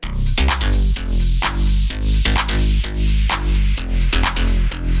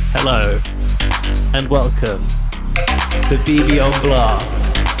Hello and welcome to BB on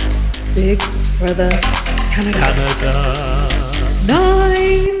Blast. Big Brother Canada.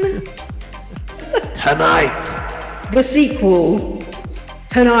 9. Tonight. The sequel.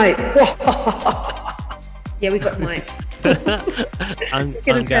 Tonight. Yeah, we got mine. I'm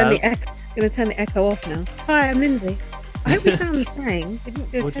Gonna turn Gaz. the echo off now. Hi, I'm Lindsay. I hope we sound the same. We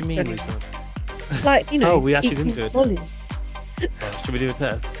didn't do a What do you test mean or we anything. sound? Like, you know. Oh, we actually equal didn't do a test. volume. Should we do a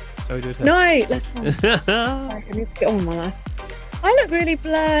test? Shall we do a test? No, let's not. I need to get on with my life. I look really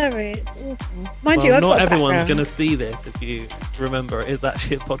blurry. It's awful. Mind you, Well, I've not got a everyone's background. going to see this. If you remember, it is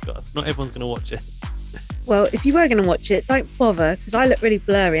actually a podcast. Not everyone's going to watch it. Well, if you were going to watch it, don't bother because I look really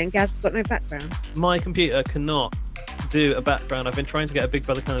blurry and Gaz has got no background. My computer cannot do a background. I've been trying to get a Big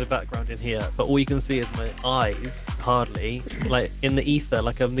Brother Canada background in here, but all you can see is my eyes, hardly, like in the ether,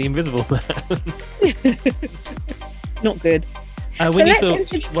 like I'm the invisible man. Not good. We need let's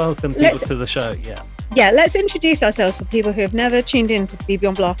to welcome people to the show, yeah. Yeah, let's introduce ourselves for people who have never tuned in to BB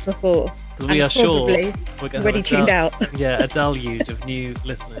on Blast before. Because we and are sure probably we're going already to have tuned out. Yeah, a deluge of new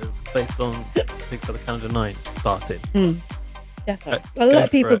listeners based on Big Brother Canada 9 starting. Definitely. Go A lot of for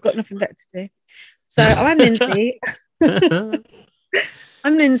people it. have got nothing better to do. So I'm Lindsay.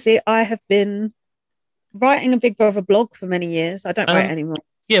 I'm Lindsay. I have been writing a Big Brother blog for many years. I don't write anymore.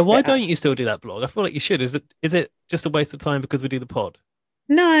 Yeah, why Yeah. don't you still do that blog? I feel like you should. Is it just a waste of time because we do the pod?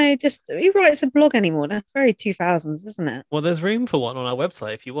 No, just who writes a blog anymore? That's very 2000s, isn't it? Well, there's room for one on our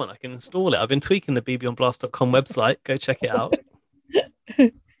website if you want. I can install it. I've been tweaking the bbonblast.com website. Go check it out.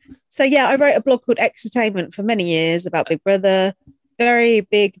 So yeah, I wrote a blog called Exertainment for many years about Big Brother. Very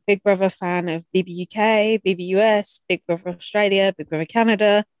big Big Brother fan of BB UK, BB US, Big Brother Australia, Big Brother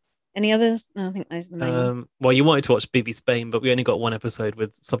Canada. Any others? No, I think those are the main ones. Well, you wanted to watch BB Spain, but we only got one episode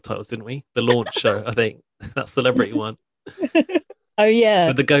with subtitles, didn't we? The launch show, I think. That celebrity one. Oh yeah.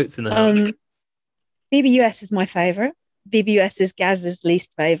 With the goats in the house. BBUS is my favourite. BBUS is Gaz's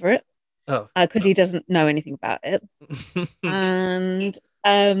least favourite Oh. because he doesn't know anything about it. And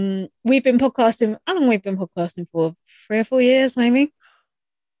we've been podcasting. How long we've been podcasting for? 3 or 4 years, maybe.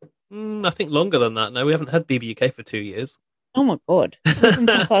 I think longer than that. No, we haven't had BB UK for 2 years. Oh my god, we've been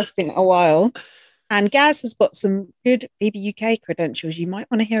podcasting a while. And Gaz has got some good BB UK credentials you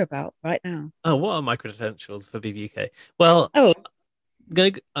might want to hear about right now. Oh, what are my credentials for BB UK? Well, Oh, I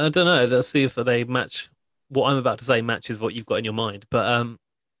don't know. Let's see if they match. What I'm about to say matches what you've got in your mind. But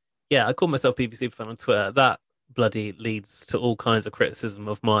yeah, I call myself BB Superfan on Twitter. That bloody leads to all kinds of criticism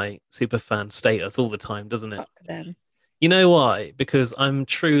of my superfan status all the time, doesn't it? fuck them. You know why? Because I'm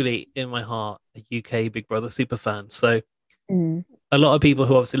truly, in my heart, a UK Big Brother superfan. So a lot of people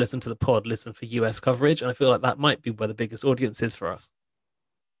who obviously listen to the pod listen for US coverage, and I feel like that might be where the biggest audience is for us.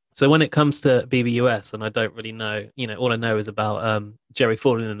 So when it comes to BBUS, and I don't really know, all I know is about Jerry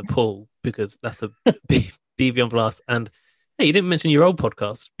falling in the pool because that's a BB on Blast. And hey, you didn't mention your old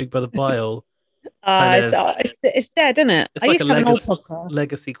podcast, Big Brother Bile. It's dead, isn't it? It's I like used a to have an old podcast.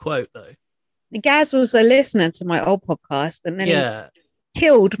 legacy quote, though. Gaz was a listener to my old podcast, and then Yeah. he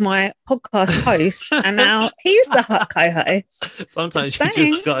killed my podcast host, and now he's the co-host. Sometimes It's you just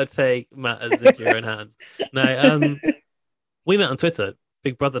insane. got to take matters into your own hands. No, we met on Twitter,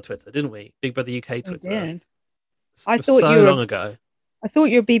 Big Brother Twitter, didn't we? Big Brother UK Twitter. did. I I thought so you were- long ago. I thought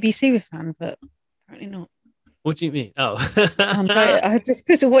you were a BBC fan, but apparently not. What do you mean? Oh, I'm sorry, I just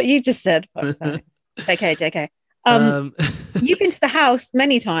because of what you just said. Fuck's sake. JK. You've been to the house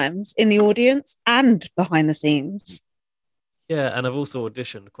many times in the audience and behind the scenes. yeah, and I've also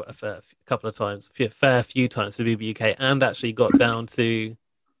auditioned quite a couple of times, fair few times for BB UK, and actually got down to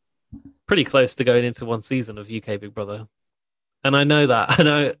pretty close to going into one season of UK Big Brother. And I know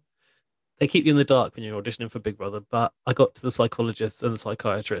they keep you in the dark when you're auditioning for Big Brother, but I got to the psychologists and the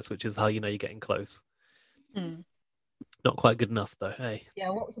psychiatrists, which is how you know you're getting close. Not quite good enough, though. Hey. Yeah,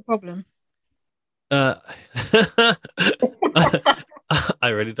 what was the problem? I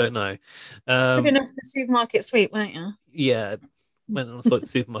really don't know. Good enough for Supermarket Sweep, weren't you? Yeah, went on a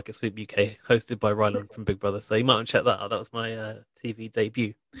Supermarket Sweep UK, hosted by Ryland from Big Brother. So you might want to check that out. That was my TV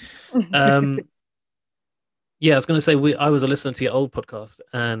debut. Yeah, I was going to say I was a listener to your old podcast,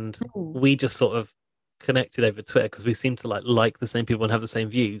 and we just sort of connected over Twitter because we seem to like the same people and have the same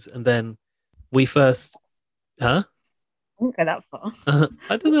views. And then we first, I wouldn't go that far.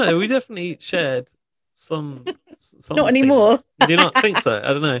 I don't know. We definitely shared some Not anymore. Do you not think so?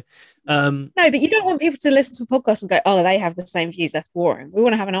 I don't know. No, but you don't want people to listen to a podcast and go, "Oh, they have the same views." That's boring. We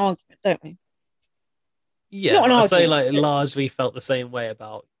want to have an argument, don't we? Yeah, Not an I'd say argument, but- largely felt the same way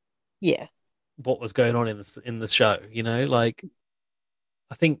about Yeah. what was going on in the show.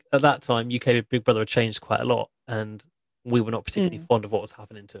 I think at that time UK Big Brother had changed quite a lot, and we were not particularly fond of what was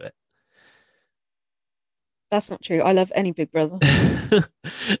happening to it. That's not true. I love any Big Brother.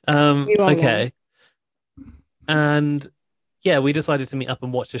 You are Okay. And yeah, we decided to meet up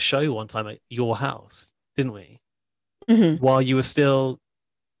and watch a show one time at your house, didn't we? Mm-hmm. While you were still,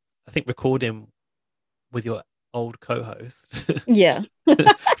 I think, recording with your old co-host. Yeah.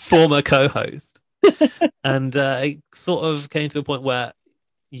 Former co-host. And it sort of came to a point where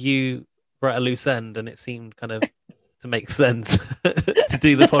you were at a loose end and it seemed kind of to make sense to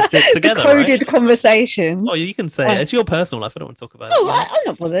do the podcast together. Coded conversation. Oh, you can say it. It's your personal life. I don't want to talk about it. I'm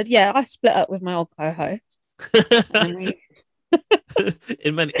not bothered. Yeah, I split up with my old co-host.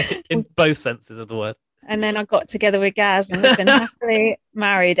 in both senses of the word. And then I got together with Gaz and we've been happily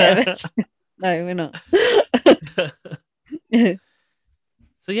married ever since. No, we're not.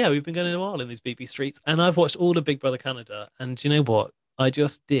 So yeah, we've been going a while in these BB streets, and I've watched all of Big Brother Canada. And do you know what? I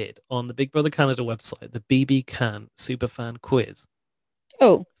just did on the Big Brother Canada website the BB Can Superfan quiz.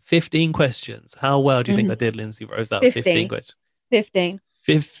 Oh. 15 questions. How well do you think I did, Lindsay Rose, out of 15 questions? 15.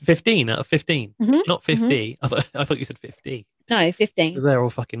 15 out of 15. Mm-hmm. Not 50. Mm-hmm. I thought you said 50. No, 15. So they're all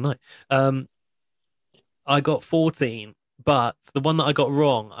fucking night. I got 14, but the one that I got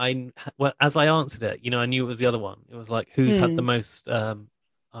wrong, as I answered it, I knew it was the other one. It was like, who's had the most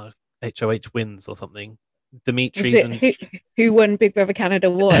HOH wins or something? Dimitri. Who won Big Brother Canada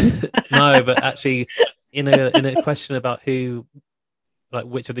 1? No, but actually, in a question about who, like,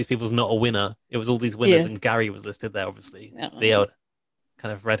 which of these people's not a winner, it was all these winners, and Gary was listed there, obviously. The old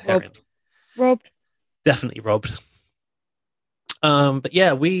kind of red herring. Robbed. Definitely robbed. But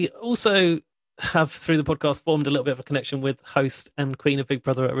yeah, we also have, through the podcast, formed a little bit of a connection with host and queen of Big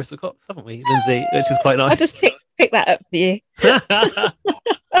Brother, Arissa Cox, haven't we, Lindsay? Which is quite nice. I just pick that up for you.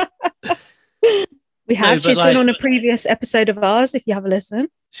 We have. She's been on a previous episode of ours, if you have a listen.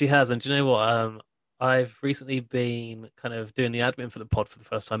 She has, and do you know what? I've recently been kind of doing the admin for the pod for the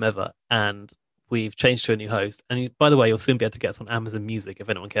first time ever, and we've changed to a new host. And by the way, you'll soon be able to get us on Amazon Music if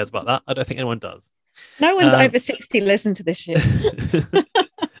anyone cares about that. I don't think anyone does. No one's over 60 listen to this shit.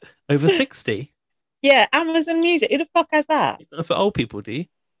 Over 60? Yeah, Amazon Music. Who the fuck has that? That's what old people do.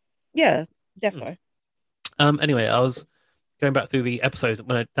 Yeah, definitely. Anyway, I was going back through the episodes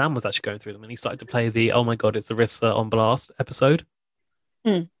when Dan was actually going through them, and he started to play the "Oh my God, it's Arissa on Blast" episode.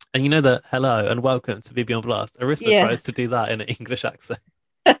 And you know that "Hello and welcome to BB on Blast." Arissa tries to do that in an English accent,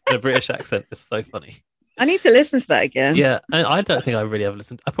 in a British accent. It's so funny. I need to listen to that again. Yeah, and I don't think I really ever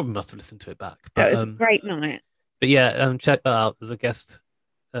listened. I probably must have listened to it back. But, it was a great night. But yeah, check that out. There's a guest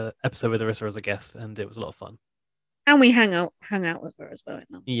episode with Arissa as a guest, and it was a lot of fun. And we hung out with her as well.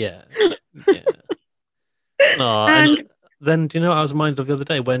 Yeah. And then, do you know what I was reminded of the other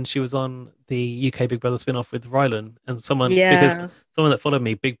day when she was on the UK Big Brother spin-off with Rylan, and someone that followed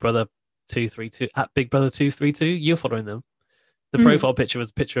me, Big Brother 232 at Big Brother 232, you're following them. The profile picture was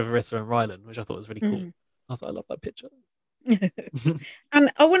a picture of Arissa and Rylan, which I thought was really cool. I was like, I love that picture.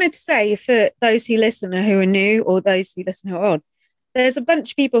 And I wanted to say, for those who listen and who are new, or those who listen who are old, there's a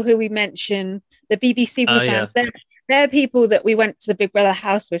bunch of people who we mention, the BBC fans. They're people that we went to the Big Brother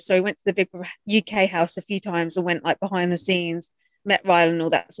house with. So we went to the Big Brother UK house a few times and went like behind the scenes, met Rylan and all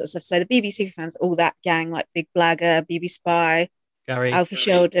that sort of stuff. So the BBC fans, all that gang, like Big Blagger, BB Spy, Gary, Alfie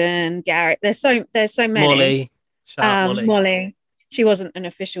Sheldon, Garrett. There's so many. Molly. Molly. She wasn't an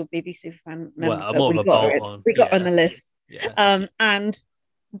official BBC fan member. Well, more of a bolt on. We got on the list. Yeah. And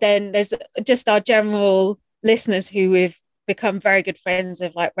then there's just our general listeners who we've become very good friends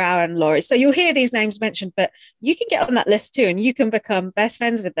of, like Rao and Laurie. So you'll hear these names mentioned, but you can get on that list too, and you can become best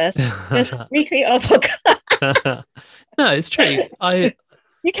friends with us. Just retweet our podcast. No, it's true.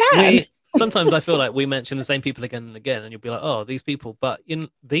 You can. Sometimes I feel like we mention the same people again and again, and you'll be like, "Oh, these people." But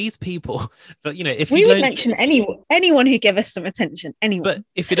these people, but if we would mention anyone who give us some attention, anyone. But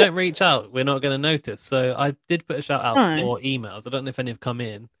if you don't reach out, we're not going to notice. So I did put a shout out for emails. I don't know if any have come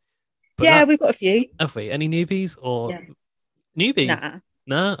in. But we've got a few. Have we? Any newbies or newbies? Nah.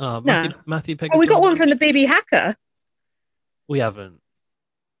 No. Oh, Matthew Peggy. Oh, we got one from the BB Hacker. We haven't.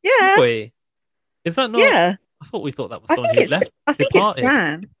 Yeah. Have we? Is that not? Yeah. I thought we thought that was someone who left. I think it's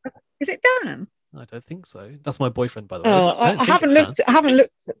Dan. Is it Dan? I don't think so. That's my boyfriend, by the way. Oh, I haven't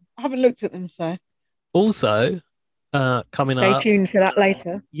looked at them. So also, coming up. Stay tuned for that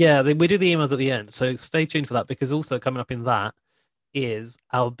later. Yeah, we do the emails at the end, so stay tuned for that, because also coming up in that is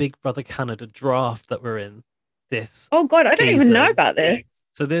our Big Brother Canada draft that we're in this. Oh God, I don't even know about this.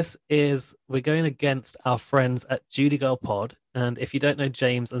 So we're going against our friends at Judy Girl Pod, and if you don't know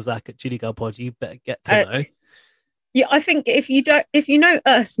James and Zach at Judy Girl Pod, you better get to know. Yeah, I think if you know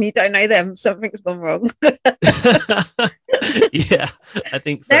us and you don't know them, something's gone wrong. Yeah, I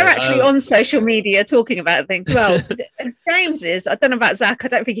think so. They're actually on social media talking about things. Well, James is. I don't know about Zach. I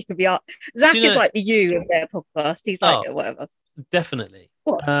don't think he can be on. Zach is like the you of their podcast. He's like whatever. Definitely.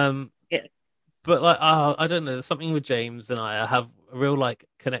 What? Yeah. But like, I don't know. There's something with James and I have a real like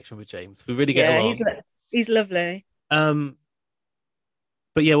connection with James. We really get along. He's lovely.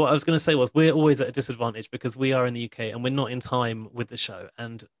 But yeah, what I was going to say was we're always at a disadvantage because we are in the UK and we're not in time with the show,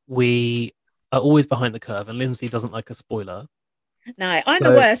 and we are always behind the curve. And Lindsay doesn't like a spoiler. No, I'm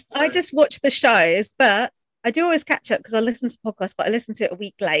the worst. I just watch the shows, but I do always catch up because I listen to podcasts, but I listen to it a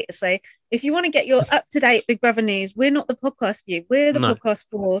week later. So if you want to get your up-to-date Big Brother news, we're not the podcast for you. We're the podcast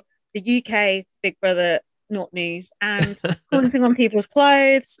for the UK Big Brother not news, and commenting on people's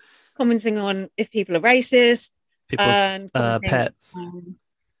clothes, commenting on if people are racist, people's pets.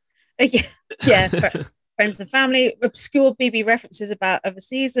 Friends and family, obscure BB references about other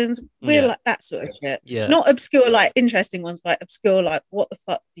seasons. We're like that sort of shit. Yeah. Not obscure, like interesting ones, like obscure, like what the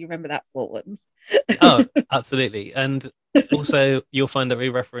fuck do you remember that for ones? Oh, absolutely. And also you'll find that we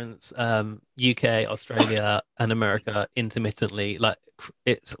reference UK, Australia, and America intermittently. Like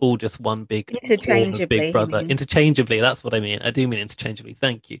it's all just one big Big Brother. Interchangeably, that's what I mean. I do mean interchangeably.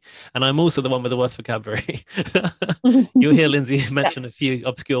 Thank you. And I'm also the one with the worst vocabulary. You'll hear Lindsay mention a few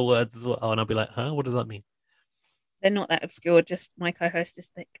obscure words as well, and I'll be like, huh, what does that mean? They're not that obscure, just my co-host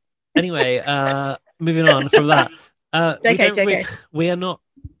is thick. Anyway, moving on from that. We are not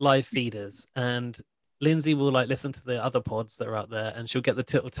live feeders, and Lindsay will like listen to the other pods that are out there, and she'll get the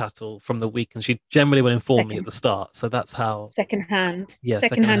tittle tattle from the week, and she generally will inform me at the start. So that's how secondhand. Yeah,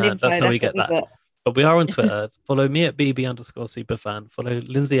 secondhand info. That's how we get that. But we are on Twitter. Follow me at bb_superfan. Follow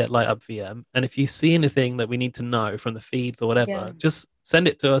Lindsay at LightUpVM. And if you see anything that we need to know from the feeds or whatever, just send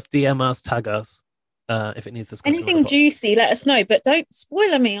it to us, DM us, tag us. If it needs discussing. Anything juicy, let us know, but don't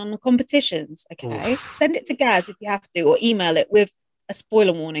spoiler me on the competitions, okay? Oof. Send it to Gaz if you have to, or email it with a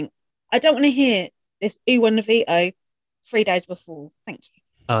spoiler warning. I don't want to hear this who won the veto 3 days before. Thank you.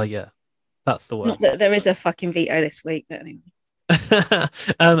 Oh yeah, that's the worst. Not that there is a fucking veto this week, but anyway.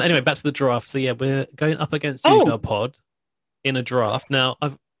 Anyway, back to the draft. So yeah, we're going up against You Pod in a draft. Now,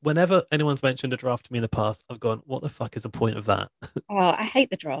 whenever anyone's mentioned a draft to me in the past, I've gone, what the fuck is the point of that? Oh, I hate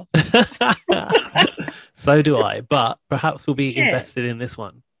the draft. So do I, but perhaps we'll be invested in this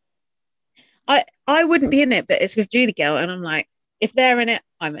one. I wouldn't be in it, but it's with Julie Girl, and I'm like, if they're in it,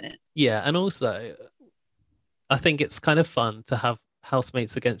 I'm in it. Yeah, and also, I think it's kind of fun to have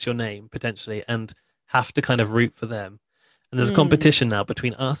housemates against your name, potentially, and have to kind of root for them. And there's a competition now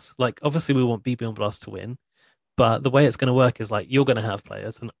between us. Like, obviously, we want BB on Blast to win, but the way it's going to work is like, you're going to have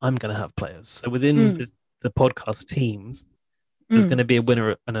players, and I'm going to have players. So within the podcast teams, there's going to be a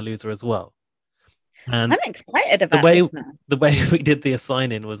winner and a loser as well. And I'm excited about this now. The way we did the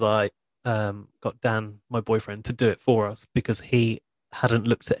assigning was I got Dan, my boyfriend, to do it for us because he hadn't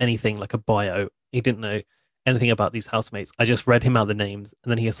looked at anything like a bio. He didn't know anything about these housemates. I just read him out the names,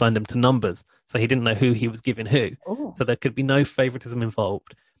 and then he assigned them to numbers, so he didn't know who he was giving who. Ooh. So there could be no favoritism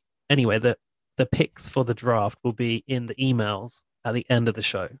involved. Anyway, the picks for the draft will be in the emails at the end of the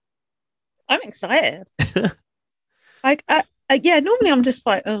show. I'm excited. Normally I'm just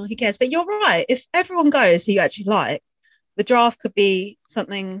like, oh, who cares? But you're right. If everyone goes who you actually like, the draft could be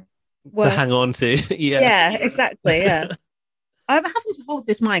something to hang on to. Yeah, exactly. Yeah. I'm having to hold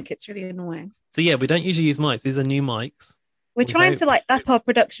this mic. It's really annoying. So yeah, we don't usually use mics. These are new mics. We're trying to like up our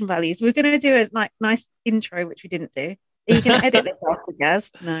production values. We're going to do a like nice intro, which we didn't do. Are you going to edit this after,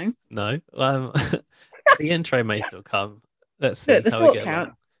 Gaz? No. The intro may still come. Let's see how we get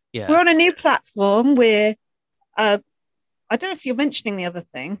along. Yeah, we're on a new platform. We're I don't know if you're mentioning the other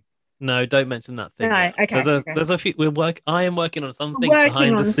thing. No, don't mention that thing. No, okay. There's a few. I am working on something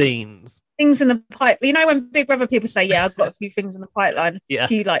behind the scenes. Things in the pipe. You know when Big Brother people say, "Yeah, I've got a few things in the pipeline." Yeah. A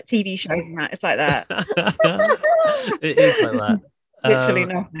few like TV shows and that. It's like that. It is like that. Literally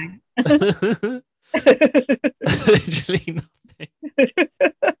nothing. Literally nothing.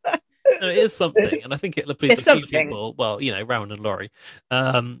 No, it is something, and I think it'll please a few people. Well, you know, Rowan and Laurie,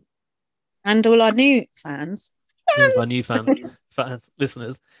 and all our new fans. My new fans,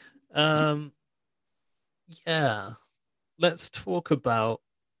 listeners. Yeah, let's talk about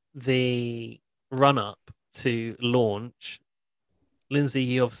the run-up to launch. Lindsay,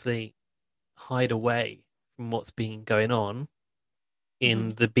 you obviously hide away from what's been going on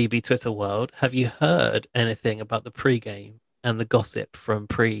in the BB Twitter world. Have you heard anything about the pre-game and the gossip from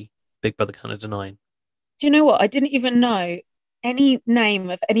pre-Big Brother Canada 9? Do you know what? I didn't even know any name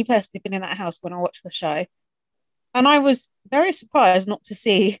of any person who'd been in that house when I watched the show. And I was very surprised not to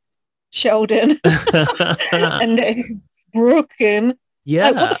see Sheldon and Brooke. And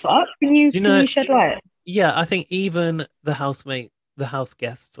yeah, like, what the fuck? Can you shed light? Yeah, I think even the house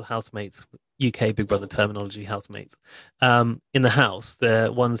guests or housemates, UK Big Brother terminology, housemates, in the house,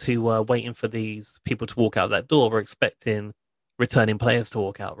 the ones who were waiting for these people to walk out that door were expecting returning players to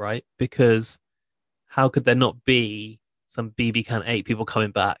walk out, right? Because how could there not be some BB Can 8 people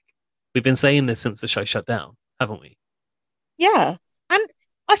coming back? We've been saying this since the show shut down, haven't we? Yeah. And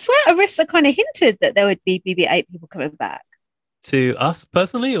I swear Arissa kind of hinted that there would be BB-8 people coming back. To us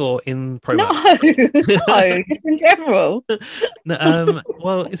personally or in No, promo? no, just in general. No,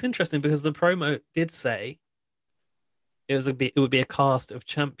 well, it's interesting because the promo did say it would be a cast of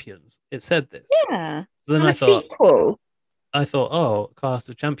champions. It said this. Yeah. Then And a sequel. I thought, oh, cast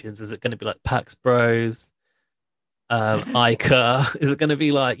of champions. Is it going to be like Pax Bros, Ica? Is it going to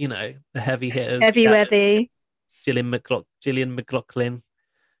be like the heavy hitters, Heavy Webby. Gillian McLaughlin,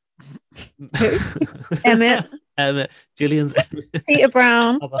 Who? Emmett. Gillian's Peter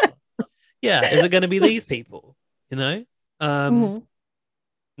Brown. Yeah, is it going to be these people? No,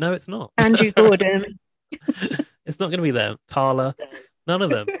 it's not. Andrew Gordon. It's not going to be them. Tala, none of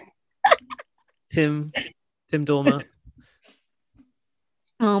them. Tim Dormer.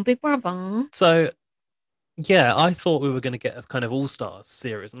 Oh, Big Brother. So, yeah, I thought we were going to get a kind of all stars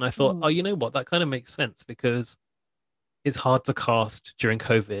series, and I thought, oh, you know what, that kind of makes sense because it's hard to cast during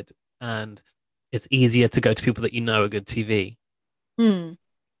COVID, and it's easier to go to people that are good TV. You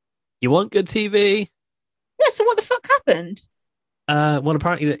want good TV? Yeah. So what the fuck happened? Well,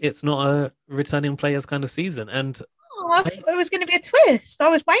 apparently it's not a returning players kind of season, and I thought it was going to be a twist. I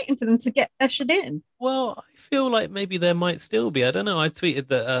was waiting for them to get ushered in. Well, I feel like maybe there might still be. I don't know. I tweeted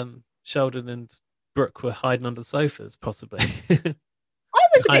that Sheldon and Brooke were hiding under the sofas, possibly. I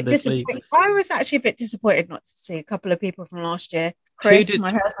was a bit disappointed. I was actually a bit disappointed not to see a couple of people from last year. Chris,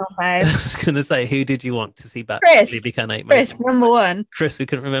 my personal fave. I was going to say, who did you want to see back? Chris, number one. Chris, who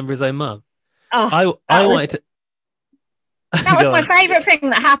couldn't remember his own mum. Oh, I wanted to. That was my favourite thing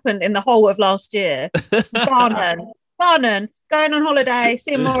that happened in the whole of last year. Barnum going on holiday,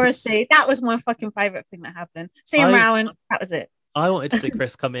 seeing Morrissey. That was my fucking favourite thing that happened. Seeing Rowan, that was it. I wanted to see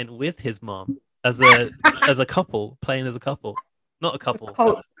Chris come in with his mom as a couple, playing as a couple. Not a couple.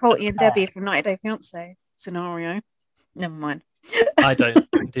 Colty and Debbie from 90 Day Fiance scenario. Never mind. I don't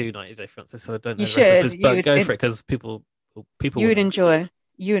do 90 Day Fiance, so I don't know references, but go for it because people you would enjoy.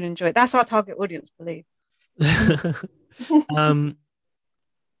 You would enjoy it. That's our target audience, believe.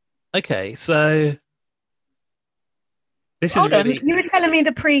 Okay, so this Hold on. You were telling me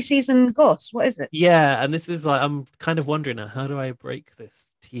the pre-season goss. What is it? Yeah, and this is like I'm kind of wondering now, how do I break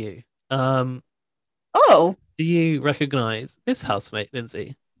this to you? Do you recognize this housemate,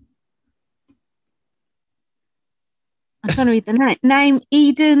 Lindsay? I'm trying to read the name.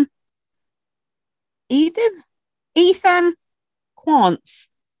 Ethan Quantz.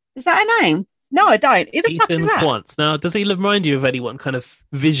 Is that a name? No, I don't. Who the fuck is that? Quantz. Now, does he remind you of anyone kind of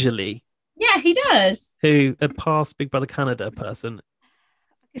visually? Yeah, he does. Who, a past Big Brother Canada person?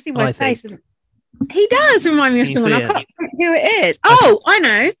 I can see my face. He does remind me of someone. I can't think who it is. Oh, I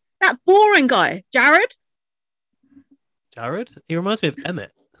know. That boring guy. Jared? He reminds me of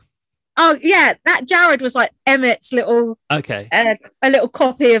Emmett. Oh, yeah. That Jared was like Emmett's little... Okay. A little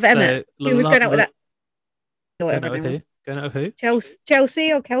copy of Emmett. Who was going out with that... Going out with who?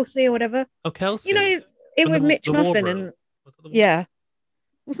 Chelsea or Kelsey or whatever. Oh, Kelsey. You know, it was Mitch Muffin and... Yeah.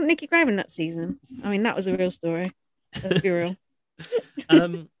 Wasn't Nikki Graham in that season? I mean, that was a real story. Let's be real.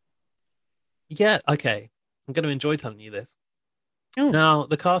 Yeah, okay. I'm going to enjoy telling you this. Now,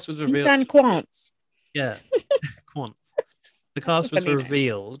 the cast was revealed... Ethan Quantz. Yeah, Quantz. The cast was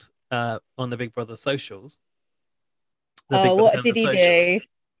revealed on the Big Brother socials. What did he do?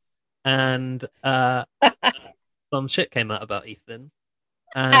 And some shit came out about Ethan.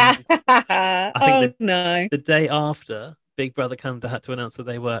 And I think the day after, Big Brother Canada had to announce that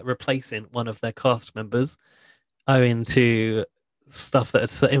they were replacing one of their cast members owing to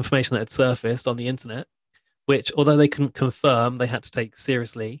information that had surfaced on the internet, which, although they couldn't confirm, they had to take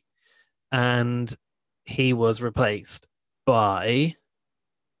seriously. And he was replaced by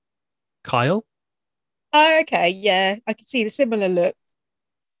Kyle. Oh, okay. Yeah, I can see the similar look.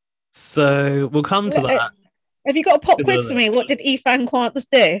 So we'll come to that. Have you got a pop quiz for me? What did Ethan Quantz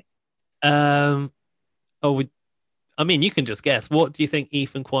do? I mean, you can just guess. What do you think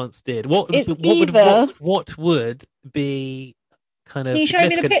Ethan Quantz did? What would be kind of? Can you show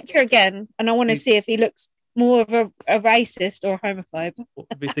me the picture again? And I want to see if he looks more of a racist or a homophobe. What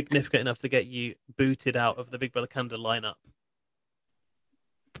would be significant enough to get you booted out of the Big Brother Canada lineup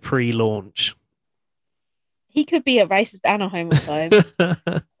pre-launch? He could be a racist and a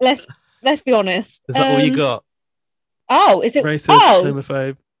homophobe. Let's be honest. Is that all you got? Oh, is it racist,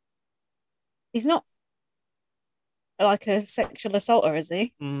 homophobe? He's not. like a sexual assaulter, is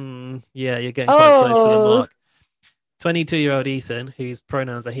he? Yeah, you're getting quite close to the Oh, mark. 22-year-old Ethan, whose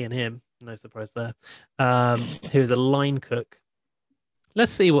pronouns are he and him, no surprise there, who's a line cook.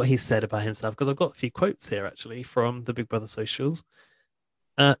 Let's see what he said about himself, because I've got a few quotes here actually from the Big Brother socials.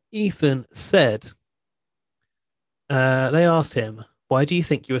 Ethan said, they asked him, "Why do you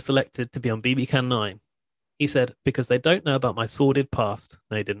think you were selected to be on BB 9?" He said, "Because they don't know about my sordid past."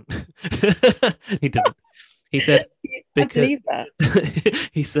 No, he didn't. He didn't. He said, I because believe that.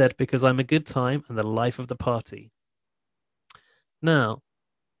 he said, "Because I'm a good time and the life of the party." Now,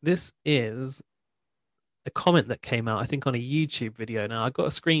 this is a comment that came out, I think, on a YouTube video. Now, I got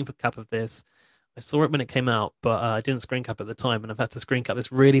a screen cap of this. I saw it when it came out, but I didn't screen cap at the time, and I've had to screen cap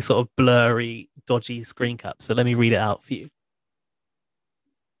this really sort of blurry, dodgy screen cap. So let me read it out for you.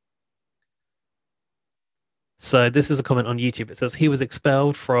 So this is a comment on YouTube. It says he was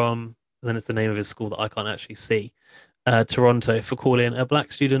expelled from, and then it's the name of his school that I can't actually see, Toronto, for calling a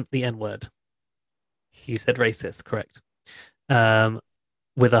black student the N-word. You said racist, correct?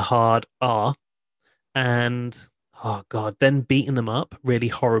 With a hard R, and oh god, then beating them up really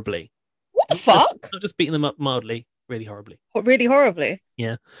horribly. What the fuck? Not just beating them up mildly, really horribly. Really horribly.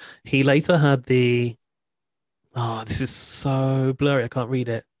 Yeah. He later had the. Oh, this is so blurry. I can't read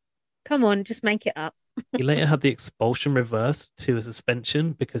it. Come on, just make it up. He later had the expulsion reversed to a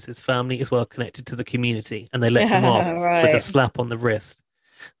suspension because his family is well connected to the community, and they let him off with a slap on the wrist.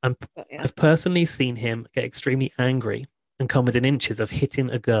 I've personally seen him get extremely angry and come within inches of hitting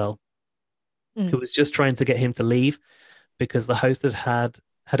a girl who was just trying to get him to leave because the host had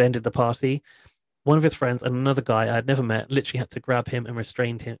ended the party. One of his friends and another guy I had never met literally had to grab him and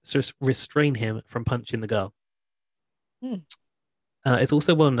restrain him from punching the girl. It's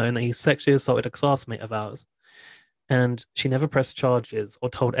also well known that he sexually assaulted a classmate of ours, and she never pressed charges or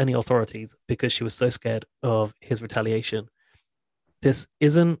told any authorities because she was so scared of his retaliation. This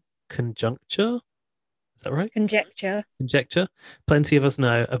isn't conjuncture. Is that right? Conjecture. Conjecture. Plenty of us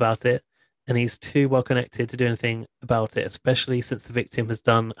know about it, and he's too well connected to do anything about it, especially since the victim has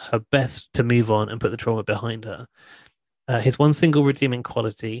done her best to move on and put the trauma behind her. His one single redeeming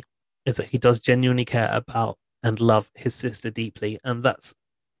quality is that he does genuinely care about and love his sister deeply, and that's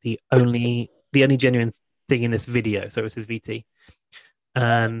the only genuine thing in this video. So it was his VT,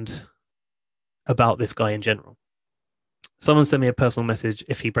 and about this guy in general. Someone sent me a personal message.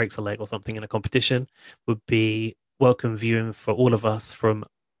 If he breaks a leg or something in a competition, would be welcome viewing for all of us from,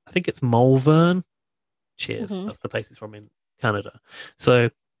 I think it's Malvern. Cheers. That's the place he's from in Canada. So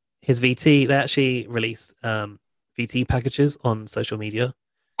his VT, they actually released VT packages on social media,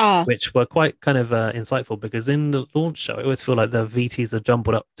 which were quite kind of insightful, because in the launch show, I always feel like the VTs are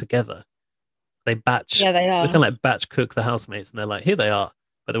jumbled up together. They batch, yeah, they are. They kind of like batch cook the housemates, and they're like, here they are,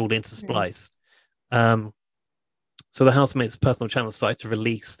 but they're all interspliced. So the housemates' personal channel started to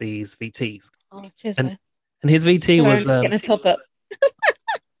release these VTs. Oh, cheers, and his VT was getting a top up.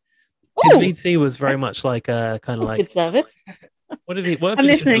 His VT was very much like kind of like good service. What did he? What have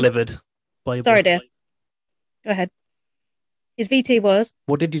you just delivered? Sorry, dear. Go ahead. His VT was.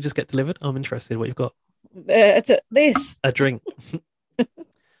 What did you just get delivered? I'm interested. What you've got? This. A drink.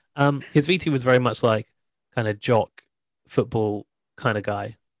 His VT was very much like kind of jock football kind of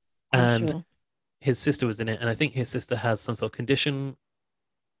guy, and his sister was in it, and I think his sister has some sort of condition.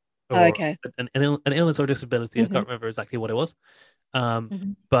 Okay. An illness or disability. I can't remember exactly what it was.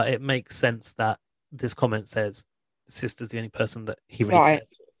 But it makes sense that this comment says sister's the only person that he really cares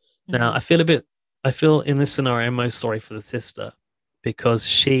for. Now, I feel in this scenario most sorry for the sister, because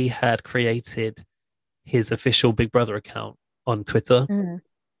she had created his official Big Brother account on Twitter.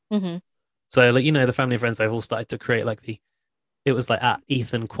 So, like, the family and friends, they've all started to create like it was like at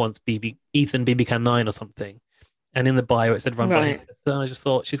Ethan Quant's Ethan BB 9 or something. And in the bio it said run by his sister. And I just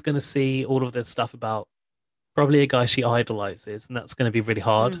thought she's going to see all of this stuff about probably a guy she idolizes, and that's going to be really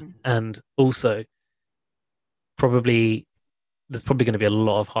hard. And also there's probably going to be a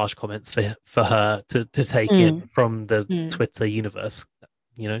lot of harsh comments for her to take in from the Twitter universe,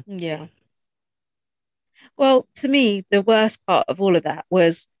 Yeah. Well, to me, the worst part of all of that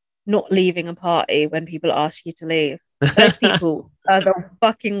was not leaving a party when people ask you to leave. Those people are the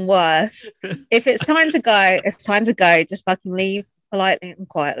fucking worst. If it's time to go, it's time to go. Just fucking leave politely and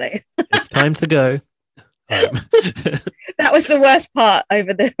quietly. It's time to go. That was the worst part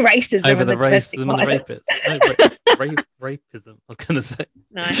over the racism. Over the racism and the rapism, I was going to say.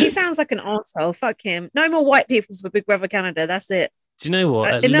 No, he sounds like an arsehole. Fuck him. No more white people for Big Brother Canada. That's it. Do you know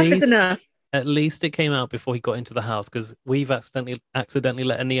what? Enough is enough. At least it came out before he got into the house, because we've accidentally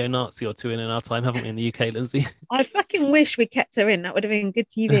let a neo-Nazi or two in our time, haven't we, in the UK, Lindsay? I fucking wish we kept her in. That would have been good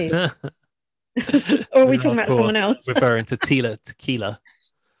TV. Or are we We are, talking of about someone course, else? referring to Tila Tequila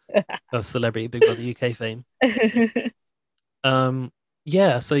of Celebrity Big Brother UK fame. Um,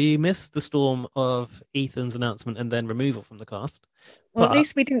 yeah, so you missed the storm of Ethan's announcement and then removal from the cast. Well, at But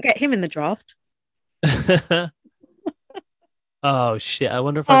least we didn't get him in the draft. oh shit, I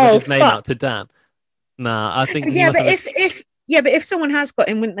wonder if I read Oh his name fuck. out to Dan. Nah, I think he Yeah, must but have. if someone has got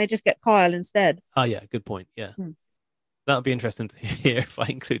him, wouldn't they just get Kyle instead? Oh yeah, good point. Yeah. Hmm. That would be interesting to hear if I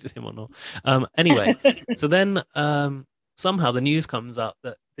included him or not. Anyway, so then somehow the news comes up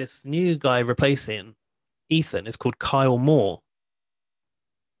that this new guy replacing Ethan is called Kyle Moore.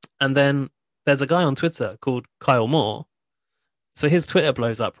 And then there's a guy on Twitter called Kyle Moore. So his Twitter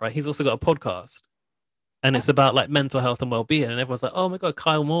blows up, right? He's also got a podcast. And it's about like mental health and well-being. And everyone's like, oh my God,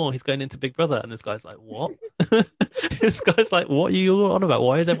 Kyle Moore, he's going into Big Brother. And this guy's like, what? This guy's like, what are you all on about?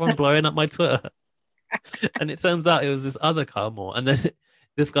 Why is everyone blowing up my Twitter? And it turns out it was this other Kyle Moore. And then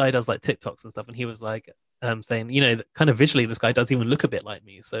this guy does like TikToks and stuff. And he was like saying, kind of visually, this guy does even look a bit like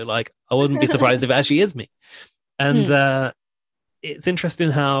me. So like, I wouldn't be surprised if it actually is me. And it's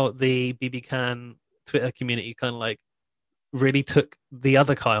interesting how the BB Can Twitter community kind of like really took the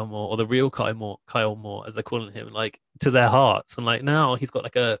other Kyle Moore or the real Kyle Moore, as they're calling him, like to their hearts. And like now he's got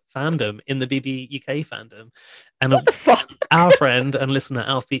like a fandom in the BB UK fandom. And what the fuck? Our friend and listener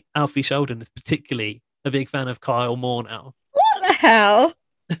Alfie Sheldon is particularly a big fan of Kyle Moore now. What the hell?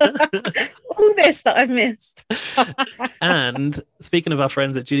 All this that I've missed. And speaking of our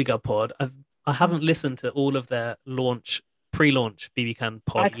friends at Judy Gub Pod, I haven't listened to all of their pre-launch BB Can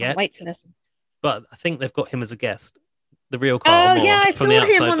pod I can't yet. wait to listen. But I think they've got him as a guest. The real Kyle Moore. Yeah, I saw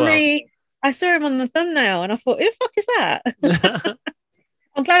him on I saw him on the thumbnail and I thought, who the fuck is that?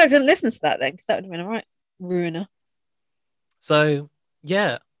 I'm glad I didn't listen to that then, because that would have been a right ruiner. So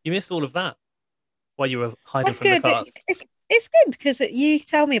yeah, you missed all of that while you were hiding That's from good. the cast. It's good because you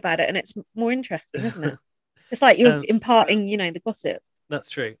tell me about it and it's more interesting, isn't it? It's like you're imparting, the gossip. That's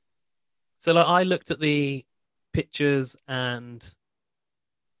true. So like I looked at the pictures and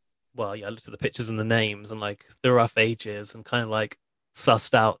I looked at the pictures and the names and like the rough ages and kind of like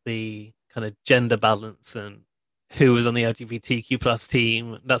sussed out the kind of gender balance and who was on the LGBTQ plus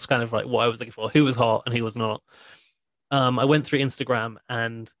team. That's kind of like what I was looking for. Who was hot and who was not. I went through Instagram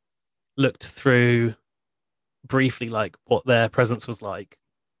and looked through briefly like what their presence was like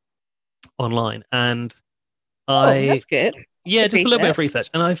online, and that's good. Yeah, just a little bit of research,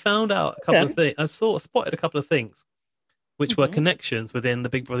 and I found out a couple of things. I spotted a couple of things, which were connections within the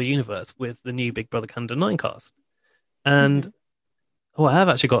Big Brother universe with the new Big Brother Canada 9 cast. And I have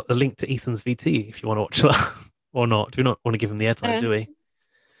actually got a link to Ethan's VT if you want to watch that or not. Do we not want to give him the airtime, do we?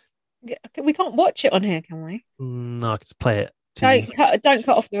 We can't watch it on here, can we? No, I can just play it. Don't cut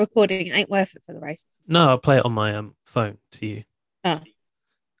off the recording. It ain't worth it for the races. No, I'll play it on my phone to you. Oh.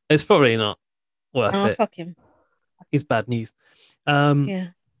 It's probably not worth it. Fuck him. He's bad news. Yeah.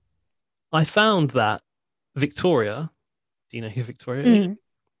 I found that Victoria, do you know who Victoria is?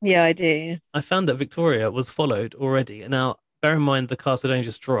 Yeah, I do. I found that Victoria was followed already. Now, bear in mind the cast had only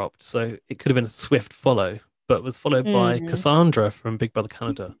just dropped, so it could have been a swift follow, but was followed by Cassandra from Big Brother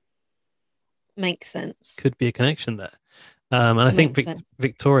Canada. Makes sense. Could be a connection there. And I think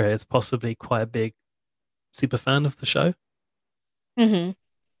Victoria is possibly quite a big super fan of the show. Mm-hmm.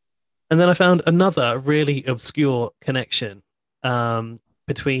 And then I found another really obscure connection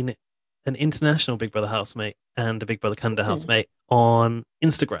between an international Big Brother housemate and a Big Brother Canada housemate on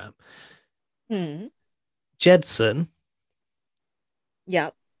Instagram. Jedson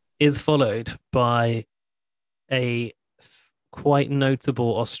is followed by a quite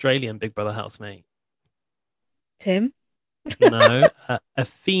notable Australian Big Brother housemate. Tim? No,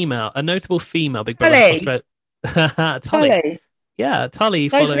 a notable female Big Brother housemate. Tully. Yeah, Tully.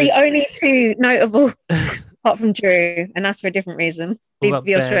 Those are the only two notable, apart from Drew, and that's for a different reason.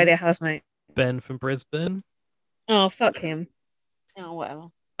 The Australia housemate. Ben from Brisbane. Oh, fuck him. Oh, whatever.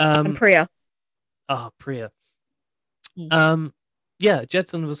 And Priya. Priya. Yeah,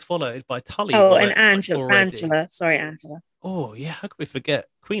 Jedson was followed by Tully. Oh, and Angela. Sorry, Angela. Oh, yeah, how could we forget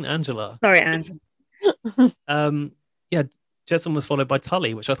Queen Angela? Sorry, Angela. Yeah, Jedson was followed by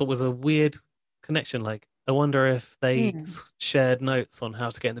Tully, which I thought was a weird connection. Like, I wonder if they shared notes on how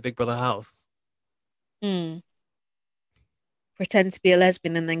to get in the Big Brother house. Pretend to be a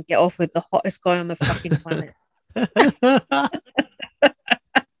lesbian and then get off with the hottest guy on the fucking planet.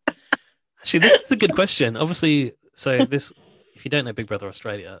 Actually, that's a good question. Obviously, so this, if you don't know Big Brother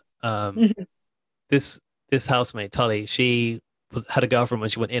Australia, this housemate Tully, she had a girlfriend when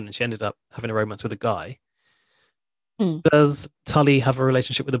she went in, and she ended up having a romance with a guy. Does Tully have a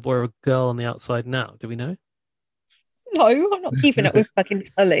relationship with a boy or a girl on the outside now? Do we know? No, I'm not keeping up with fucking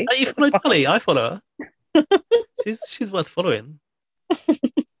Tully. You follow Tully? I follow her. She's worth following.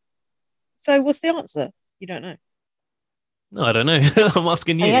 So what's the answer? You don't know. No, I don't know. I'm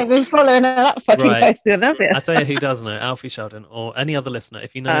asking you. You ain't been following her that fucking Right. closely, have you? I tell you who does know, Alfie Sheldon or any other listener.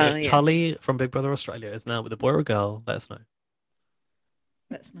 If you know if Tully from Big Brother Australia is now with a boy or a girl, let us know.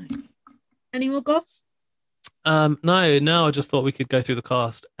 Let's know. Any more goss? No, I just thought we could go through the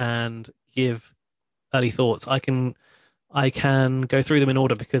cast and give early thoughts. I can go through them in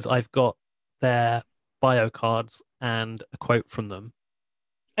order because I've got their bio cards and a quote from them.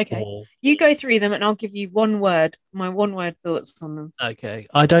 Okay. You go through them and I'll give you my one word thoughts on them. Okay.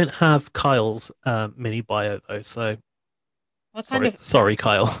 I don't have Kyle's mini bio though, so sorry,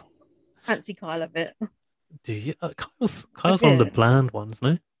 Kyle. Fancy Kyle a bit. Do you? Kyle's one of the bland ones,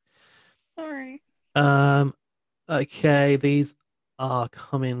 no? Sorry. Okay, these are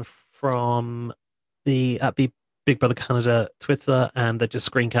coming from the Big Brother Canada Twitter, and they're just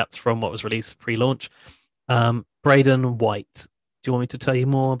screen caps from what was released pre-launch. Braden White. Do you want me to tell you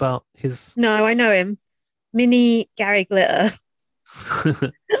more about his? No, I know him. Mini Gary Glitter.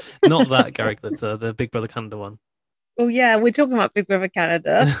 Not that Gary Glitter, the Big Brother Canada one. Oh yeah, we're talking about Big Brother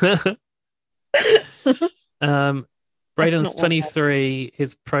Canada. Braden's 23.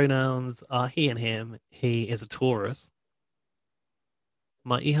 His pronouns are he and him. He is a Taurus.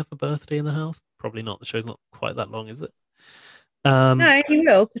 Might he have a birthday in the house? Probably not. The show's not quite that long, is it? No, he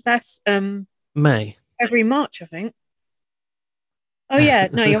will, because that's May. Every March, I think. Oh yeah,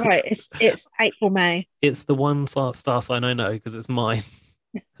 no, you're right. It's April, May. It's the one star sign I know because it's mine.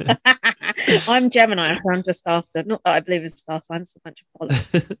 I'm Gemini, so I'm just after. Not that I believe in star signs, it's a bunch of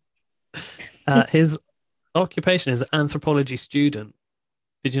bollocks. His occupation is anthropology student.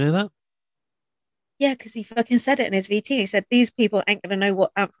 Did you know that? Yeah, because he fucking said it in his VT. He said these people ain't gonna know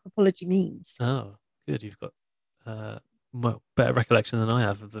what anthropology means. Oh, good. You've got better recollection than I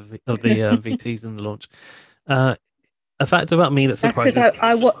have of the VTs in the launch. A fact about me that surprises. That's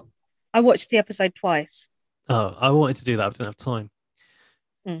because I watched the episode twice. Oh, I wanted to do that, but I didn't have time.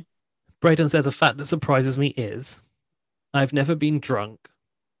 Braden says a fact that surprises me is I've never been drunk,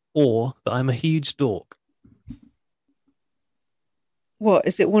 or that I'm a huge dork. What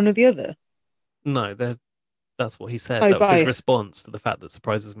is it? One or the other? No, that's what he said. That was his response to the fact that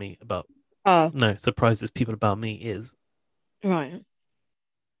surprises me about. No, surprises people about me is right.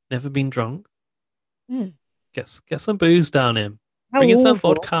 Never been drunk. Get some booze down him. Bring in some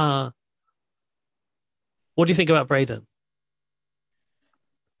vodka. What do you think about Braden?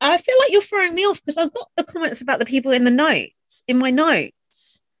 I feel like you're throwing me off because I've got the comments about the people in my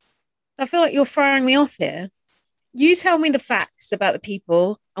notes. I feel like you're throwing me off here. You tell me the facts about the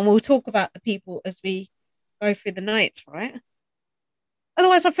people and we'll talk about the people as we go through the notes, right?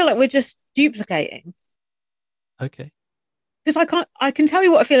 Otherwise, I feel like we're just duplicating. Okay. Because I can tell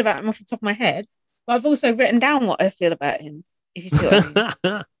you what I feel about him off the top of my head, but I've also written down what I feel about him. If you see what I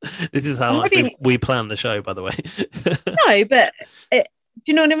mean. This is how we plan the show, by the way. No, but do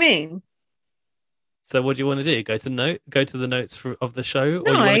you know what I mean? So what do you want to do? Go to the notes of the show,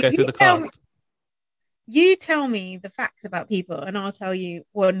 or you want to go through the cast? You tell me the facts about people, and I'll tell you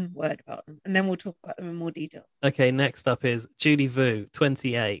one word about them, and then we'll talk about them in more detail. Okay, next up is Julie Vu,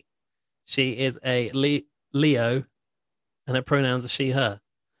 28. She is a Leo, and her pronouns are she, her.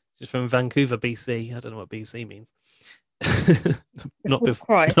 She's from Vancouver, BC. I don't know what BC means. Not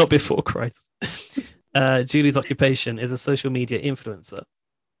before Christ. Julie's occupation is a social media influencer.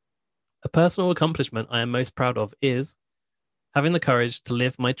 A personal accomplishment I am most proud of is having the courage to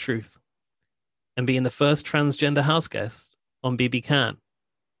live my truth and being the first transgender house guest on BB Can.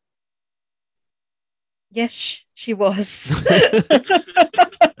 Yes, she was.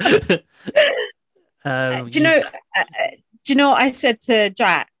 Do you know what I said to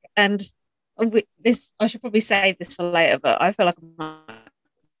Jack? And I should probably save this for later, but I feel like I might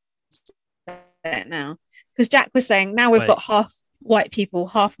say it now. Because Jack was saying, now we've got half white people,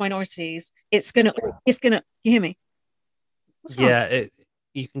 half minorities. It's gonna. You hear me? Yeah,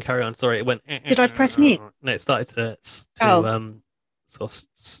 you can carry on. Sorry, it went. Did I press mute? No, it started to sort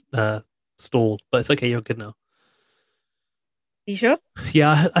of stall, but it's okay. You're good now. You sure?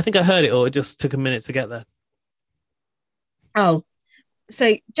 Yeah, I think I heard it, or it just took a minute to get there. Oh,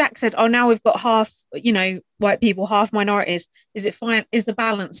 so Jack said, "Oh, now we've got half, white people, half minorities. Is it fine? Is the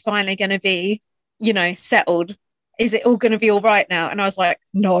balance finally going to be, settled? Is it all going to be all right now?" And I was like,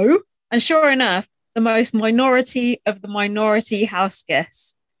 "No." And sure enough, the most minority of the minority house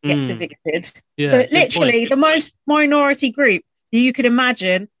guests gets evicted. Yeah, but literally, the most minority group you could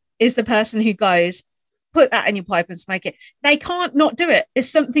imagine is the person who goes, "Put that in your pipe and smoke it." They can't not do it. There's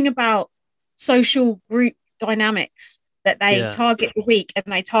something about social group dynamics that they Yeah. target the weak and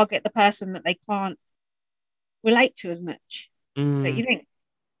they target the person that they can't relate to as much. But you Mm, think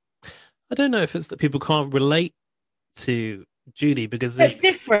I don't know if it's that people can't relate to Julie because that's they.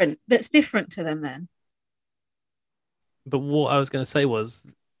 different. That's different to them then. But what I was going to say was,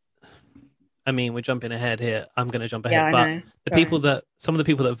 I mean, we're jumping ahead here. I'm going to jump Yeah, ahead, I but know. Sorry. some of the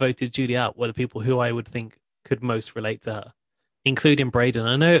people that voted Julie out were the people who I would think could most relate to her, including Braden.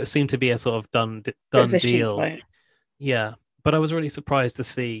 I know it seemed to be a sort of That's done a sheep deal, vote. yeah, but I was really surprised to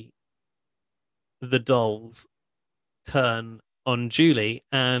see the dolls turn on Julie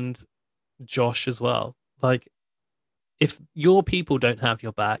and Josh as well. Like, if your people don't have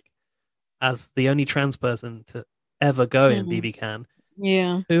your back as the only trans person to ever go in Mm. BB Can,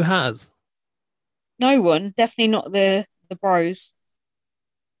 Yeah. who has? No one. Definitely not the bros.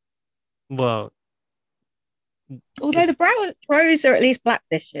 Well, Although the it's bros are at least black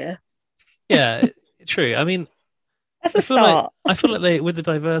this year. yeah, true. I mean, That's a start. I feel like they with the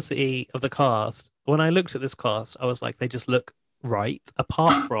diversity of the cast. When I looked at this cast, I was like, they just look right.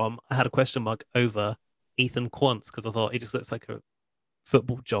 Apart from, I had a question mark over Ethan Quantz because I thought he just looks like a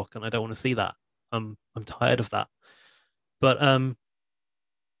football jock, and I don't want to see that. I'm tired of that. But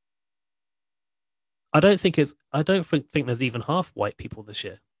I don't think there's even half white people this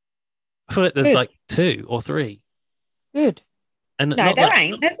year. I feel like there's Good. like two or three, Good. and No, not there that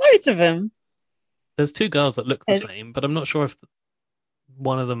ain't. There's loads of them. there's two girls that look the There's, same, but I'm not sure if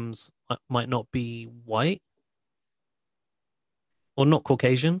one of them's might not be white or not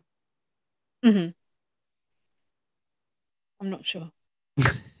Caucasian. Mhm. I'm not sure.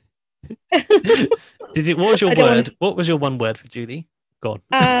 Did you? What was your I don't want word? to. What was your one word for Julie? Gone.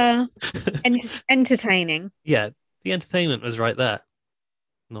 Uh, entertaining. Yeah, the entertainment was right there.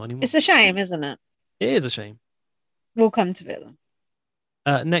 Not anymore. It's a shame, isn't it? It is a shame. We'll come to it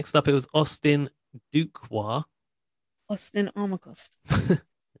then. Next up, it was Austin Duquois. Austin Armacost.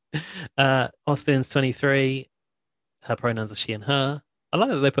 Austin's 23. Her pronouns are she and her. I like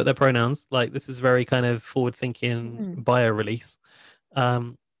that they put their pronouns. Like, this is very kind of forward-thinking Mm. bio release.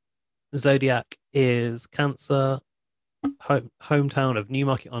 Um, Zodiac is Cancer, hometown of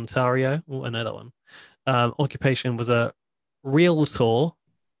Newmarket, Ontario. Oh, I know that one. Occupation was a realtor.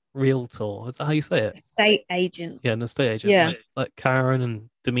 Realtor. Is that how you say it? Estate agent. Yeah, an estate agent. Yeah. Like Karen and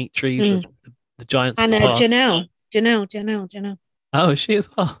Dimitri's, Mm. the giants of And the past. Janelle. Oh, is she as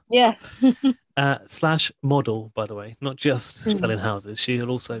well? Yeah. Slash model, by the way, not just Mm. selling houses. She'll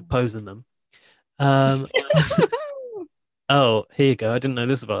also pose in them. Um, oh, here you go. I didn't know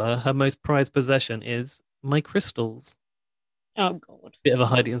this about her. Her most prized possession is my crystals. Oh God. Bit of a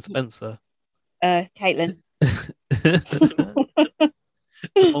Heidi and Spencer. Caitlin.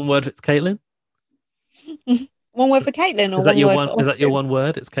 One word, it's Caitlin. One word for Caitlin or Is that one your word one? for Is that your Austin? one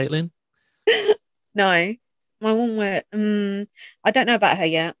word? It's Caitlin. No. My one word. I don't know about her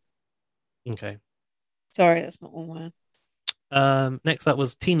yet. Okay. Sorry, that's not one word. Next up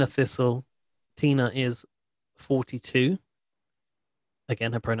was Tina Thistle. Tina is 42.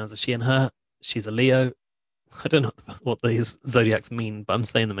 Again, her pronouns are she and her. She's a Leo. I don't know what these zodiacs mean, but I'm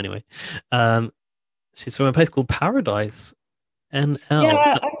saying them anyway. She's from a place called Paradise, NL.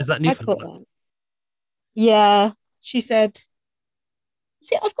 Yeah, Is that I caught Newfoundland? that. Yeah, she said.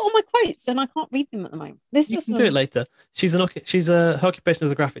 See, I've got all my quotes and I can't read them at the moment. This You is can do it later. Her occupation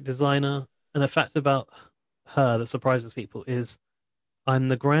is a graphic designer, and a fact about her that surprises people is I'm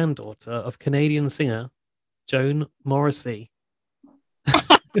the granddaughter of Canadian singer Joan Morrissey.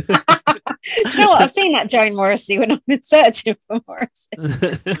 Do you know what? I've seen that Joan Morrissey when I've been searching for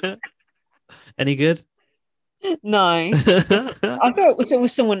Morrissey. Any good? No, I thought it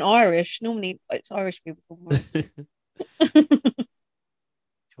was someone Irish. Normally, it's Irish people called Morrissey. Do you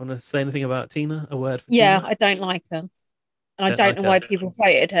want to say anything about Tina? A word for Yeah, Tina? I don't like her, and I Don't don't like know her. why people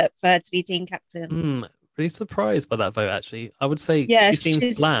voted her for her to be team captain. Pretty surprised by that vote, actually. I would say Yeah, she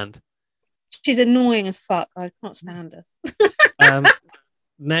seems bland. she's annoying as fuck. I can't stand her.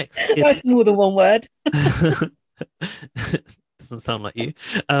 Next, That's more than one word. doesn't sound like you.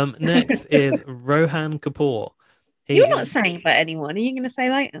 Next is Rohan Kapoor. You're not saying about anyone. Are you going to say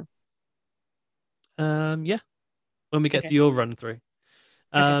later? Yeah, when we get Okay. to your run through.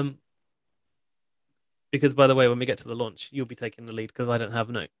 Okay. Because by the way, when we get to the launch, you'll be taking the lead because I don't have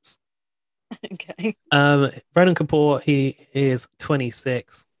notes. Okay. Rohan Kapoor, he is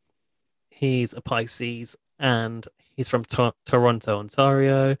 26. He's a Pisces and he's from Toronto,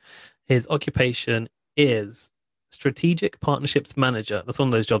 Ontario. His occupation is strategic partnerships manager. That's one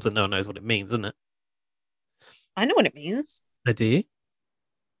of those jobs that no one knows what it means, isn't it? I know what it means. I do.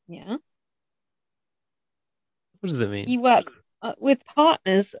 Yeah. What does it mean? You work with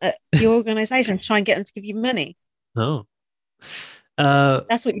partners at your organisation, try and get them to give you money. Oh.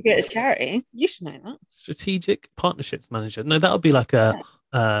 That's what you get as charity. You should know that. Strategic partnerships manager. No, that would be like a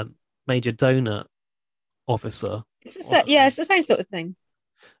major donor officer. It's the same sort of thing.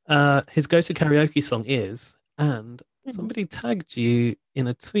 His go-to karaoke song is, and somebody tagged you in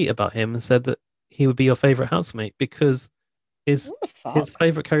a tweet about him and said that he would be your favorite housemate because his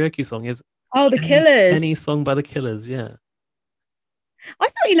favorite karaoke song is The Killers. Any song by the Killers, yeah. I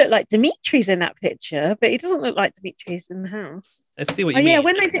thought he looked like Dimitri's in that picture, but he doesn't look like Dimitri's in the house. Let's see what you mean.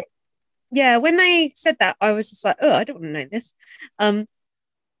 When they said that, I was just like, oh, I don't want to know this.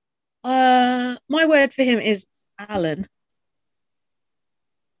 My word for him is Alan.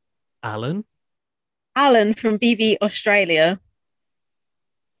 Alan? Alan from BB Australia.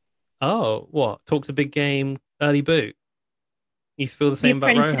 Oh, what? Talks a big game, early boot. You feel the same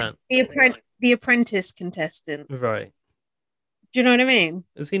about Rohan? The apprentice contestant. Right. Do you know what I mean?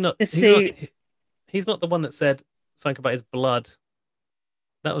 Is he not? He's not the one that said something about his blood.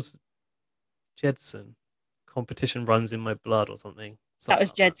 That was Jedson. Competition runs in my blood or something. That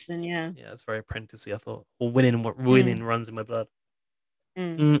was Jedson, yeah. Yeah, it's very apprenticey, I thought. Or winning runs in my blood.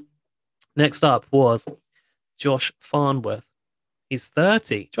 Next up was Josh Farnworth. He's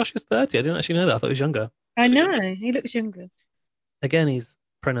 30. Josh is 30. I didn't actually know that. I thought he was younger. I know. He looks younger. Again, his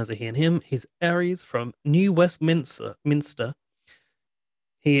pronouns are he and him. He's Aries from New Westminster.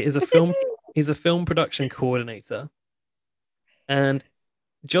 He is he's a film production coordinator. And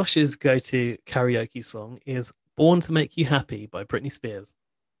Josh's go-to karaoke song is Born to Make You Happy by Britney Spears.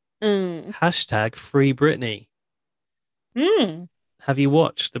 Hashtag Free Britney. Have you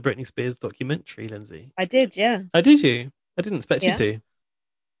watched the Britney Spears documentary, Lindsay? I did, yeah. Oh, did you? I didn't expect you to.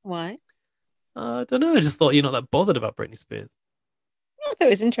 Why? I don't know. I just thought you're not that bothered about Britney Spears. I thought it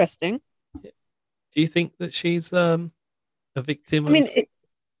was interesting. Do you think that she's a victim?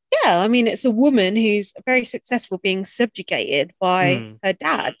 I mean, it's a woman who's very successful being subjugated by her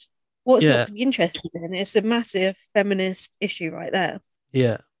dad. What's not to be interested in? It's a massive feminist issue right there.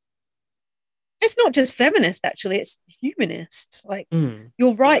 Yeah. It's not just feminist, actually. It's humanist. Like,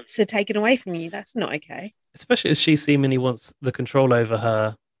 your rights are taken away from you. That's not okay. Especially as she seemingly wants the control over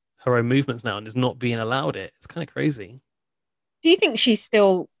her own movements now and is not being allowed it. It's kind of crazy. Do you think she's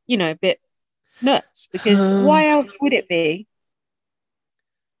still, a bit nuts? Because why else would it be?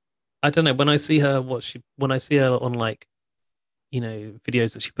 I don't know. When I see her on like,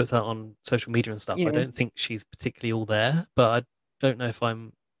 videos that she puts out on social media and stuff, I don't think she's particularly all there. But I don't know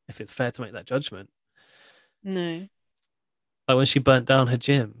if it's fair to make that judgment. No. Like when she burnt down her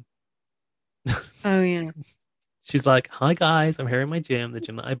gym. Oh yeah. She's like, "Hi guys, I'm here in my gym, the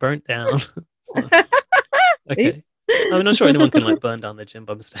gym that I burnt down." Okay. I'm not sure anyone can like burn down their gym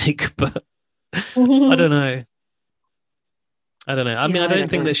by mistake, but I don't know. I mean, I don't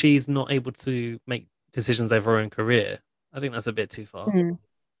think that she's not able to make decisions over her own career. I think that's a bit too far. It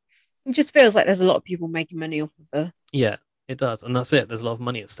just feels like there's a lot of people making money off of her. Yeah, it does. And that's it. There's a lot of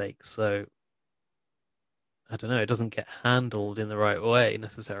money at stake. So I don't know. It doesn't get handled in the right way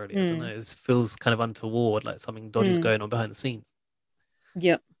necessarily. I don't know. It feels kind of untoward, like something dodgy's going on behind the scenes.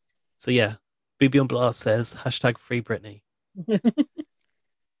 Yep. So yeah, BB on Blast says hashtag Free Britney.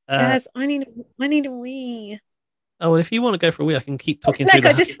 Guys, I need a wee. Oh, well, if you want to go for a wee, I can keep talking through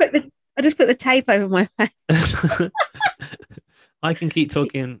I just put the tape over my face. I can keep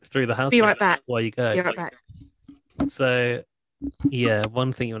talking through the house. Be right back. While you go. Be right back. So, yeah,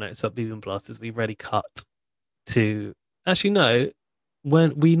 one thing you'll notice about BB and Blast is we rarely cut to... Actually, no.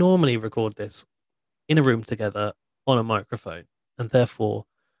 When we normally record this in a room together on a microphone, and therefore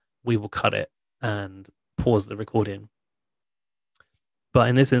we will cut it and pause the recording. But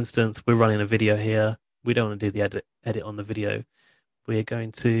in this instance, we're running a video here. We don't want to do the edit on the video. We're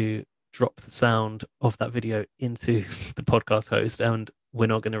going to drop the sound of that video into the podcast host, and we're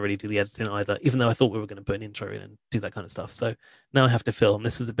not going to really do the editing either, even though I thought we were going to put an intro in and do that kind of stuff. So now I have to film.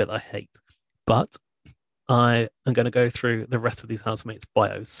 This is a bit I hate, but I am going to go through the rest of these housemates'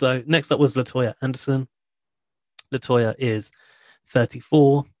 bios. So next up was Latoya Anderson. Latoya is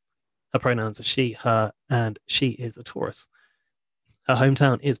 34. Her pronouns are she, her, and she is a Taurus. Her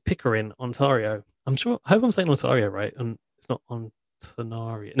hometown is Pickering, Ontario. I hope I'm saying Ontario right, and it's not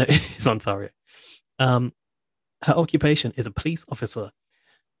Ontario. No, it's Ontario. Her occupation is a police officer.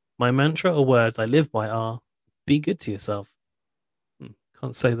 My mantra or words I live by are, be good to yourself.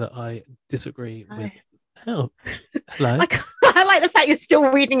 Can't say that I disagree with... Oh, hello. I like the fact you're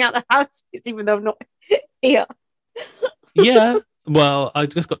still reading out the house, even though I'm not here. Yeah, well, I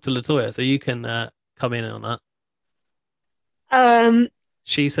just got to Latoya, so you can come in on that.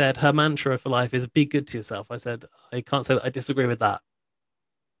 She said her mantra for life is be good to yourself. I said, I can't say that I disagree with that.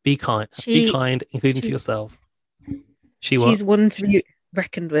 Be kind. Be She, kind, including to she yourself. She what? she's one to be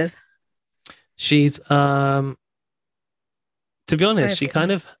reckoned with. She's to be I honest, agree.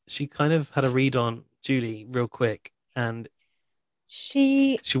 she kind of had a read on Julie real quick, and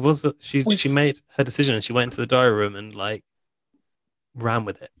She she was, made her decision and she went into the diary room and like ran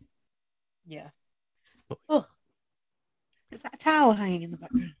with yeah. Oh, is that a towel hanging in the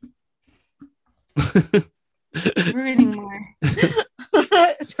background? it. It's ruining my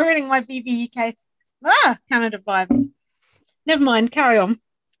it's ruining my BBUK Canada vibe. Never mind, carry on.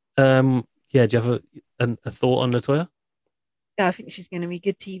 yeah, do you have a thought on Latoya? Yeah, I think she's going to be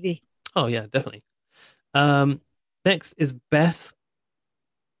good TV. Oh yeah, definitely. Um, next is Beth.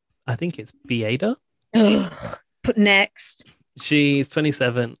 I think it's Bieda. Ugh. Put next. She's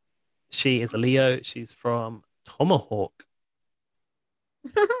 27. She is a Leo. She's from Tomahawk.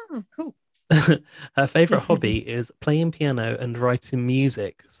 Cool. Her favorite hobby is playing piano and writing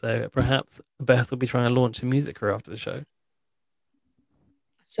music. So perhaps Beth will be trying to launch a music career after the show.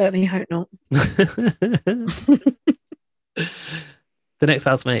 Certainly hope not. The next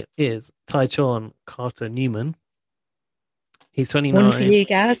housemate is Tychon Carter Newman. He's One for 29. you,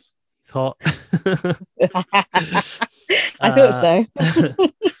 Gaz. He's hot. I thought so.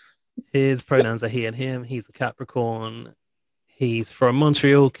 His pronouns are he and him. He's a Capricorn. He's from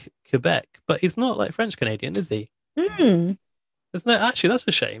Montreal, Quebec, but he's not like French Canadian, is he? Mm. There's no, actually, that's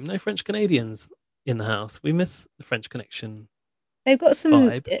a shame. No French Canadians in the house. We miss the French Connection They've got some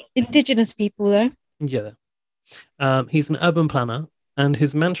vibe. Indigenous people, though. Yeah. He's an urban planner, and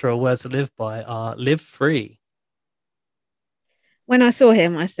his mantra words to live by are live free. When I saw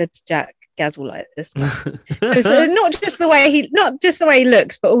him, I said to Jack, Gaz will like this guy. So not just the way he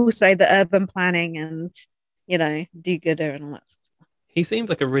looks, but also the urban planning and do-gooder and all that stuff. He seems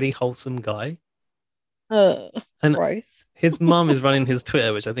like a really wholesome guy. And Gross. his mum is running his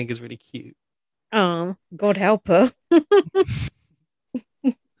Twitter, which I think is really cute. Oh, God help her.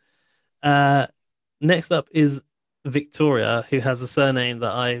 Next up is Victoria, who has a surname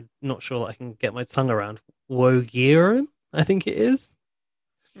that I'm not sure I can get my tongue around. Wogieren, I think it is.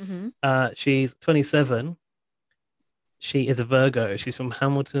 Mm-hmm. She's 27. She is a Virgo. She's from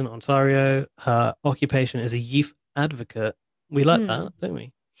Hamilton, Ontario. Her occupation is a youth advocate. We like that, don't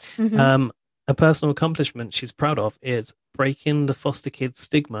we? Mm-hmm. A personal accomplishment she's proud of is breaking the foster kid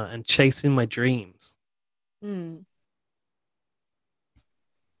stigma and chasing my dreams. Mm.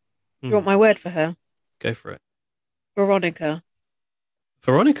 You want my word for her? Go for it. Veronica.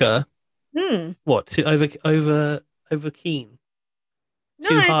 Veronica? Hmm. What? Too over keen? No,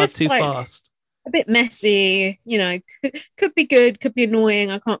 Too hard, just too like fast. a bit messy. Could be good, could be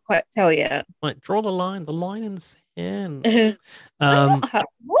annoying. I can't quite tell yet. Like draw the line in the sand.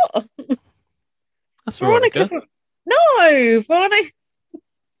 What? That's Veronica. No, Veronica.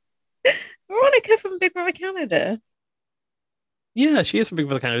 Veronica from Big Brother Canada. Yeah, she is from Big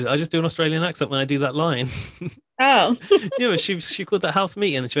Brother Canada. I just do an Australian accent when I do that line. Oh. Yeah, she called that house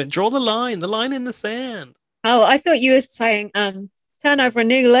meeting and she went, draw the line in the sand. Oh, I thought you were saying turn over a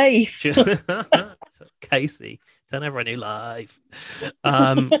new leaf. Casey, turn over a new life.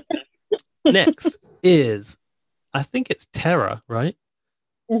 Next is, I think it's Tara, right?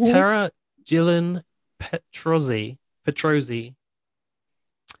 Mm-hmm. Tara Gillen Petrozzi.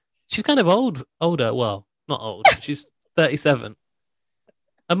 She's kind of older. Well, not old. She's 37.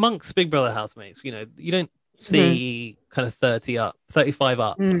 Amongst Big Brother housemates, you don't see kind of 35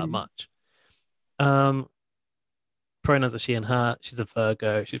 up that much. Pronouns are she and her. She's a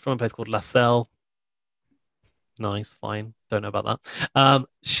Virgo. She's from a place called La Selle. Nice, fine. Don't know about that.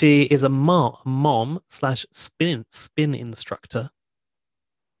 She is a mom / spin instructor.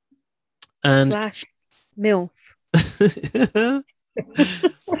 And / MILF.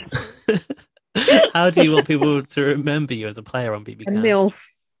 How do you want people to remember you as a player on BB Can?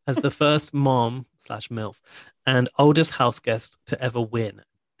 MILF. As the first mom / MILF and oldest house guest to ever win.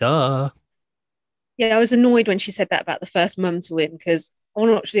 Duh. Yeah, I was annoyed when she said that about the first mum to win because I want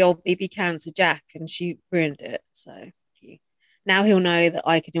to watch the old BB Can to Jack and she ruined it. So now he'll know that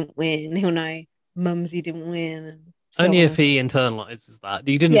I couldn't win. He'll know Mumsy didn't win. And so only if he internalizes that.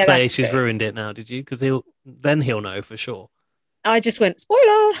 You didn't say she's true. Ruined it now, did you? Because he'll know for sure. I just went,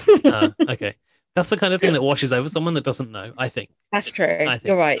 spoiler. Okay. That's the kind of thing that washes over someone that doesn't know, I think. That's true.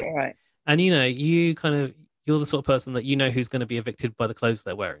 You're right. And you're the sort of person that who's going to be evicted by the clothes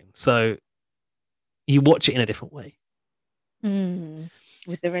they're wearing. So you watch it in a different way.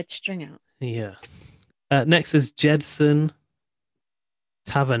 With the red string out. Yeah. Next is Jedson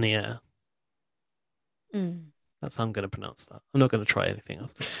Tavernier. That's how I'm going to pronounce that. I'm not going to try anything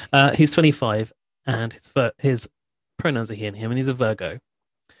else. He's 25, and his pronouns are he and him, and he's a Virgo.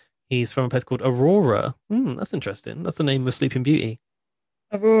 He's from a place called Aurora. That's interesting. That's the name of Sleeping Beauty.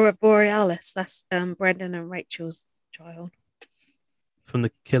 Aurora Borealis. That's Brendan and Rachel's child. From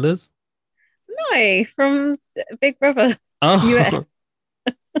the Killers? No, from Big Brother. Oh,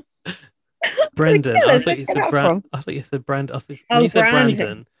 Brendan. Killers, I thought where'd you you get said that Brand. from? I thought you said Brand. When Oh, you said Brandon.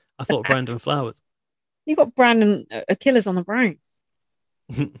 Brandon, I thought Brandon Flowers. You got Brandon Killers on the brain.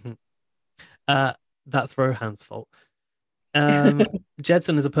 That's Rohan's fault.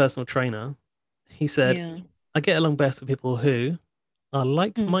 Jedson is a personal trainer. He said, Yeah. I get along best with people who are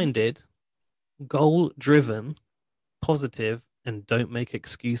like-minded, goal-driven, positive, and don't make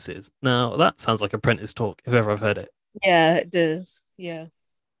excuses. Now, that sounds like apprentice talk, if ever I've heard it. Yeah, it does. Yeah.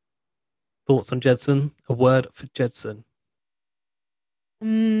 Thoughts on Jedson? A word for Jedson.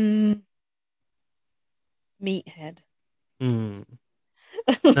 Meathead.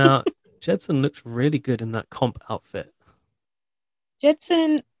 Now, Jedson looks really good in that comp outfit.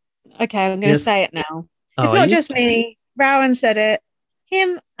 Jedson. Okay, I'm going to say it now. It's Oh, not just me. Rowan said it.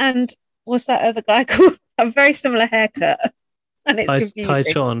 Him and what's that other guy called? A very similar haircut. And it's confusing.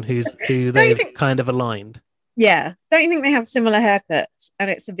 Taichon, who they've kind of aligned. Yeah. Don't you think they have similar haircuts?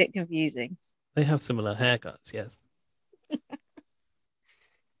 And it's a bit confusing. They have similar haircuts, yes.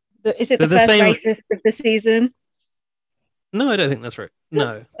 Is it the first racist of the season? No, I don't think that's right.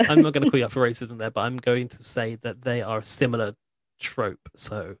 No, I'm not going to call you up for racism there, but I'm going to say that they are a similar trope.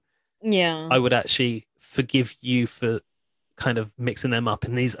 So yeah, I would actually forgive you for kind of mixing them up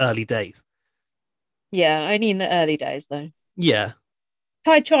in these early days. Yeah, only in the early days, though. Yeah.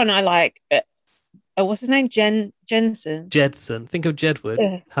 Taichon, I like. What's his name? Jensen. Jedson. Think of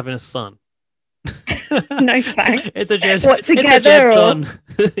Jedward having a son. No thanks. It's a Jedson. What, together?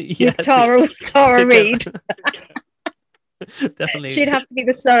 Yeah, Tara Reid. Definitely. She'd have to be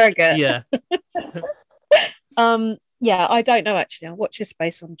the surrogate. Yeah. Yeah, I don't know actually. I'll watch his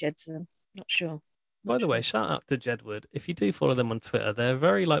space on Jedson. Not sure. By the way, shout out to Jedward. If you do follow them on Twitter, they're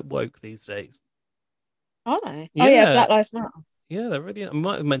very woke these days. Are they? Yeah. Oh yeah, Black Lives Matter. Yeah, they're really. I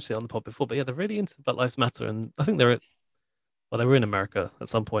might have mentioned it on the pod before, but yeah, they're really into Black Lives Matter, and I think they were in America at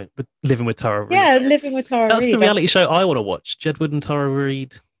some point, but living with Tara Reid. Yeah, living with Tara Reid. That's the reality show I want to watch. Jedward and Tara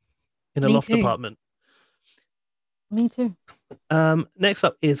Reid in a loft apartment. Me too. Next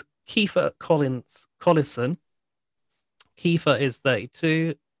up is Kiefer Collison. Kiefer is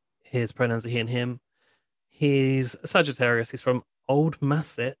 32. His pronouns are he and him. He's a Sagittarius. He's from Old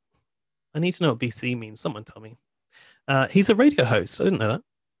Masset. I need to know what BC means. Someone tell me. He's a radio host. I didn't know that.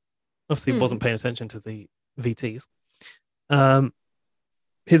 Obviously, wasn't paying attention to the VTs.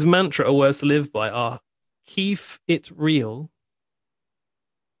 His mantra or words to live by are "Keep it real."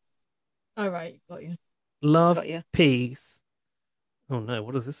 All right, got you. Love, peace. Oh no,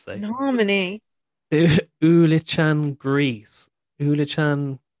 what does this say? Harmony. Ulichan Greece.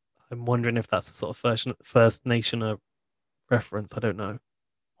 Ulichan. I'm wondering if that's a sort of First Nation reference. I don't know.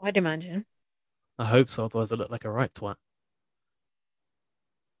 I'd imagine. I hope so, otherwise I look like a right twat.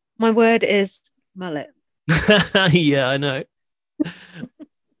 My word is mullet. Yeah, I know.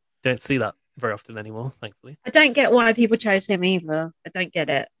 Don't see that very often anymore, thankfully. I don't get why people chose him either. I don't get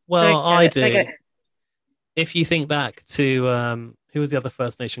it. Well, I do. If you think back to who was the other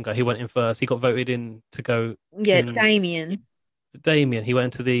First Nation guy? He went in first. He got voted in to go. Yeah, Damien. He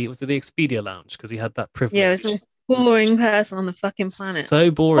went to the Expedia Lounge because he had that privilege. Yeah, it was the most boring person on the fucking planet.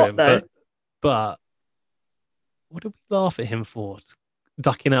 So boring, but what did we laugh at him for?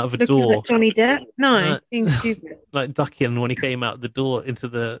 Ducking out of a door. At Johnny Depp? No, being stupid. Like ducking when he came out the door into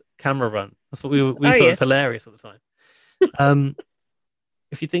the camera run. That's what we thought was hilarious at the time.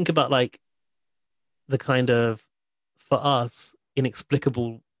 If you think about like the kind of, for us,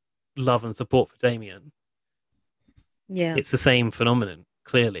 inexplicable love and support for Damien. Yeah. It's the same phenomenon,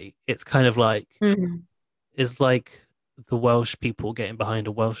 clearly. It's kind of like it's like the Welsh people getting behind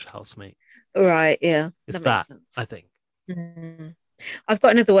a Welsh housemate. Right, yeah. It's that I think. I've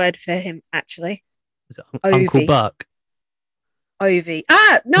got another word for him, actually. Is it Uncle Buck? Ovi.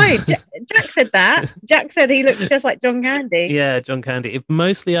 No, Jack said that. Jack said he looks just like John Candy. Yeah, John Candy.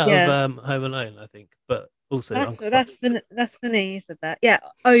 Mostly out of Home Alone, I think, but also that's funny. He said that. Yeah,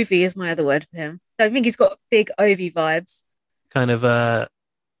 Ovi is my other word for him. So I think he's got big Ovi vibes. Kind of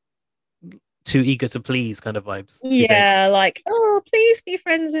too eager to please kind of vibes. Yeah, like, oh, please be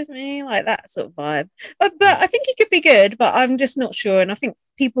friends with me, like that sort of vibe. But I think he could be good, but I'm just not sure. And I think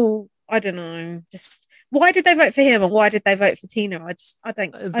people, I don't know, just why did they vote for him and why did they vote for Tina? I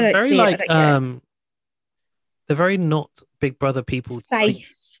don't very see like it. They're very not Big Brother people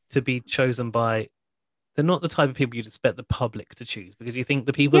safe to be chosen by. they're not the type of people you'd expect the public to choose, because you think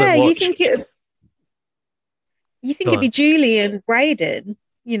the people Yeah, that you watch. think Go it'd be on. Julie and Braden,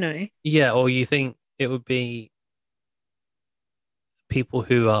 you know. Yeah, or you think it would be people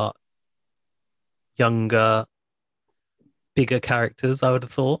who are younger, bigger characters, I would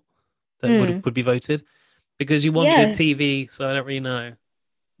have thought, that Mm. would be voted, because you want good Yeah, TV. So I don't really know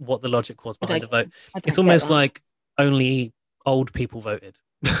what the logic was I behind don't the vote. I It's don't get almost that. like only old people voted.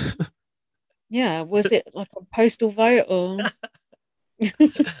 Yeah, was it like a postal vote or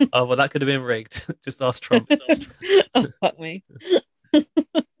Oh, well, that could have been rigged. Just ask Trump. oh fuck me.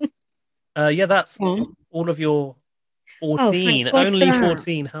 Yeah, that's Oh, all of your oh, thank 14, God for only that.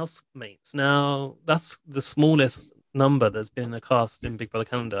 14 housemates. Now, that's the smallest number there's been in a cast in Big Brother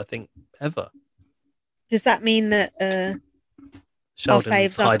Canada, I think, ever. Does that mean that our Sheldon's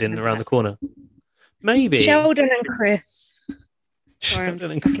faves are hiding coming around the back? corner. Maybe. Sheldon and Chris. Sorry, I'm Sheldon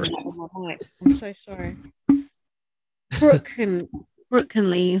just and fucking Chris. up with my mic. I'm so sorry. Brooke can Brooke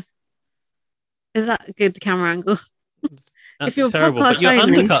can leave. Is that a good camera angle? It's If absolutely you're terrible. But podcast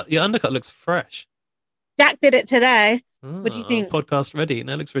only, your undercut looks fresh. Jack did it today. What do you Oh, think? podcast ready.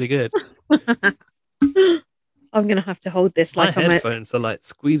 That looks really good. I'm gonna have to hold this My like I'm a headphones are like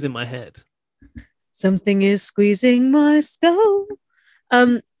squeezing my head. something is squeezing my skull.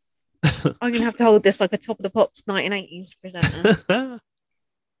 I'm gonna have to hold this like a top of the pops 1980s presenter.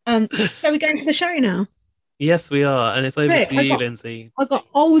 So we're going to the show now. Yes, we are. And it's over Look, to you, Lindsay. I got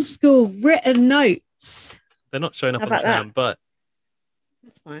old school written notes. They're not showing up How on the about that? cam, but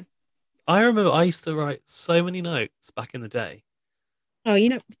That's fine. I remember I used to write so many notes back in the day. Oh,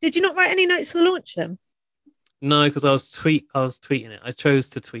 did you not write any notes to the launch then? No, because I was tweeting it. I chose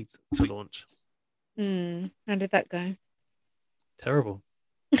to tweet to launch. How did that go? Terrible.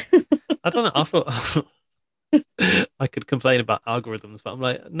 I don't know. I thought I could complain about algorithms, but I'm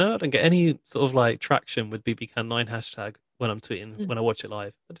like, no, I don't get any sort of like traction with BBCan9 hashtag when I'm tweeting, when I watch it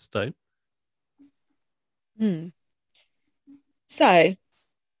live. I just don't. So,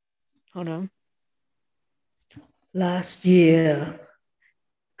 hold on. Last year,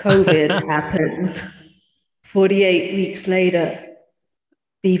 COVID happened. 48 weeks later,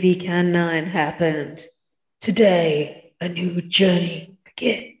 BBCan9 happened. Today, a new journey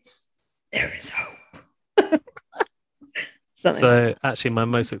begins. There is hope. Something like So actually, my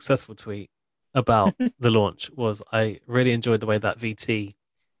most successful tweet about the launch was I really enjoyed the way that VT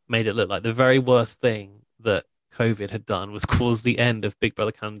made it look like the very worst thing that COVID had done was cause the end of Big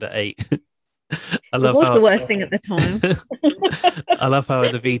Brother Canada 8. I it love was how the worst thing at the time. I love how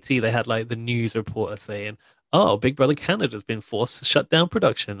in the VT they had like the news reporter saying, "Oh, Big Brother Canada's been forced to shut down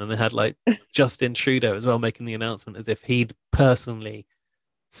production," and they had like Justin Trudeau as well making the announcement as if he'd personally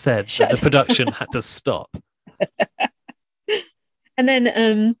said that the production had to stop. And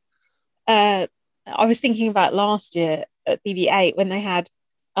then I was thinking about last year at BB8 when they had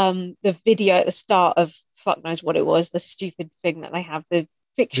the video at the start of fuck knows what it was, the stupid thing that they have, the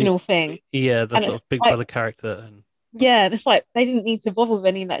fictional thing. Yeah, the And sort it's of Big like, Brother character. And yeah, and it's like they didn't need to bother with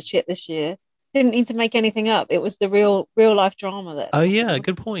any of that shit this year. Didn't need to make anything up. It was the real life drama that oh yeah, happened.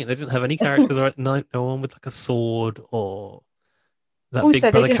 good point. They didn't have any characters or no one with like a sword or that Big Also,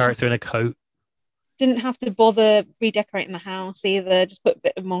 they Brother character in a coat. didn't have to bother redecorating the house either. Just put a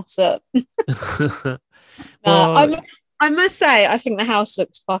bit of moss up. Well, I must say, I think the house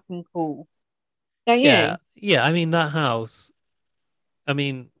looks fucking cool. Don't yeah, you? yeah. I mean that house. I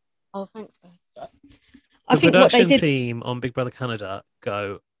mean Oh, thanks, babe. I the think what they production did. team on Big Brother Canada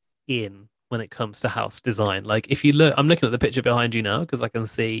go in when it comes to house design. Like if you look, I'm looking at the picture behind you now because I can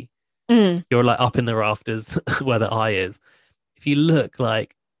see Mm, you're like up in the rafters where the eye is. If you look,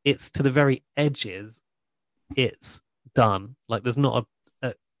 like it's to the very edges, it's done. Like there's not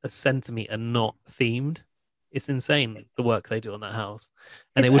a centimeter not themed. It's insane the work they do on that house,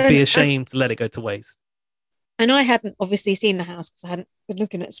 and it would be a shame to let it go to waste. and I hadn't obviously seen the house because I hadn't been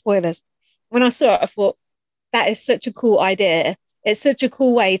looking at spoilers. When I saw it, I thought that is such a cool idea. It's such a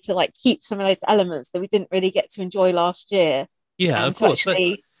cool way to like keep some of those elements that we didn't really get to enjoy last year, Yeah, of and to course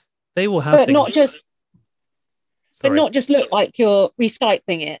actually, they will have but things. Sorry. not just look like you're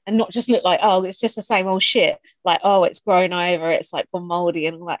recycling it, and not just look like, oh, it's just the same old shit. Like, oh, it's grown over, it's like gone moldy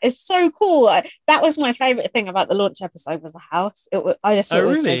and all that. It's so cool. That was my favorite thing about the launch episode was the house. I just thought Oh, it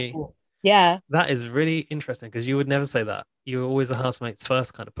was so really? cool. Yeah. That is really interesting because you would never say that. You're always a housemates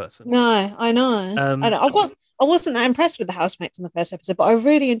first kind of person. No, I know. Um, I wasn't that impressed with the housemates in the first episode, but I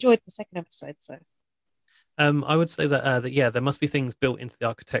really enjoyed the second episode. So I would say that yeah, there must be things built into the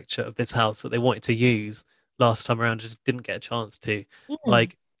architecture of this house that they wanted to use last time around, just didn't get a chance to.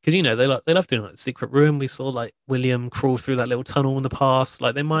 Like because they love doing like secret room. We saw like William crawl through that little tunnel in the past.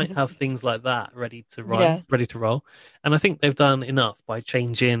 Like they might have things like that Yeah. ready to roll. And I think they've done enough by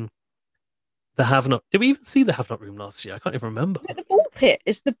changing the Have Not. Did we even see the Have Not room last year? I can't even remember. Is it the ball pit?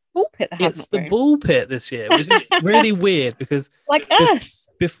 It's the ball pit that has It's not the room. ball pit this year, which is really weird because Like us.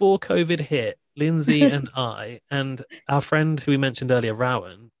 before COVID hit, Lindsay and I and our friend who we mentioned earlier,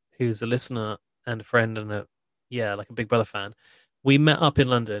 Rowan, who's a listener and a friend and like a Big Brother fan, we met up in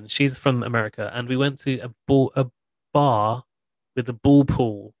London. She's from America, and we went to a bar with a ball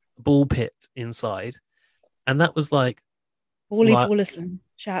pit inside, and that was like Bally Ballison.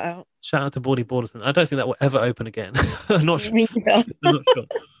 shout out to Bally Ballison. I don't think that will ever open again. I'm not sure. I'm not sure,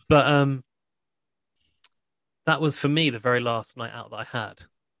 but that was for me the very last night out that I had.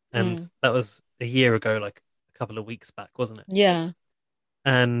 And that was a year ago, like a couple of weeks back, wasn't it? Yeah.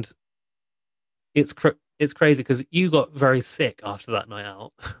 And it's crazy because you got very sick after that night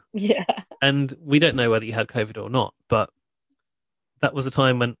out. Yeah. And we don't know whether you had COVID or not, but that was a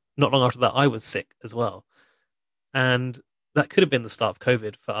time when not long after that I was sick as well. And that could have been the start of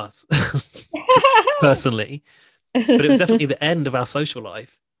COVID for us personally. But it was definitely the end of our social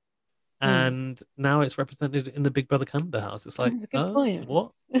life. And now it's represented in the Big Brother Canada house. It's like,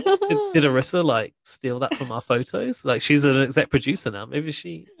 what? Did Arissa like steal that from our photos? Like she's an exec producer now. Maybe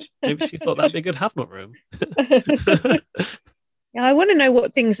she thought that'd be a good have not room. Yeah, I want to know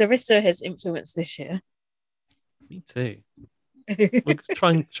what things Arissa has influenced this year. Me too.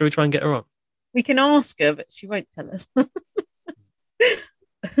 Shall we try and get her on? We can ask her, but she won't tell us.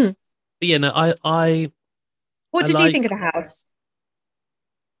 But yeah, no, I what did you think of the house?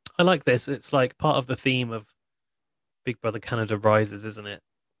 I like this. It's like part of the theme of Big Brother Canada Rises, isn't it?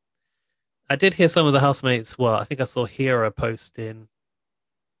 I did hear some of the housemates. Well, I think I saw Hera posting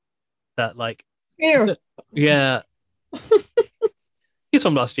that, like, Hera. Yeah, he's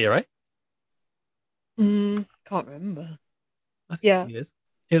from last year, right? Can't remember. I think he is.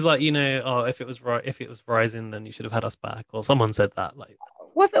 He was like, if it was Rising, then you should have had us back, or someone said that. Like,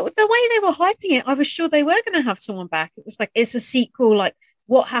 well, the way they were hyping it, I was sure they were going to have someone back. It was like it's a sequel, like.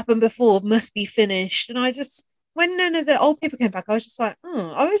 What happened before must be finished. And I just, when none of the old people came back, I was just like,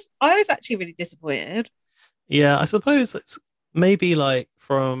 I was actually really disappointed. Yeah, I suppose it's maybe like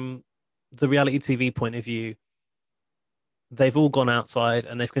from the reality TV point of view, they've all gone outside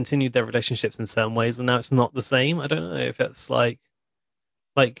and they've continued their relationships in certain ways, and now it's not the same. I don't know if it's like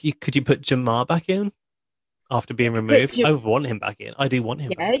could you put Jamar back in after being removed? I would want him back in. I do want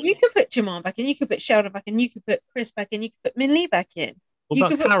him. Yeah, you could put Jamar back in. You could put Sheldon back in. You could put Chris back in. You could put Minlee back in.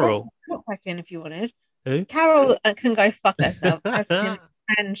 What about Carol? Put back in if you wanted. Who? Carol can go fuck herself. As in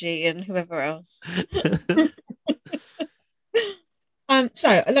Angie and whoever else. So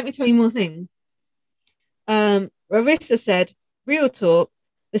let me tell you more things. Rarissa said, "Real talk.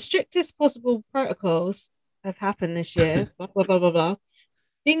 The strictest possible protocols have happened this year. Blah blah blah blah blah.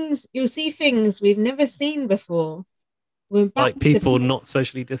 You'll see things we've never seen before. Like people not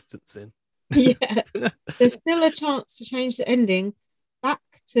socially distancing. Yeah, there's still a chance to change the ending." Back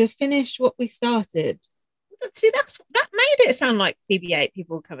to finish what we started. See, that made it sound like BB8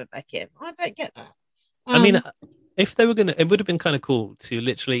 people coming back in. I don't get that. I mean, if they were it would have been kind of cool to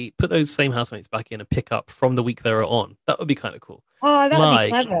literally put those same housemates back in and pick up from the week they were on. That would be kind of cool. Oh, that would be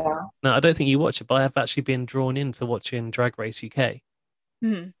clever. No, I don't think you watch it, but I have actually been drawn into watching Drag Race UK.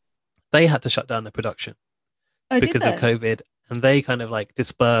 They had to shut down their production because of COVID, and they kind of like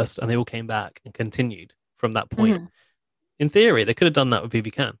dispersed, and they all came back and continued from that point. In theory, they could have done that with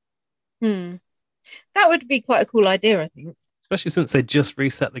BB Can. That would be quite a cool idea, I think. Especially since they just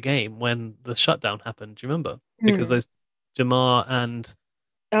reset the game when the shutdown happened. Do you remember? Because those Jamar and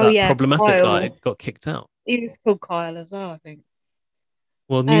problematic Kyle. Guy got kicked out. He was called Kyle as well, I think.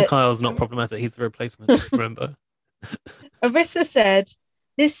 Well, new Kyle's not problematic. He's the replacement, remember? Arissa said,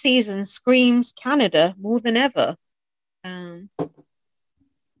 this season screams Canada more than ever. I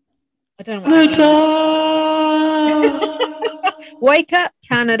don't know what Wake up,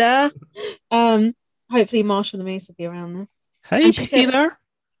 Canada. Hopefully Marshall the Moose will be around there. Hey, Peter.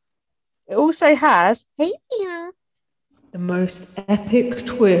 It also has, hey, Peter, the most epic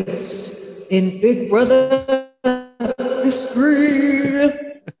twist in Big Brother history.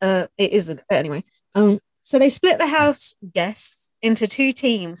 It isn't, but anyway. So they split the house guests into two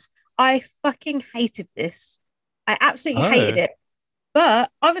teams. I fucking hated this. I absolutely hated it. But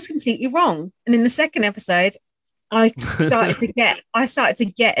I was completely wrong. And in the second episode, I started to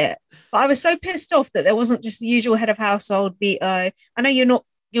get it. But I was so pissed off that there wasn't just the usual head of household Vito. I know you're not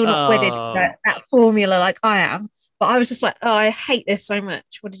wedded to that formula like I am, but I was just like, I hate this so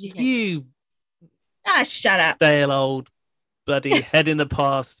much. What did you think? You shut up. Stale old bloody head in the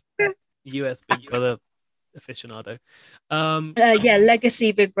past, US Big Brother aficionado. Yeah,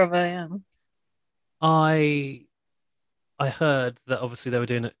 legacy Big Brother. Yeah. I heard that obviously they were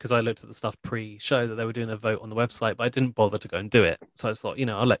doing it because I looked at the stuff pre-show that they were doing a vote on the website, but I didn't bother to go and do it. So I just thought,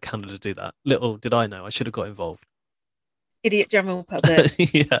 I'll let Canada do that. Little did I know, I should have got involved. Idiot general public.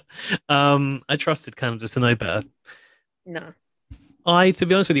 Yeah. I trusted Canada to know better. No. To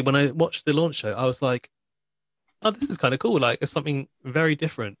be honest with you, when I watched the launch show, I was like, oh, this is kind of cool. Like, it's something very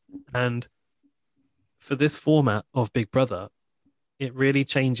different. And for this format of Big Brother, it really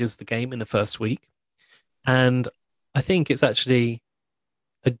changes the game in the first week. And I think it's actually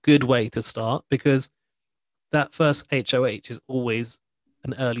a good way to start because that first HOH is always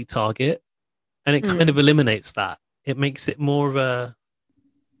an early target and it kind of eliminates that. It makes it more of a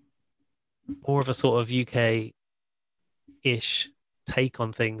sort of UK-ish take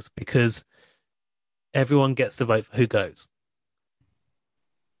on things because everyone gets to vote for who goes.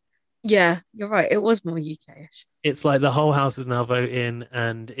 Yeah, you're right. It was more UK-ish. It's like the whole house is now voting,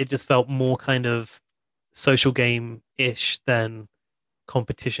 and it just felt more kind of social game-ish than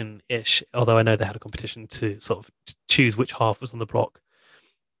competition-ish. Although I know they had a competition to sort of choose which half was on the block,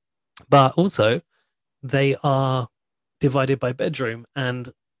 but also they are divided by bedroom,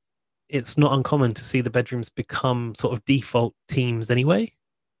 and it's not uncommon to see the bedrooms become sort of default teams anyway.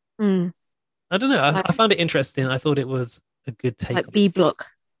 Mm. I don't know. I found it interesting. I thought it was a good take. Like B Block.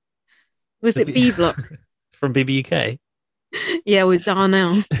 Was it B Block? From BBUK? Yeah, with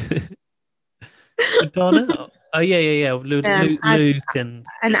Darnell. With Darnell? Oh, yeah. Luke and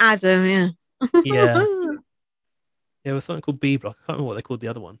Adam, yeah. Yeah. There was something called B Block. I can't remember what they called the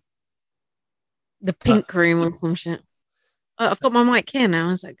other one. The Pink Room or some shit. I've got my mic here now.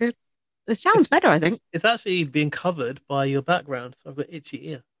 Is that good? It sounds better, I think. It's actually being covered by your background, so I've got itchy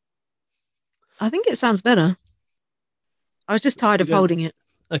ear. I think it sounds better. I was just tired of holding it.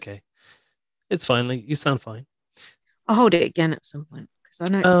 Okay. It's fine. You sound fine. I'll hold it again at some point because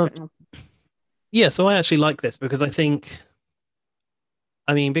I know. Yeah, so I actually like this because I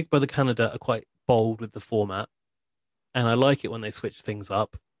mean, Big Brother Canada are quite bold with the format, and I like it when they switch things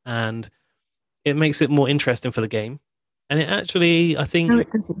up, and it makes it more interesting for the game. And it actually, I think,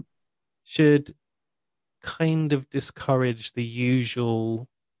 should kind of discourage the usual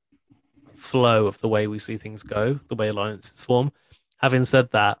flow of the way we see things go, the way alliances form. Having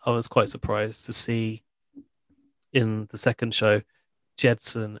said that, I was quite surprised to see in the second show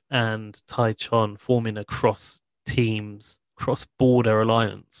Jedson and Tai Chon forming a cross-border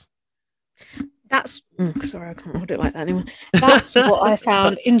alliance. That's sorry, I can't hold it like that anymore. That's what I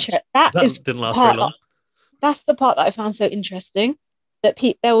found interesting. That didn't last very long. That's the part that I found so interesting. That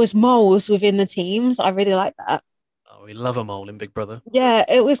there was moles within the teams. I really like that. Oh, we love a mole in Big Brother. Yeah,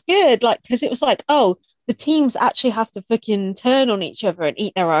 it was good. Like, because it was like, oh, the teams actually have to fucking turn on each other and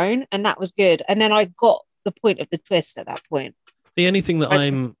eat their own, and that was good. And then I got the point of the twist at that point. The only thing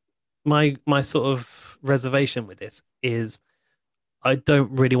that my sort of reservation with this is I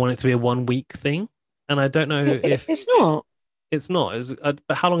don't really want it to be a 1 week thing, and I don't know if it's not. It's not.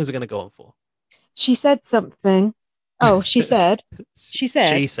 But how long is it going to go on for? She said something. Oh, she said.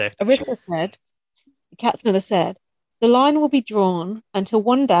 Arissa said. Cat's mother said. The line will be drawn until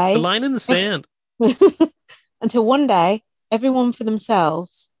one day. The line in the sand. Until one day, everyone for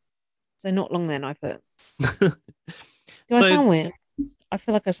themselves. So not long then, I put. Do I sound weird? I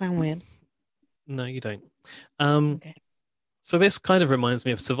feel like I sound weird. No, you don't. Okay. So this kind of reminds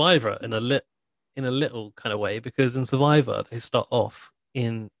me of Survivor in a little kind of way, because in Survivor they start off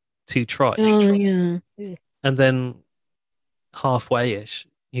in two tribes. Oh yeah. And then halfway-ish,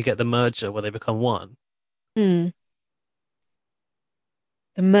 you get the merger where they become one. The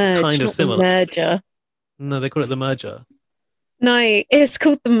merge, kind of similar. The merger. No, they call it the merger. No, it's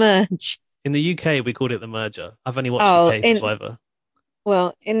called the merge. In the UK, we called it the merger. I've only watched UK Survivor.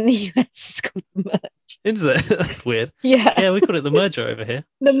 Well, in the US, it's called the merge. Is it? That's weird. Yeah. Yeah, we call it the merger over here.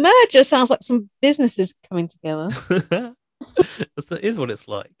 The merger sounds like some businesses coming together. That is what it's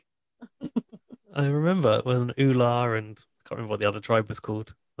like. I remember when Ula and I can't remember what the other tribe was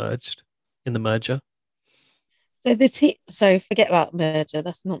called merged in the merger. So forget about merger.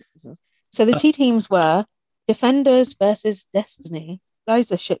 That's nonsense. So the two teams were Defenders versus Destiny.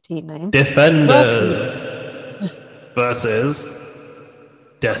 Those are shit team names. Defenders versus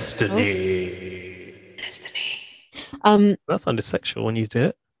Destiny. Destiny. That sounded sexual when you did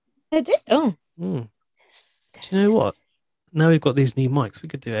it. It did. Oh. Do you know what? Now we've got these new mics. We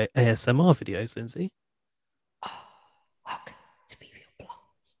could do ASMR videos, Lindsay. Oh, welcome to Be Real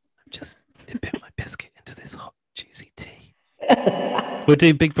Blast. I'm just dipping my biscuit into this hot, juicy tea. We'll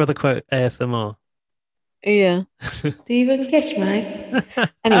do Big Brother quote ASMR. Yeah. Do you even kiss me?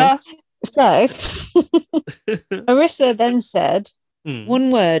 Anyway, so Arissa then said one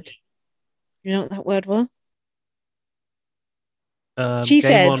word. You know what that word was? She Game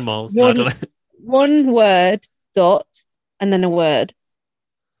said on, Moles. No, I don't know. one word dot and then a word.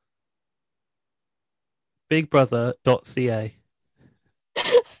 Bigbrother.ca.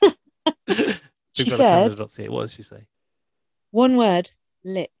 She said Bigbrothercanada.ca. What did she say? one word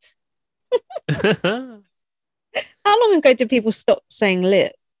lit. How long ago did people stop saying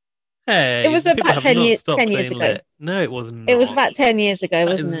lit? It Hey, was people about have not stopped 10 years saying ago. lit. No, it was It was not. about 10 years ago,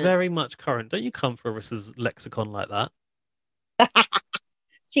 That is wasn't it? very much current. Don't you come for Arissa's lexicon like that?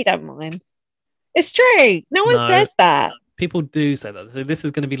 She don't mind. It's true. No one No, says that. people do say that. So this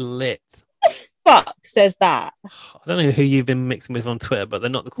is going to be lit. Fuck says that. I don't know who you've been mixing with on Twitter, but they're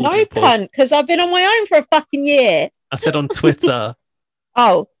not the cool No people. cunt, because I've been on my own for a fucking year. I said on Twitter.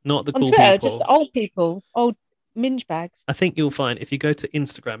 Oh, not the on cool Twitter, people. just old people, old minge bags. I think you'll find if you go to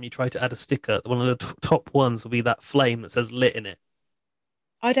Instagram, you try to add a sticker, one of the top ones will be that flame that says lit in it.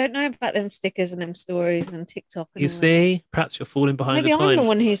 I don't know about them stickers and them stories and TikTok and You all that. see, perhaps you're falling behind Maybe the I'm the times.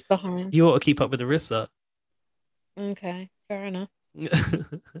 one who's behind. You ought to keep up with Arissa. Okay, fair enough. Do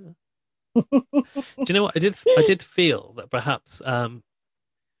you know what I did feel that perhaps the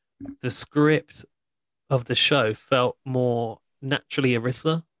script of the show felt more naturally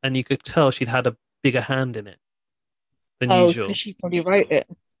Arissa, and you could tell she'd had a bigger hand in it than Oh, because usual. she probably wrote it.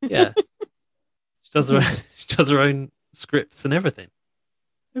 Yeah, she does her own scripts and everything.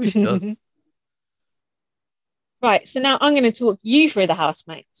 Maybe she does. Right, so now I'm going to talk you through the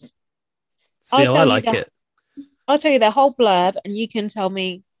housemates. See how I like it. I'll tell you their whole blurb, and you can tell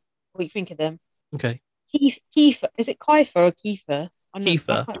me what you think of them. Okay. Kiefer, is it Kiefer or Kiefer?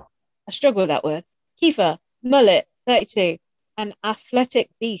 Kiefer. I struggle with that word. Kiefer, mullet, 32, an athletic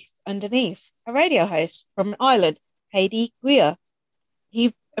beast underneath, a radio host from an island, Haiti Guia.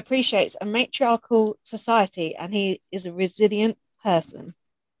 He appreciates a matriarchal society, and he is a resilient person.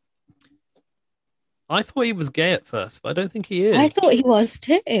 I thought he was gay at first, but I don't think he is. I thought he was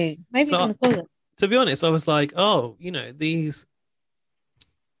too. Maybe he's in the closet. To be honest, I was like, oh, these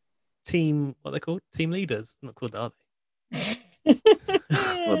what are they called? Team leaders. Not called, are they?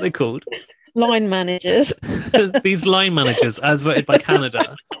 What are they called? Line managers. These line managers, as voted by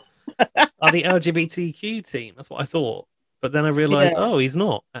Canada, are the LGBTQ team. That's what I thought. But then I realized, oh, he's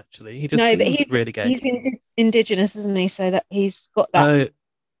not actually. He just seems really gay. He's indigenous, isn't he? So that he's got that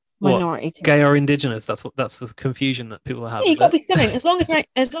minority. Gay or indigenous? That's the confusion that people have. Yeah, you got to be something. As long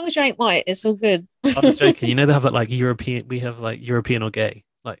as you ain't white, it's all good. I was joking. They have that like European. We have like European or gay.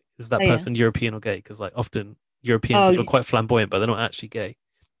 Like, is that person European or gay? Because like often European people are quite flamboyant, but they're not actually gay.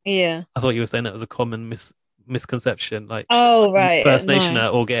 Yeah. I thought you were saying that was a common misconception. Like, right, First Nationer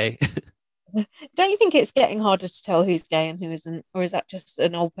or gay. Don't you think it's getting harder to tell who's gay and who isn't, or is that just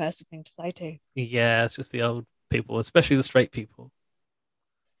an old person thing to say too? Yeah, it's just the old people, especially the straight people.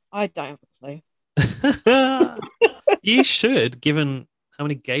 I don't have a clue. You should, given how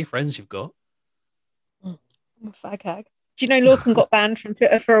many gay friends you've got. I'm a fag hag. Do you know Lorcan got banned from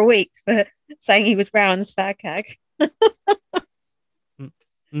Twitter for a week for saying he was Brown's fag hag?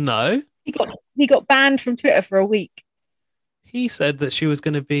 No. He got banned from Twitter for a week. He said that she was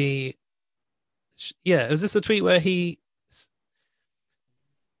going to be. Yeah, was this a tweet where he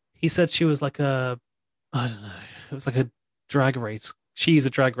said she was like I don't know. It was like a drag race. She's a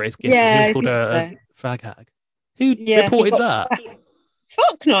drag race gift. Yeah, he called her a fag hag. Who reported that?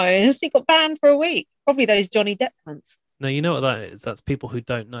 Fuck knows. He got banned for a week. Probably those Johnny Depp cunts. No, you know what that is? That's people who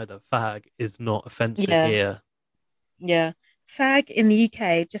don't know that fag is not offensive here. Yeah. Fag in the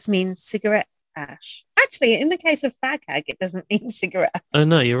UK just means cigarette ash. Actually, in the case of fag hag, it doesn't mean cigarette ash. Oh,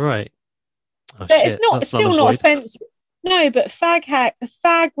 no, you're right. Oh, but shit. It's still not offensive. No, but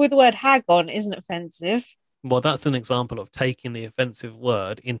fag with the word hag on isn't offensive. Well, that's an example of taking the offensive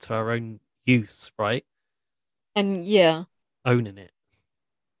word into our own use, right? And owning it.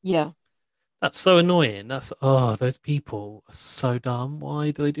 Yeah. That's so annoying. Those people are so dumb. Why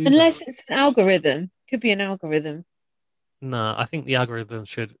do they do that? Unless it's an algorithm. Could be an algorithm. No, I think the algorithm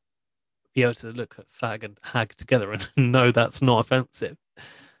should be able to look at fag and hag together and know that's not offensive.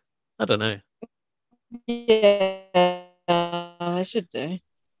 I don't know. Yeah, I should do.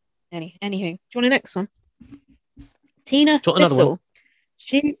 Anywho, do you want the next one? Tina Thistle.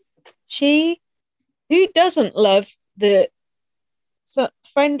 She who doesn't love the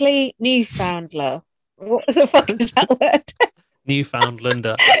friendly Newfoundlander? What the fuck is that word?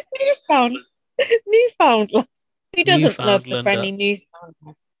 Newfoundlander. Newfoundlander. Who doesn't love the friendly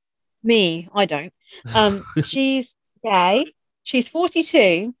Newfoundlander? Me, I don't. She's gay. She's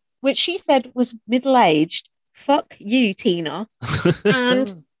 42. which she said was middle-aged. Fuck you, Tina.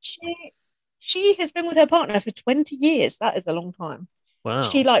 And she has been with her partner for 20 years. That is a long time. Wow.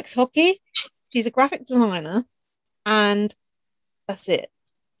 She likes hockey. She's a graphic designer. And that's it.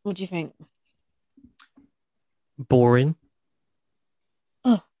 What do you think? Boring.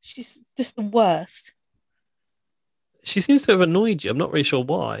 Oh, she's just the worst. She seems to have annoyed you. I'm not really sure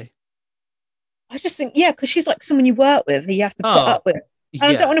why. I just think, yeah, because she's like someone you work with who you have to put up with. And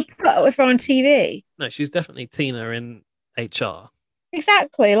I don't want to put up with her on TV. No, she's definitely Tina in HR.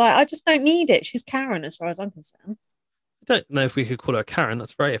 Exactly. Like, I just don't need it. She's Karen as far as I'm concerned. I don't know if we could call her Karen.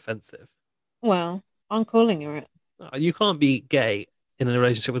 That's very offensive. Well, I'm calling her it. You can't be gay in a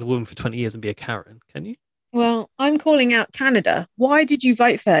relationship with a woman for 20 years and be a Karen, can you? Well, I'm calling out Canada. Why did you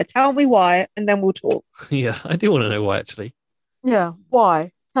vote for her? Tell me why, and then we'll talk. Yeah, I do want to know why, actually. Yeah,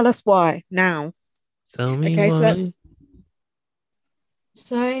 why? Tell us why now. Tell me why.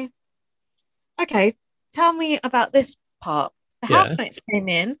 So, okay, tell me about this part. The housemates came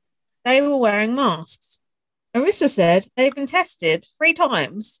in. They were wearing masks. Arissa said they've been tested 3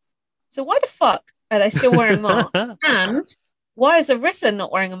 times. So why the fuck are they still wearing masks? And why is Arissa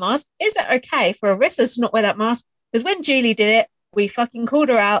not wearing a mask? Is it okay for Arissa to not wear that mask? Because when Julie did it, we fucking called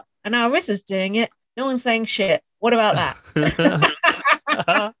her out, and now Arissa's doing it. No one's saying shit. What about that?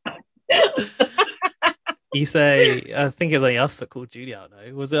 You say, I think it was only us that called Julie out,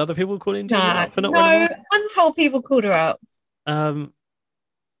 though. Was there other people calling Julie out for not wearing a mask? No, untold people called her out.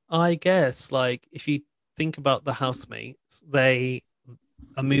 I guess, like, if you think about the housemates, they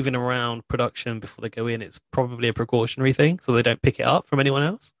are moving around production before they go in. It's probably a precautionary thing, so they don't pick it up from anyone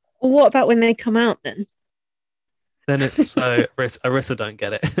else. Well, what about when they come out then? Then it's so Arissa don't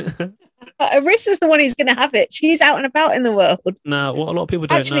get it. Arissa's the one who's going to have it. She's out and about in the world. No, what a lot of people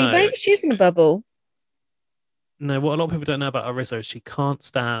don't know. Maybe she's in a bubble. No, what a lot of people don't know about Arissa is she can't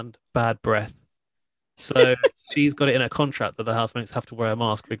stand bad breath. So she's got it in her contract that the housemates have to wear a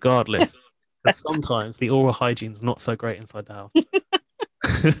mask regardless. Because sometimes the oral hygiene's not so great inside the house.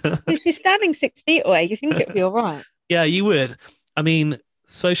 If she's standing 6 feet away, you think it'd be all right. Yeah, you would. I mean,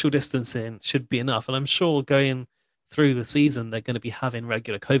 social distancing should be enough. And I'm sure going through the season, they're going to be having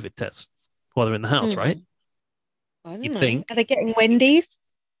regular COVID tests while they're in the house, right? I don't know. Think. Are they getting Wendy's?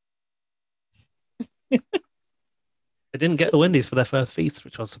 They didn't get the Wendy's for their first feast,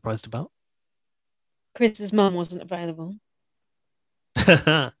 which I was surprised about. Chris's mum wasn't available.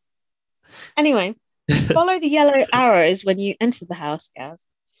 Anyway, follow the yellow arrows when you enter the house, Gaz.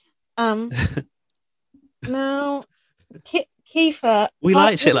 Now, Kiefer. We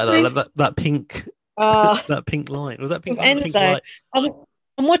like shit like that pink, that pink line. Was that pink? Enzo.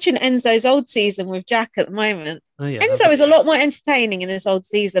 I'm watching Enzo's old season with Jack at the moment. Oh, yeah, Enzo is a lot more entertaining in his old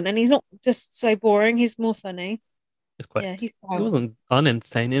season, and he's not just so boring. He's more funny. He wasn't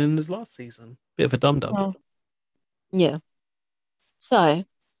unentertaining in his last season. Bit of a dum-dum. Oh. Yeah. So,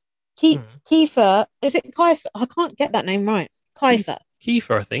 Kiefer, is it Kiefer? I can't get that name right.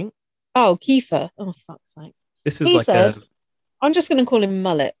 Kiefer, I think. Oh, Kiefer. Oh, fuck's sake. This is I'm just going to call him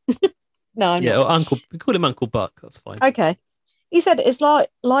Mullet. No, I'm not. Or Uncle. We call him Uncle Buck. That's fine. Okay. He said it's like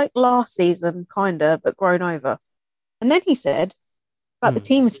last season, kinda, but grown over. And then he said about the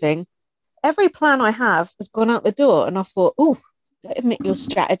teams thing. Every plan I have has gone out the door, and I thought, don't admit your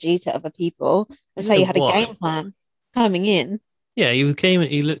strategy to other people and say you had a game plan coming in. Yeah, he came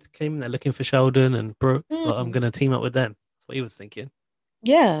in there looking for Sheldon and Brooke. Like, I'm going to team up with them. That's what he was thinking.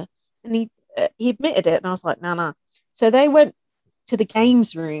 Yeah, and he admitted it, and I was like, nah. So they went to the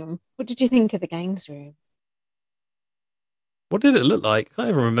games room. What did you think of the games room? What did it look like? I can't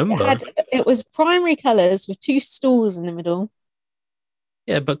even remember. It was primary colours with 2 stools in the middle.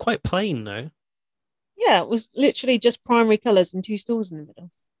 Yeah, but quite plain, though. Yeah, it was literally just primary colours and 2 stools in the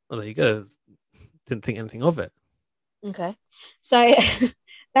middle. Well, there you go. Didn't think anything of it. Okay. So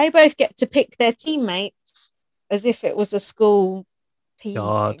they both get to pick their teammates as if it was a school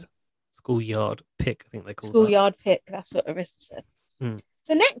yard. Schoolyard pick, I think they call it. Schoolyard pick, that's what Arissa said.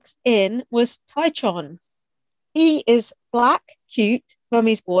 So next in was Taichon. He is black, cute,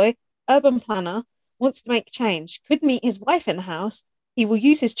 mummy's boy, urban planner, wants to make change, could meet his wife in the house. He will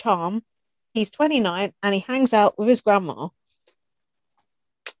use his charm. He's 29 and he hangs out with his grandma.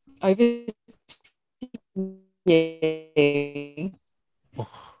 Over. Yeah.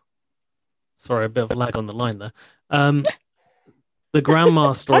 Oh, sorry, a bit of a lag on the line there. The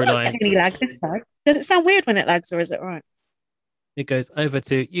grandma storyline. Any lag this side. Does it sound weird when it lags, or is it right? It goes over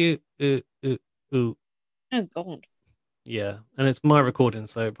to you. Oh God. Yeah, and it's my recording,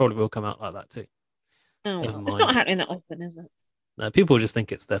 so it probably will come out like that too. Oh, it's not happening that often, is it? No, people just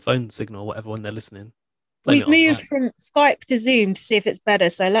think it's their phone signal or whatever when they're listening. blame We've it on moved that. from Skype to Zoom to see if it's better.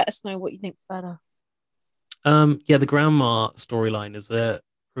 So let us know what you think's better. Yeah, the grandma storyline is a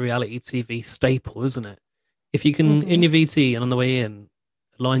reality TV staple, isn't it? If you can, in Mm-hmm. your VT and on the way in,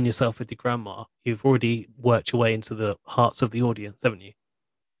 align yourself with your grandma, you've already worked your way into the hearts of the audience, haven't you?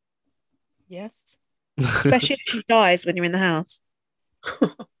 Yes. Especially if she dies when you're in the house.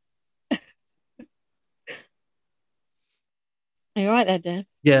 Are you all right there, dear?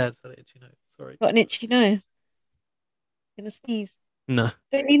 Yeah, it's an itchy nose. Sorry. Got an itchy nose. Gonna sneeze. No,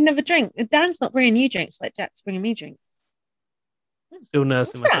 Don't need another drink. Dan's not bringing you drinks like Jack's bringing me drinks. still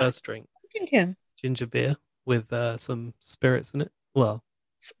nursing What's my that? first drink, What are you drinking? ginger beer with some spirits in it. Well,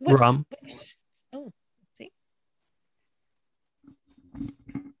 What's, rum. what's oh, let's see.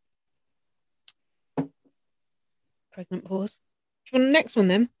 Pregnant pause. Do you want the next one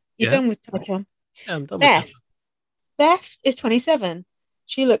then? You're Yeah, done with Taiwan. yeah, I'm done with Beth. this. Beth is 27.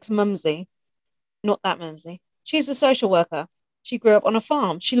 She looks mumsy. Not that mumsy. She's a social worker. She grew up on a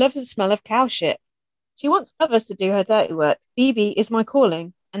farm. She loves the smell of cow shit. She wants others to do her dirty work. BB is my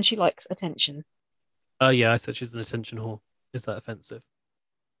calling, and she likes attention. Oh yeah, I said she's an attention whore. Is that offensive?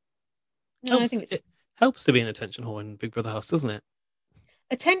 No, I Helps. think it's It helps to be an attention whore in Big Brother House, doesn't it?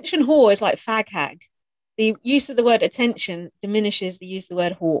 attention whore is like fag hag. The use of the word attention diminishes the use of the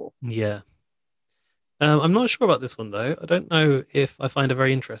word whore. Yeah. I'm not sure about this one though. I don't know if I find her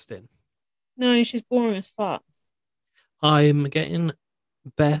very interesting. No, she's boring as fuck. I'm getting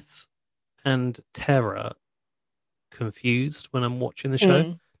Beth and Tara confused when I'm watching the show.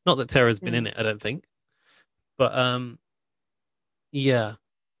 Mm, Not that Tara's been in mm, it, I don't think. But yeah,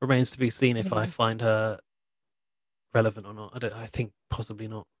 remains to be seen if I yeah, find her relevant or not. I think possibly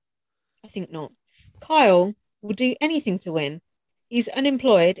not. I think not. Kyle will do anything to win. He's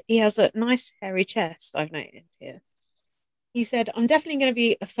unemployed. He has a nice hairy chest, I've noted here. He said, I'm definitely going to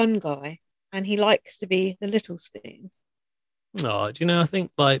be a fun guy. And he likes to be the little spoon. Oh, do you know, I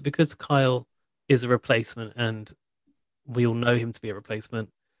think like because Kyle is a replacement and we all know him to be a replacement,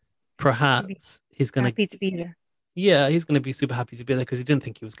 He'd be perhaps he's gonna happy to be there. yeah, he's gonna be super happy to be there because he didn't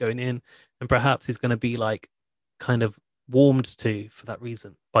think he was going in, and perhaps he's gonna be like kind of warmed to for that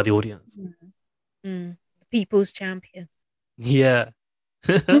reason by the audience. Mm. Mm. The people's champion. Yeah.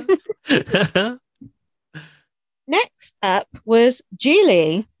 Next up was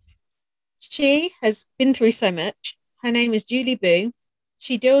Julie. She has been through so much. Her name is Julie Boo.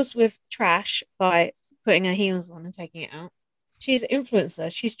 She deals with trash by putting her heels on and taking it out. She's an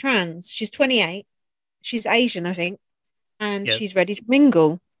influencer. She's trans. She's 28. She's Asian, I think. And she's Yes. ready to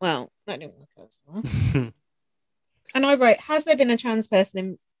mingle. Well, that didn't work out so well. And I wrote, has there been a trans person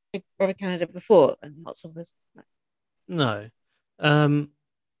in Big Brother Canada before? And lots of us. No. No. Um,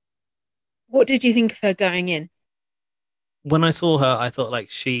 What did you think of her going in? when I saw her, I thought like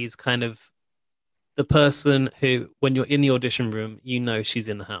she's kind of the person who, when you're in the audition room, you know she's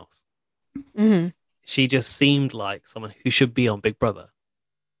in the house. Mm-hmm. She just seemed like someone who should be on Big Brother.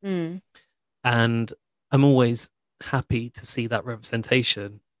 Mm. And I'm always happy to see that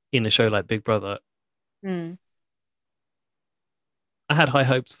representation in a show like Big Brother. Mm. I had high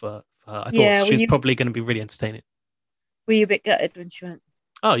hopes for her. I thought Yeah, she was probably going to be really entertaining. were you a bit gutted when she went?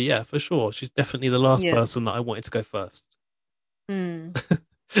 Oh, yeah, for sure. She's definitely the last Yeah. person that I wanted to go first. Mm.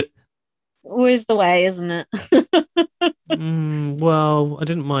 Always the way, isn't it? Well, I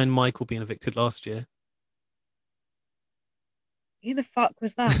didn't mind Michael being evicted last year. Who the fuck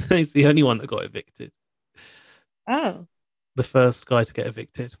was that? He's the only one that got evicted. Oh, The first guy to get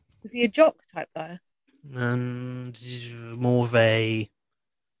evicted. was he a jock type guy? And more of a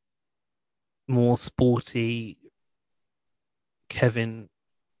more sporty Kevin,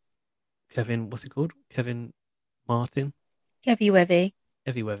 what's he called? Kevin Martin? Kevy Wevy.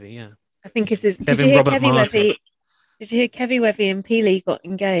 Evie Wevy, yeah. I think it's his. Did you Kevin hear Robert Kevy Martin. Wevy? Did you hear Kevy Wevy and Peely got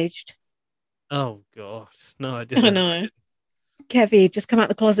engaged? Oh, God. No, I I didn't. know. Kevy, just come out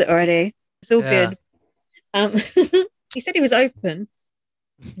the closet already. It's all Yeah. good. He said he was open.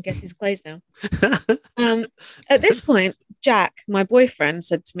 I guess he's closed now. At this point, Jack, my boyfriend,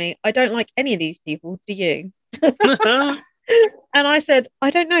 said to me, I don't like any of these people. Do you? And I said, I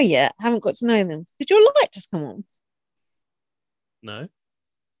don't know yet. I haven't got to know them. Did your light just come on? No.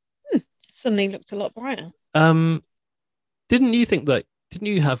 Suddenly looked a lot brighter. Didn't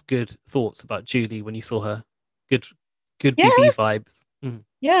you have good thoughts about Julie when you saw her? Good Yeah. BB vibes. Mm,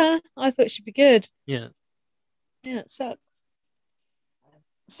 Yeah, I thought she'd be good. yeah. Yeah, it sucks.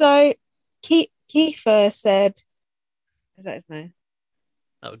 So Kiefer said, is that his name?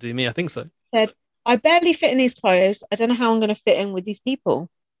 That would do me. I think so. Said, I barely fit in these clothes. I don't know how I'm going to fit in with these people.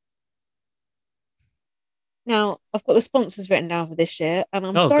 Now, I've got the sponsors written down for this year, and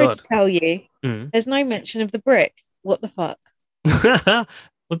I'm Oh sorry God. to tell you, Mm. there's no mention of the brick. What the fuck?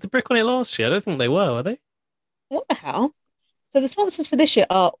 Was the brick on it last year? I don't think they were they? What the hell? So the sponsors for this year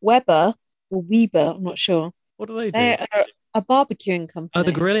are Weber or Weber, I'm not sure. What do they do? They are a barbecuing Oh, the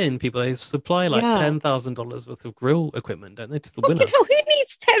company. grilling people. They supply like Yeah. $10,000 worth of grill equipment, don't they, to the Fucking winner? hell, who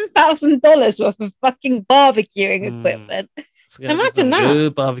needs $10,000 worth of fucking barbecuing Mm. equipment? It's gonna be Imagine some that.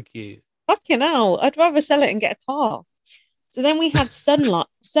 good barbecue. Fucking hell. I'd rather sell it and get a car. So then we had sunlight,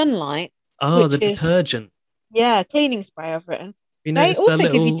 Oh, the which is detergent. yeah, cleaning spray I've written. You They notice that also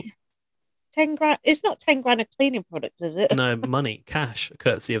give you little 10 grand. It's not 10 grand of cleaning products, is it? no money, cash,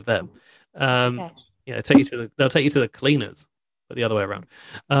 courtesy of them. It's Um, okay. they'll take you to the cleaners, but the other way around.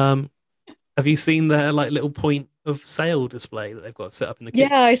 Um, have you seen their like little point of sale display that they've got set up in the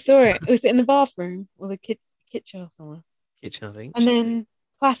Yeah, I saw it. It was in the bathroom or the kitchen or somewhere. kitchen, I think. And then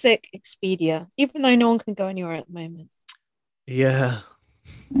classic Expedia, even though no one can go anywhere at the moment. Yeah,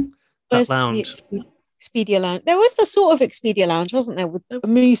 that Where's the lounge. Expedia lounge? There was the sort of Expedia lounge, wasn't there, with There, a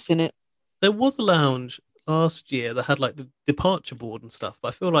moose in it? there was a lounge last year that had like the departure board and stuff, but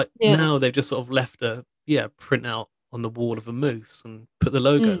I feel like Yeah. now they've just sort of left a printout on the wall of a moose and put the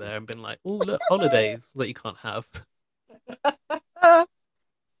logo Mm. there and been like, oh look, holidays that you can't have.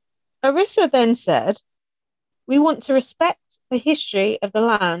 Arissa then said, "We want to respect the history of the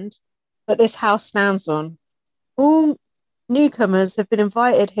land that this house stands on. All newcomers have been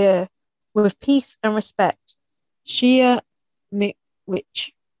invited here with peace and respect. Shia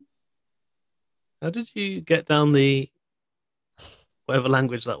Miwich." How did you get down the whatever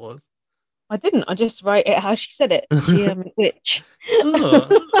language that was? I didn't. I just write it how she said it. Shia Miwich.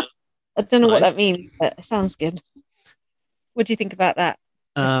 Oh, I don't know what that nice. means, but it sounds good. What do you think about that?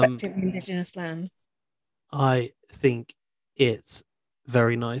 Um, Respecting Indigenous land. I think it's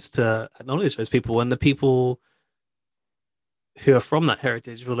very nice to acknowledge those people, and the people who are from that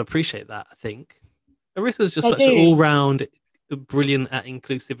heritage will appreciate that. I think Arissa's just I such an do. all-round, brilliant at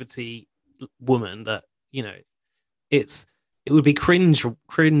inclusivity woman that it's it would be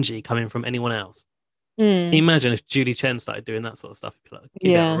cringy coming from anyone else. Can you Mm, imagine if Julie Chen started doing that sort of stuff? People like,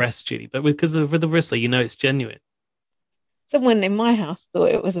 give it a yeah. rest, Julie. But with Arissa, it's genuine. Someone in my house thought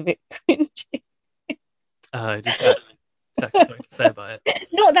it was a bit cringy. Did Jack has something to say about it?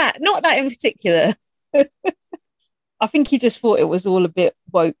 Not that in particular. I think he just thought it was all a bit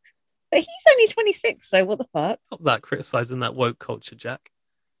woke. But he's only 26, so what the fuck? Stop that criticizing that woke culture, Jack.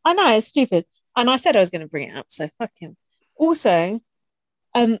 I know it's stupid. And I said I was going to bring it up, so fuck him. Also,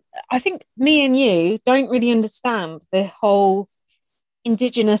 um, I think me and you don't really understand the whole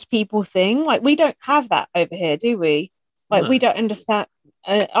indigenous people thing. Like we don't have that over here, do we? Like we No. don't understand.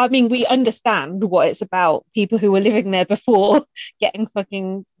 I mean, we understand what it's about. People who were living there before getting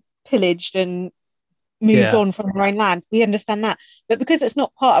fucking pillaged and moved Yeah. on from their own land. We understand that, but because it's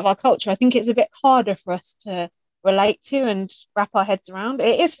not part of our culture, I think it's a bit harder for us to relate to and wrap our heads around.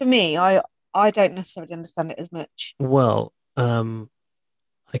 It is for me. I don't necessarily understand it as much. Well,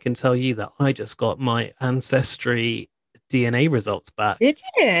 I can tell you that I just got my ancestry DNA results back. Did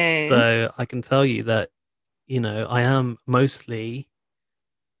you? So I can tell you that, I am mostly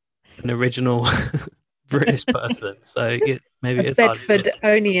an original British person. So maybe A it's hard.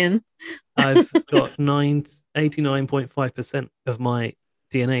 Bedfordonian. I've got 89.5% of my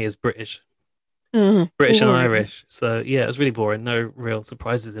DNA is British. British and Boring. Irish. So yeah, it was really boring. No real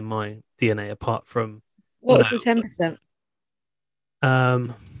surprises in my DNA apart from, well, What's the 10%?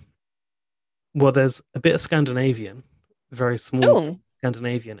 no. Well, there's a bit of Scandinavian, very small Oh,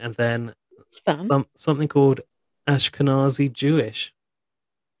 Scandinavian, and then it's fun. something called Ashkenazi Jewish,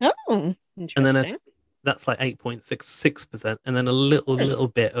 Oh, and then interesting. that's like 8.66%, and then a little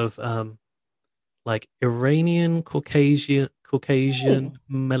bit of like Iranian Caucasian Oh.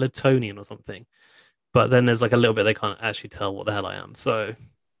 Melatonin or something. But then there's like a little bit they can't actually tell what the hell I am. So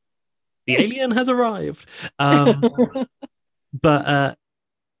the alien has arrived. But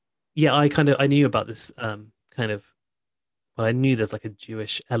yeah, I knew about this kind of well, I knew there's like a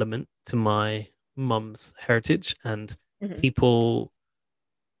Jewish element to my mum's heritage, and Mhm. people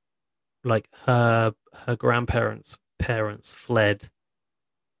like her grandparents' parents fled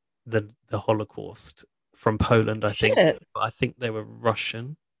the Holocaust from Poland, I think. Shit. But I think they were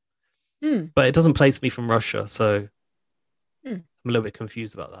Russian. Hmm. But it doesn't place me from Russia, so Hmm. I'm a little bit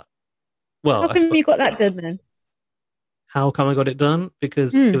confused about that. Well, How I come suppose you got that done then? how come I got it done?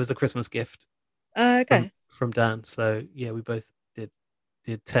 Because it Hmm. was a Christmas gift Okay. from Dan. So yeah, we both did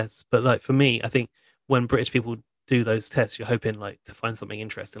tests. But like for me, I think when British people do those tests, you're hoping like to find something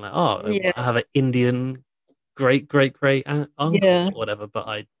interesting, like Yeah. I have an Indian great uncle Yeah. or whatever. But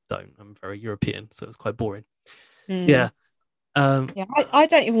I don't. I'm very European, so it's quite boring. Yeah. Yeah, I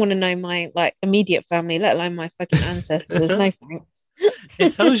don't even want to know my like immediate family, let alone my fucking ancestors. No thanks.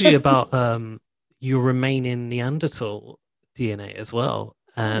 It tells you about your remaining Neanderthal DNA as well,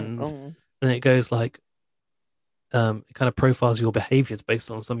 Oh and god. then it goes like it kind of profiles your behaviors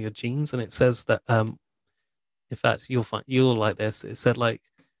based on some of your genes, and it says that in fact you'll like this. It said like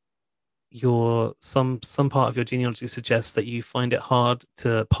your some part of your genealogy suggests that you find it hard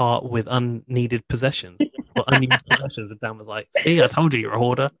to part with unneeded possessions or unused possessions. And Dan was like, "See, I told you you're a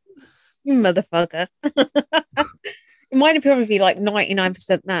hoarder." You motherfucker. It might probably be like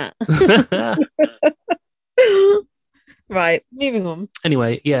 99% that. Right, moving on.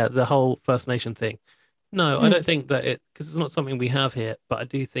 Anyway, yeah, the whole First Nation thing. No, I don't Mm, think that because it's not something we have here, but I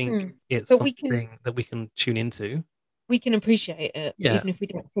do think mm. it's But we can something that we can tune into. appreciate it Yeah, even if we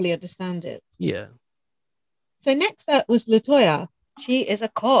don't fully understand it. yeah. So next up was Latoya. She is a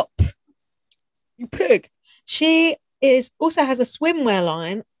cop. You pig. She is also has a swimwear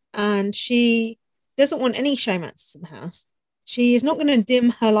line and she doesn't want any showmats in the house. She is not going to dim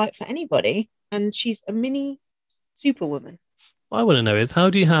her light for anybody, and she's a mini superwoman. What I want to know is how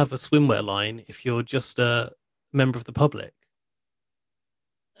do you have a swimwear line if you're just a member of the public?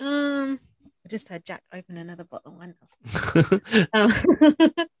 I just heard Jack open another bottle of wine.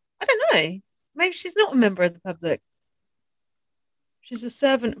 I don't know. Maybe she's not a member of the public. She's a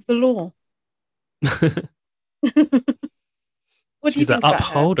servant of the law. What do you She's an think about her?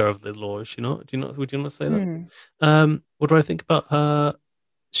 upholder of the law, is she not? Do you not? Would you not say that? Hmm. What do I think about her?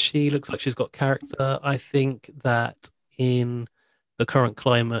 She looks like she's got character. I think that in the current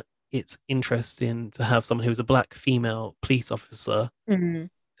climate, it's interesting to have someone who's a black female police officer Hmm.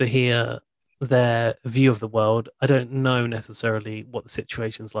 to hear their view of the world. I don't know necessarily what the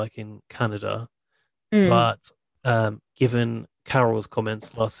situation's like in Canada, Hmm. but given Carol's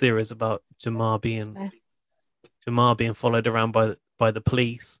comments last series about Jamar being followed around by the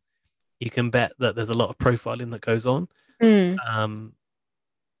police, you can bet that there's a lot of profiling that goes on. Hmm. Um,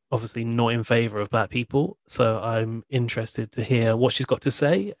 Obviously, not in favor of black people, so I'm interested to hear what she's got to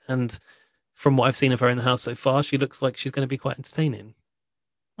say. And from what I've seen of her in the house so far, she looks like she's going to be quite entertaining.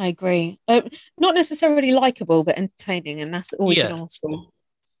 I agree. Not necessarily likable, but entertaining, and that's all we can Yeah, ask for.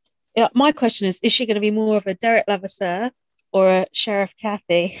 Yeah, my question is she going to be more of a Derek Levasseur or a Sheriff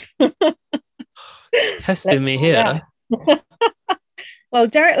Kathy? testing Let's me find here. out. Well,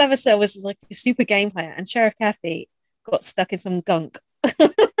 Derek Levasseur was like a super game player, and Sheriff Kathy got stuck in some gunk.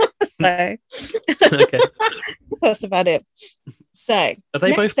 So Okay. that's about it. So Are they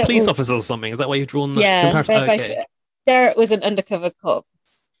both next up, police officers or something? Is that why you've drawn that yeah, comparison? they're both. Okay. Derek was an undercover cop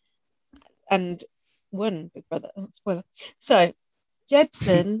and won Big Brother. Oh, spoiler. So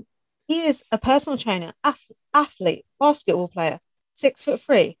Jedson, he is a personal trainer, athlete, basketball player,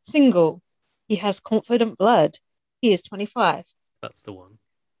 6'3", single. He has confident blood. He is 25. That's the one.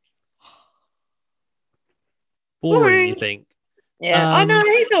 Boring, you Boring. think? Yeah, I know Um,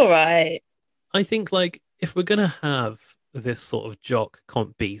 he's all right. I think like if we're gonna have this sort of jock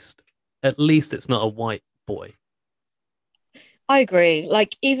comp beast, at least it's not a white boy. I agree.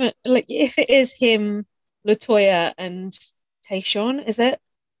 Like even like if it is him, Latoya and Tayshawn, is it?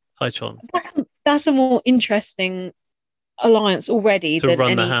 Taichon That's a more interesting alliance already to than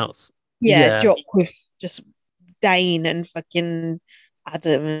run the any house. Yeah. jock with just Dane and fucking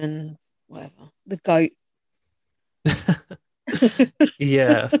Adam and whatever the goat.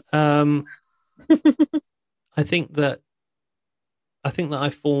 Yeah. I think that I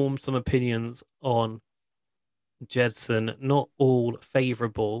formed some opinions on Jedson, not all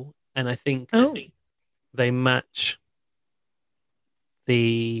favorable, and I think Oh. they match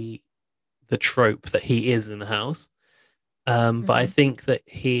the the trope that he is in the house. But I Mhm. think that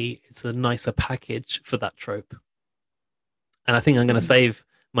he is a nicer package for that trope. And I think I'm going to Mhm. save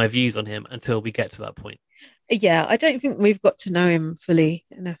my views on him until we get to that point. Yeah, I don't think we've got to know him fully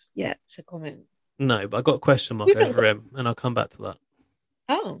enough yet to comment. No, but I got a question mark We've not over got. him, and I'll come back to that.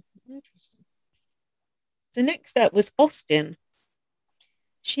 Oh, interesting. So next up was Austin.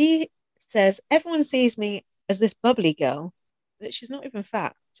 She says everyone sees me as this bubbly girl, but she's not even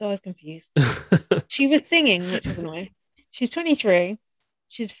fat, so I was confused. She was singing, which was annoying. She's 23.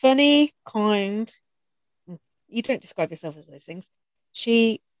 She's funny, kind. You don't describe yourself as those things.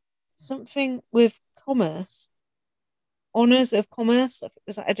 She something with commerce, honors of commerce.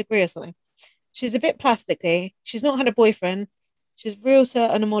 Is that a degree or something? She's a bit plasticky. She's not had a boyfriend. She's a realtor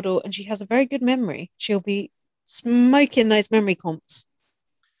and a model, and she has a very good memory. She'll be smoking those memory comps.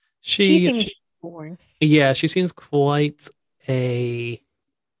 She She, seems boring. yeah, she seems quite a.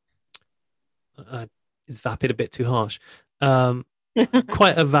 Is vapid a bit too harsh?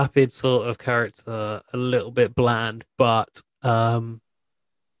 quite a vapid sort of character, a little bit bland, but I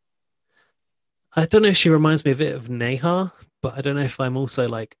don't know if she reminds me a bit of Neha, but I don't know if I'm also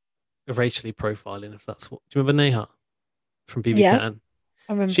like racially profiling, if that's what. Do you remember Neha from BB Yeah, Can?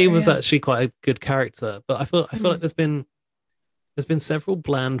 I remember. She was Yeah. actually quite a good character, but I feel like Mm. there's been several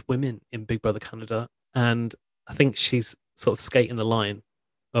bland women in Big Brother Canada, and I think she's sort of skating the line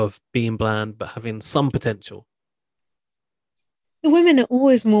of being bland but having some potential. The women are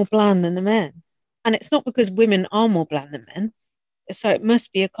always more bland than the men. And it's not because women are more bland than men. So it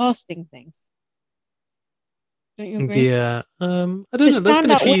must be a casting thing. Don't you agree? Yeah, I don't The know. There's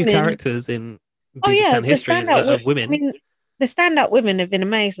been a standout few women. characters in Oh BB yeah, Can the history standout. that are I women. mean, the standout women have been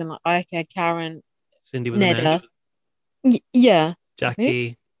amazing, like Ika, Karen, Cindy with an Neda. S, Yeah. Who?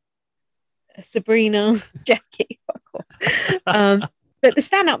 Jackie. Sabrina, Jackie. Fuck off. Um, but the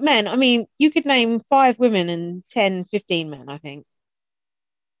stand-up men, I mean, you could name 5 women and 10, 15 men, I think.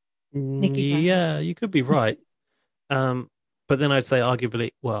 Nikki Graham. Yeah, you could be right. Um, but then I'd say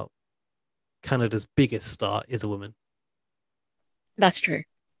arguably, well, Canada's biggest star is a woman. That's true.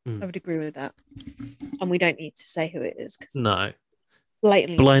 I Mm. would agree with that. And we don't need to say who it is because it's No,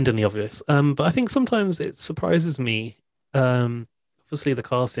 blatantly obvious. blindingly obvious. But I think sometimes it surprises me. Obviously the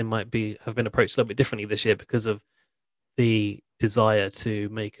casting might be have been approached a little bit differently this year because of the desire to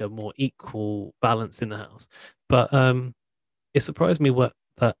make a more equal balance in the house. But it surprised me what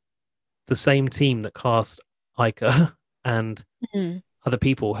that the same team that cast Ica and Mm. other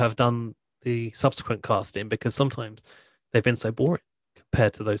people have done the subsequent casting because sometimes they've been so boring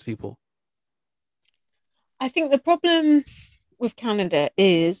compared to those people. I think the problem with Canada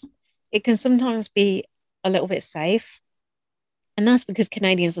is it can sometimes be a little bit safe. And that's because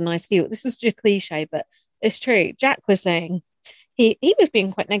Canadians are nice people. This is just a cliche, but it's true. Jack was saying he was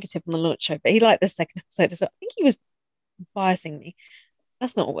being quite negative on the launch show, but he liked the second episode as well. I think he was biasing me.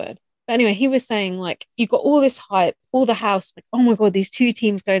 That's not a word. But anyway, he was saying like you got all this hype, all the house, like, oh my god, these two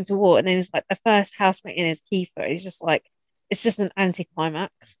teams going to war, and then it's like the first housemate in is Kiefer. He's just like it's just an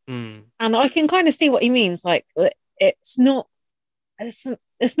anticlimax. Mm. And I can kind of see what he means. Like it's not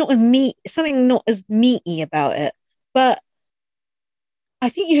it's not as meat, it's something not as meaty about it. But I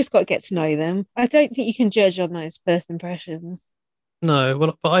think you just got to get to know them. I don't think you can judge on those first impressions. No,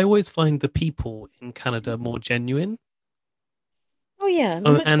 well, but I always find the people in Canada more genuine Oh yeah,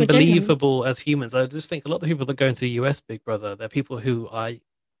 they're much and more genuine. believable as humans. I just think a lot of the people that go into US Big Brother, they're people who I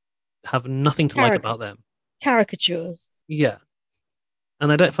have nothing to like about them. Caricatures. Yeah.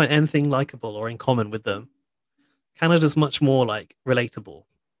 And I don't find anything likable or in common with them. Canada's much more like relatable.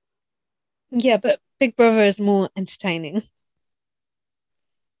 Yeah, but Big Brother is more entertaining.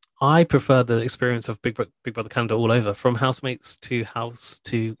 I prefer the experience of Big Brother Canada all over, from housemates to house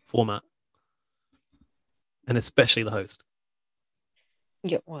to format, and especially the host.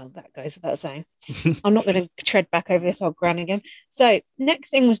 Yeah, well, that goes without saying. I'm not going to tread back over this old ground again. So, next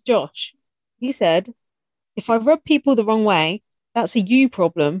thing was Josh. He said, if I rub people the wrong way, that's a you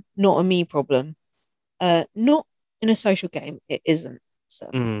problem, not a me problem. Not in a social game, it isn't. So,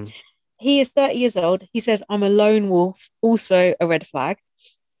 Mm. he is 30 years old. He says, I'm a lone wolf, also a red flag.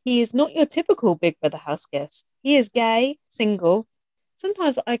 He is not your typical Big Brother house guest. He is gay, single.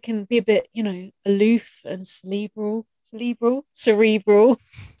 Sometimes I can be a bit, aloof and cerebral.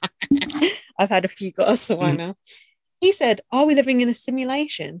 I've had a few glasses of wine Mm. now. He said, are we living in a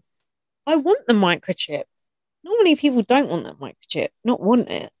simulation? I want the microchip. Normally people don't want that microchip, not want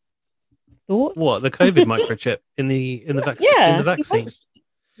it. What, Thoughts? the COVID microchip in the Yeah, he vaccine? wants.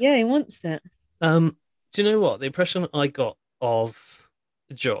 Yeah, he wants it. Do you know what the impression I got of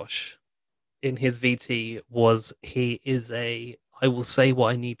Josh in his VT was he is a I will say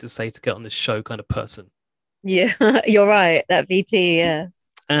what I need to say to get on this show kind of person. Yeah, you're right. That VT, yeah.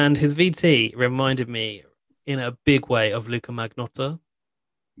 And his VT reminded me in a big way of Luca Magnotta.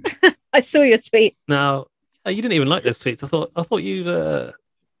 I saw your tweet. Now, you didn't even like those tweets. I thought you'd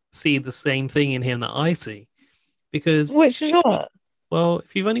see the same thing in him that I see. Because, Which was what? well,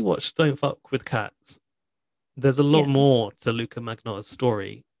 if you've only watched Don't Fuck with Cats, there's a lot Yeah. more to Luca Magnotta's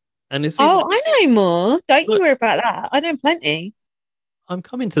story. And it seems Oh, like I know more. Don't you look, worry about that. I know plenty. I'm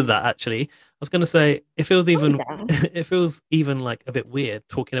coming to that actually. I was gonna say it feels Calm even down. it feels even like a bit weird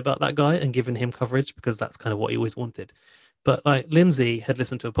talking about that guy and giving him coverage because that's kind of what he always wanted. But like Lindsay had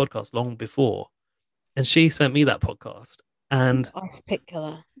listened to a podcast long before and she sent me that podcast and The ice pick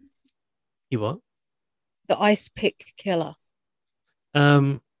killer. you what? The ice pick killer.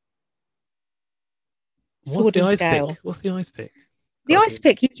 Um what's Sword the and ice scale. pick? What's the ice pick? The Got ice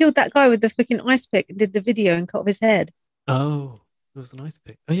pick. He killed that guy with the freaking ice pick and did the video and cut off his head. oh, it was an ice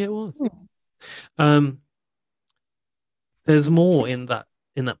pick. Oh yeah, it was. Hmm. Um there's more in that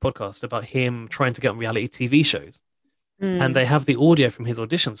podcast about him trying to get on reality TV shows. And they have the audio from his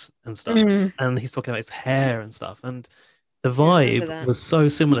auditions and stuff. And he's talking about his hair and stuff. And the Yeah, I remember vibe that. was so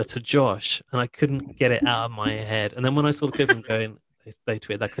similar to Josh, and I couldn't get it out of my head. And then when I saw the clip of him going, they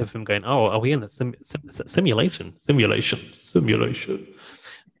tweeted that clip of him going, "Oh, are we in a simulation? Simulation."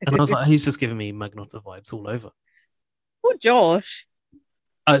 And I was like, he's just giving me Magnota vibes all over. Poor Josh.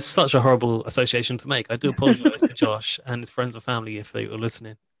 It's such a horrible association to make. I do apologize to Josh and his friends and family if they were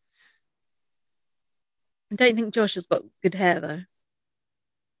listening. I don't think Josh has got good hair though.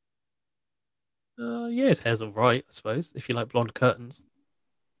 Yeah, his hair's all right, I suppose, if you like blonde curtains.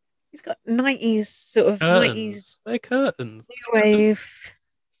 He's got 90s sort of Curtains. 90s They're curtains. new wave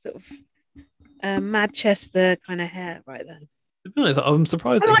sort of Manchester kind of hair right there. To be honest, I'm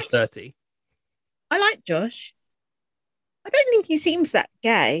surprised that he's 30. I like Josh. I don't think he seems that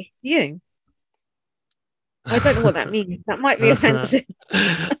gay. Do you? I don't know what that means. That might be offensive.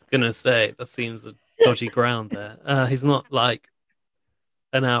 I was gonna say that seems a dodgy ground there. He's not like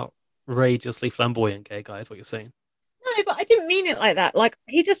an outrageously flamboyant gay guy, is what you're saying. No, but I didn't mean it like that. Like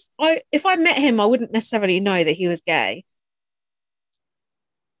if I met him, I wouldn't necessarily know that he was gay.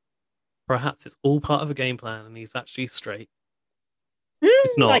 Perhaps it's all part of a game plan, and he's actually straight.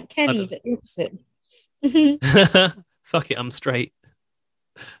 It's not like Kenny, the opposite. Fuck it, I'm straight.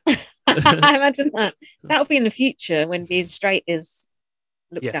 I imagine that would be in the future when being straight is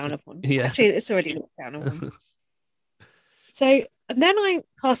looked down upon. Yeah. Actually, it's already looked down upon. So, and then I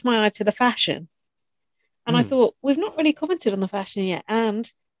cast my eye to the fashion, and I thought we've not really commented on the fashion yet, and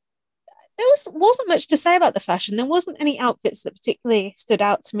there wasn't much to say about the fashion. There wasn't any outfits that particularly stood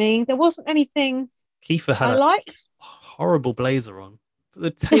out to me. There wasn't anything Kiefer had a horrible blazer on. The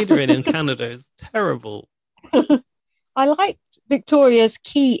tailoring in Canada is terrible. I liked Victoria's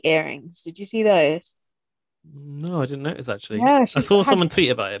key earrings. Did you see those? No, I didn't notice actually. Yeah, I saw someone tweet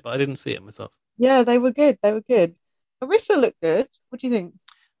about it, but I didn't see it myself. Yeah, they were good. They were good. Arissa looked good. What do you think?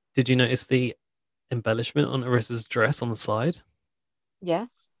 Did you notice the embellishment on Arissa's dress on the side?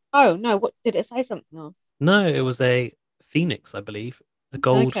 Yes. Oh no! What did it say something on? No, it was a phoenix, I believe, a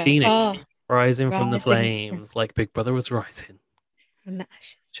gold phoenix rising from the flames, like Big Brother was rising.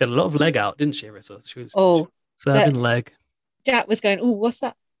 She had a lot of leg out, didn't she, Arissa? She was serving leg. Jack was going, "Oh, what's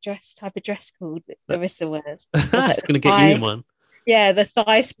that type of dress called that Arissa wears?" I was going to get you in one. Yeah, the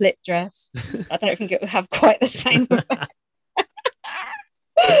thigh split dress. I don't think it would have quite the same effect.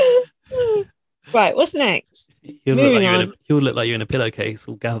 Right, what's next? You'll look like you're in a pillowcase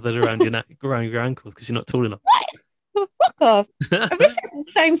all gathered around around your ankles because you're not tall enough. What? Fuck off. Arissa's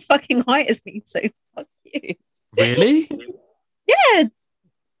the same fucking height as me, so fuck you. Really? Yeah.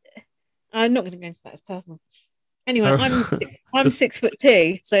 I'm not going to go into that as personal. Anyway, I'm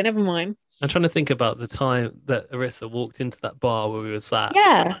 6'2", so never mind. I'm trying to think about the time that Arissa walked into that bar where we were sat.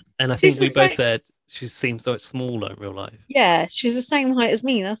 Yeah. And I think we both said she seems so much smaller in real life. Yeah, she's the same height as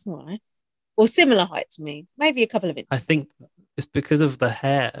me, that's why. Or similar height to me, maybe a couple of inches. I think it's because of the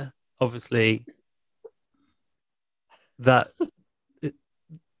hair, obviously, that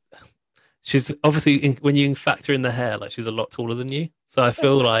she's obviously, when you factor in the hair, like she's a lot taller than you. So I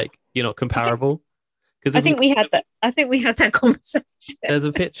feel like you're not comparable. I think we had that conversation. There's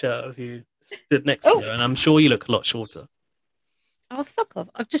a picture of you stood next to her, and I'm sure you look a lot shorter. Oh, fuck off.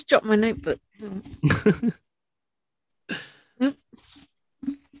 I've just dropped my notebook.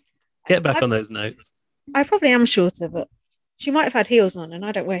 Get back on those notes. I probably am shorter, but she might have had heels on, and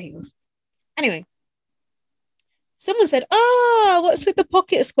I don't wear heels. Anyway, someone said, "Oh, what's with the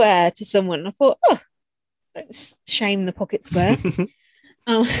pocket square?" to someone. And I thought, don't shame the pocket square.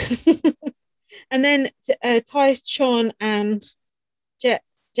 And then Tyshawn and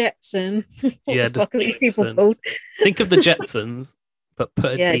Jetson. Yeah, the fuck are these people called? Think of the Jetsons, but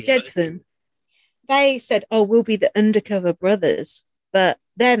put a Jetson. They said, "Oh, we'll be the Undercover Brothers," but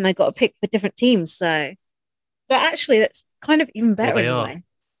then they got to pick for different teams. So, but actually, that's kind of even better in a way.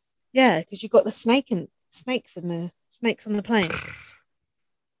 Yeah, because you've got the snakes and the snakes on the plane.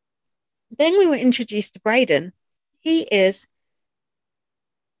 Then we were introduced to Brayden. He is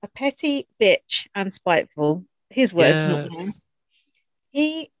a petty bitch and spiteful. His words, not mine.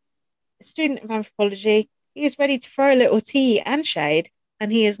 He, a student of anthropology, he is ready to throw a little tea and shade,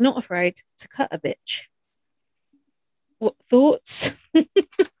 and he is not afraid to cut a bitch. What thoughts?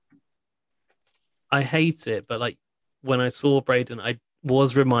 I hate it, but like when I saw Brayden, I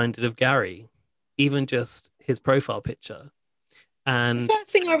was reminded of Gary, even just his profile picture. And the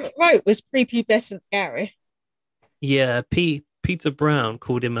first thing I wrote was prepubescent Gary. Yeah, Peter Brown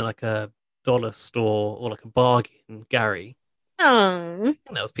called him like a dollar store or like a bargain Gary. Oh,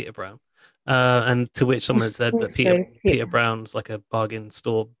 That was Peter Brown. And to which someone said that Also, Peter Brown's like a bargain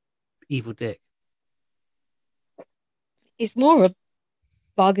store evil dick. it's more a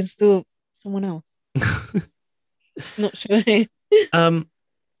bargain store. Someone else. Not sure. um,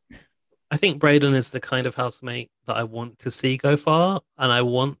 I think Braden is the kind of housemate that I want to see go far, and I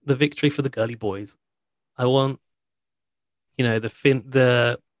want the victory for the girly boys. I want,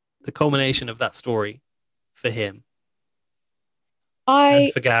 the culmination of that story for him and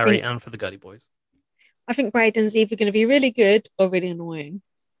I for Gary think and for the girly boys. I think Braden's either going to be really good or really annoying,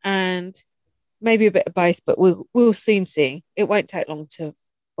 and maybe a bit of both. But we'll soon see. It won't take long to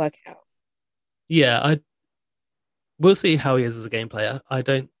work it out. Yeah, we'll see how he is as a game player. I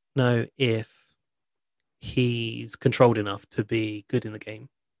don't know if he's controlled enough to be good in the game.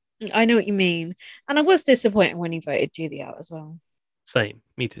 I know what you mean, and I was disappointed when he voted Julie out as well. Same,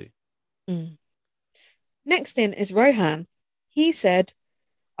 me too. Mm. Next in is Rohan. He said,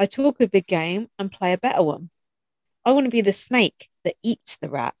 "I talk a big game and play a better one. I want to be the snake that eats the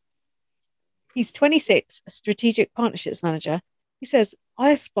rat." He's 26, a strategic partnerships manager. He says,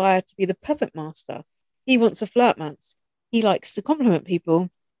 "I aspire to be the puppet master." He wants a flirt mance. He likes to compliment people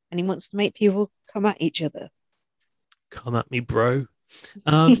and he wants to make people come at each other. Come at me, bro.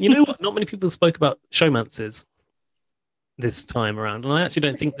 You know what? Not many people spoke about showmances this time around, and I actually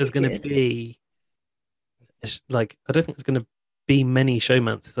don't think there's going to be I don't think there's going to be many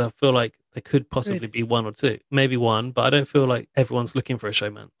showmances. I feel like there could possibly be one or two, maybe one, but I don't feel like everyone's looking for a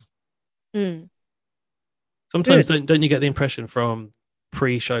showmance. Mm. Sometimes don't you get the impression from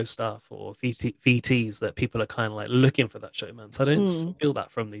pre-show stuff or VTs that people are kind of like looking for that showmance? I don't feel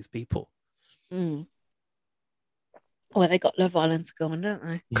that from these people. Mm. Well, they got Love Island to go on, don't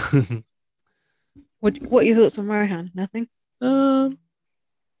they? What are your thoughts on Rohan? Nothing? No,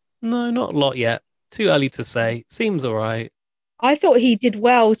 not a lot yet. Too early to say. Seems all right. I thought he did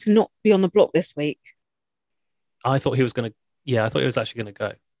well to not be on the block this week. I thought he was going to, yeah, I thought he was actually going to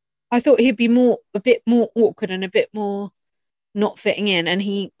go. I thought he'd be a bit more awkward and a bit more not fitting in.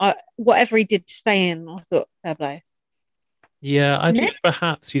 And whatever he did to stay in, I thought fair play. Yeah, I think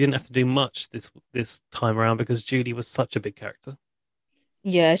perhaps you didn't have to do much this time around because Julie was such a big character.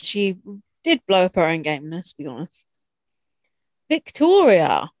 Yeah, she did blow up her own game, let's be honest.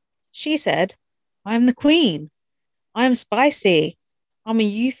 Victoria, she said, "I'm the queen. I'm spicy. I'm a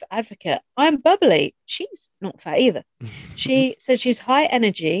youth advocate. I'm bubbly." She's not fat either. She said she's high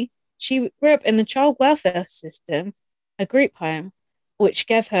energy. She grew up in the child welfare system, a group home, which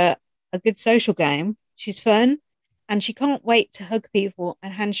gave her a good social game. She's fun and she can't wait to hug people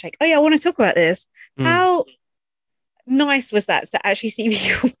and handshake. Oh, yeah, I want to talk about this. How nice was that to actually see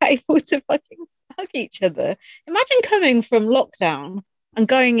people able to fucking hug each other? Imagine coming from lockdown and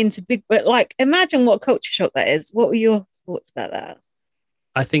going into imagine what culture shock that is. What were your thoughts about that?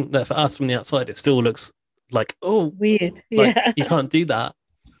 I think that for us from the outside, it still looks like, oh, weird. Like, yeah. You can't do that.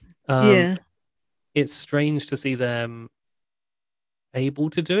 Yeah. It's strange to see them able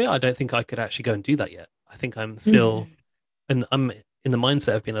to do it. I don't think I could actually go and do that yet. I think I'm still, and I'm in the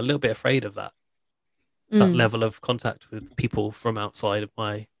mindset of being a little bit afraid of that level of contact with people from outside of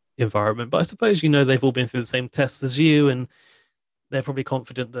my environment. But I suppose, they've all been through the same tests as you, and they're probably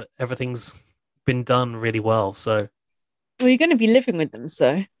confident that everything's been done really well. So, well, you're going to be living with them,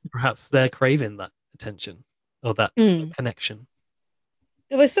 so perhaps they're craving that attention or that connection.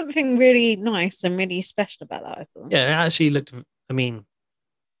 There was something really nice and really special about that, I thought. Yeah, it actually looked, I mean,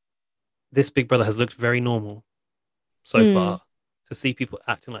 this Big Brother has looked very normal so far. To see people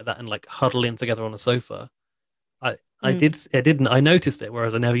acting like that and like huddling together on a sofa, I noticed it,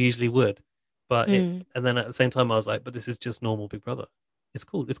 whereas I never usually would. But and then at the same time I was like, but this is just normal Big Brother. It's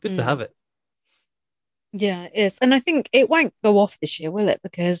cool. It's good to have it. Yeah, it is. And I think it won't go off this year, will it?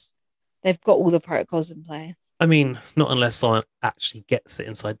 Because they've got all the protocols in place. I mean, not unless someone actually gets it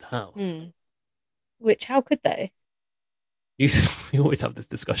inside the house. Which, how could they? You always have this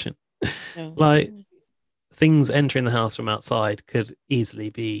discussion. Like, things entering the house from outside could easily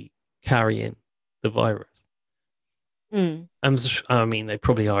be carrying the virus. I mean, they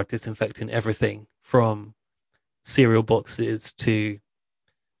probably are disinfecting everything from cereal boxes to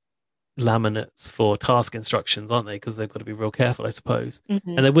laminates for task instructions, aren't they? Because they've got to be real careful, I suppose.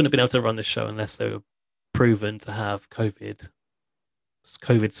 And they wouldn't have been able to run this show unless they were proven to have COVID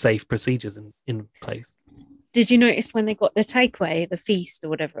safe procedures in place. Did you notice when they got the takeaway, the feast or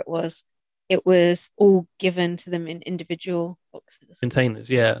whatever it was all given to them in individual boxes? Containers,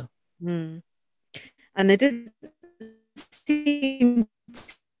 yeah. And they did seem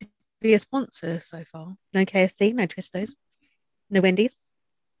to be a sponsor so far. No KFC, no Twistos, no Wendy's.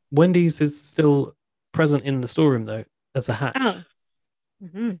 Wendy's is still present in the storeroom though, as a hat. Oh.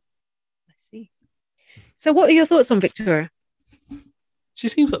 I see. So what are your thoughts on Victoria? She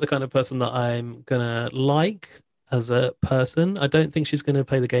seems like the kind of person that I'm gonna like as a person. I don't think she's gonna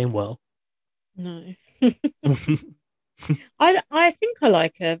play the game well. No. I think I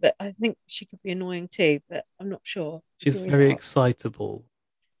like her, but I think she could be annoying too, but I'm not sure. She's very excitable.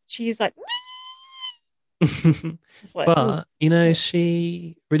 She's like, it's like, But you know,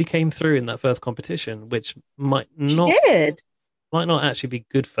 she really came through in that first competition, which might not actually be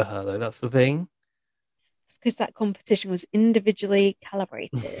good for her though. That's the thing. It's because that competition was individually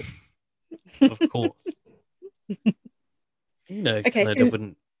calibrated. Of course. You know, Okay, Canada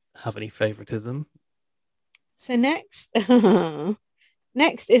wouldn't have any favoritism. So next,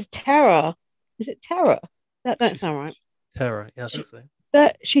 next is Tara. Is it Tara? That don't sound right. Tara, yeah, I think so.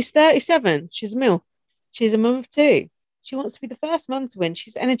 She's 37. She's a MILF. She's a mum of two. She wants to be the first mum to win.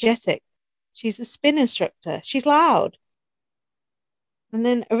 She's energetic. She's a spin instructor. She's loud. And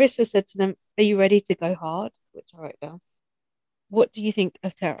then Arisa said to them, "Are you ready to go hard?" Which I wrote down. What do you think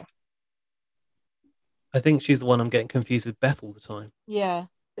of Tara? I think she's the one I'm getting confused with Beth all the time. Yeah,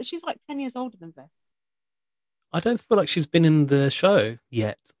 but she's like 10 years older than Beth. I don't feel like she's been in the show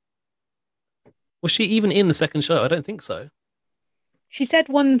yet. Was she even in the second show? I don't think so. She said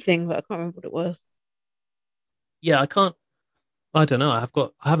one thing, but I can't remember what it was. Yeah, I don't know. I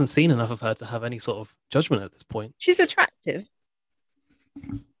haven't seen enough of her to have any sort of judgment at this point. She's attractive.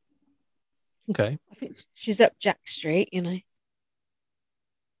 Okay. I think she's up Jack Street, you know.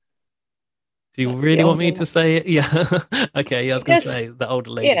 Do you really want me to say it? Yeah. Okay, yeah, I was going to say the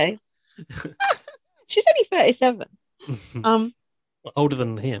older lady. Yeah. She's only 37. Older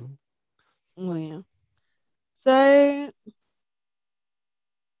than him. Oh, yeah. So,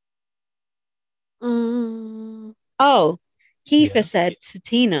 Kiefer said to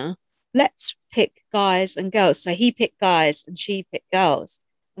Tina, "Let's pick guys and girls." So he picked guys and she picked girls.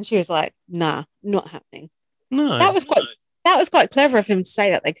 And she was like, "Nah, not happening." No. That was quite clever of him to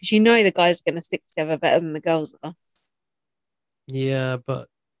say that, though, because you know the guys are going to stick together better than the girls are. Yeah, but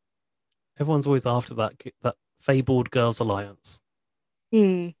everyone's always after that fabled girls' alliance.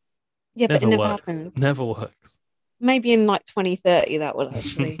 Yeah, but it never happens. Never works. Maybe in like 2030 that will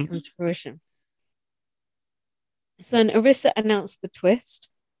actually come to fruition. So then Arisa announced the twist.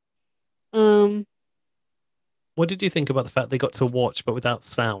 What did you think about the fact they got to watch but without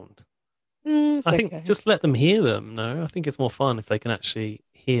sound? I think just let them hear them. No, I think it's more fun if they can actually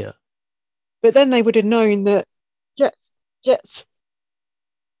hear. But then they would have known that Jetson is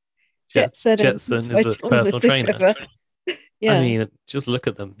a personal trainer. Yeah. I mean, just look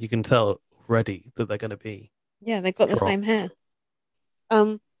at them. You can tell already that they're going to be. Yeah, they've got the same hair.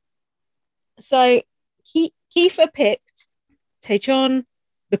 So Kiefer picked Taechon,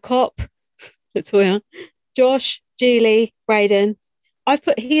 the cop, Latoya, Josh, Julie, Brayden.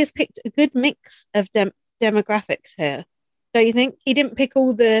 He has picked a good mix of demographics here. Don't you think? He didn't pick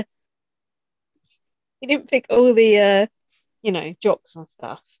all the jocks and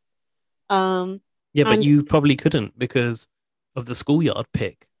stuff. Yeah, but you probably couldn't because of the schoolyard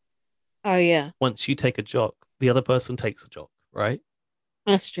pick. Oh yeah. Once you take a jock, the other person takes a jock, right?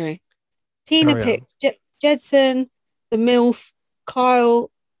 That's true. Tina picked Jedson, the MILF,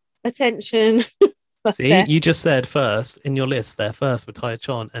 Kyle, attention. See, you just said first in your list there first were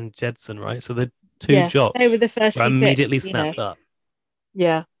Taechon and Jedson, right? So the two jocks they were the first were immediately snapped up.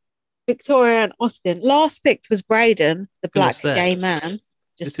 Yeah. Victoria and Austin. Last picked was Brayden, the black gay man.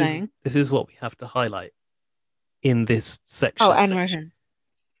 Just saying. This is what we have to highlight in this section. Oh, and Rohan.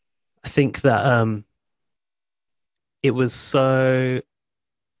 I think that it was so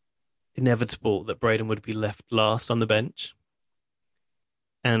inevitable that Brayden would be left last on the bench.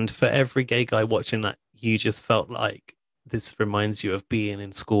 And for every gay guy watching that, you just felt like this reminds you of being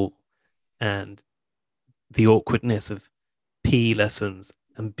in school and the awkwardness of PE lessons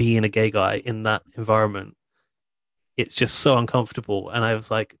and being a gay guy in that environment. It's just so uncomfortable. And I was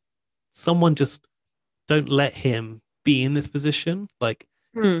like, someone just don't let him be in this position. Like,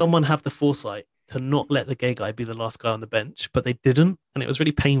 someone have the foresight to not let the gay guy be the last guy on the bench, but they didn't. And it was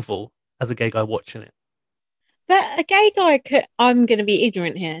really painful as a gay guy watching it. But a gay guy I'm going to be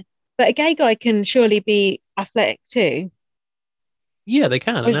ignorant here, but a gay guy can surely be athletic too. Yeah, they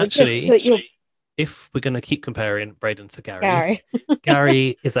can. And actually, if we're going to keep comparing Brayden to Gary,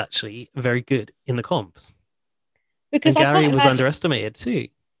 Gary is actually very good in the comps. Because Gary was underestimated too.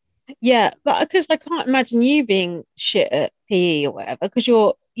 Yeah, but because I can't imagine you being shit at PE or whatever, because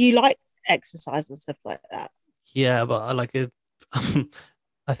you like exercise and stuff like that. Yeah, but I like it.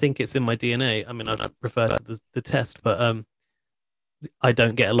 I think it's in my DNA. I mean, I don't refer to the test, but I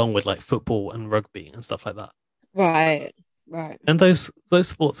don't get along with like football and rugby and stuff like that. Right. Right. And those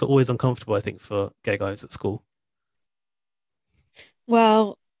sports are always uncomfortable, I think, for gay guys at school.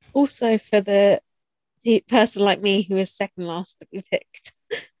 Well, also for the person like me who was second last to be picked,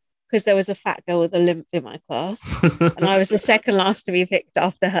 because there was a fat girl with a limp in my class, and I was the second last to be picked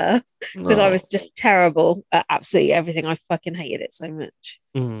after her because I was just terrible at absolutely everything. I fucking hated it so much.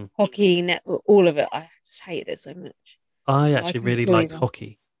 Hockey, all of it. I just hated it so much. I So actually can really feel liked you.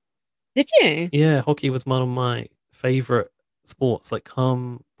 hockey. Did you? Yeah, hockey was one of my favorite sports. Like,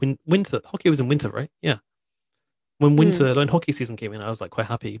 winter, hockey was in winter, right? Yeah. When hockey season came in, I was like quite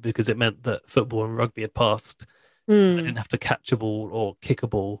happy because it meant that football and rugby had passed. I didn't have to catch a ball or kick a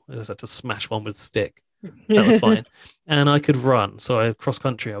ball. I just had to smash one with a stick. That was fine. And I could run. So cross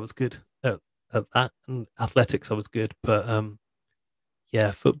country, I was good at that. And athletics, I was good. But yeah,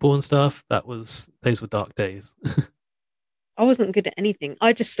 football and stuff, those were dark days. I wasn't good at anything.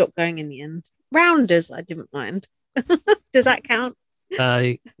 I just stopped going in the end. Rounders, I didn't mind. Does that count?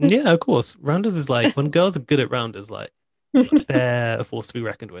 Yeah, of course. Rounders is like when girls are good at rounders, like they're a force to be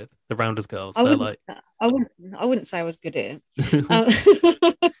reckoned with. The rounders girls, I they're wouldn't. like, I wouldn't say I was good at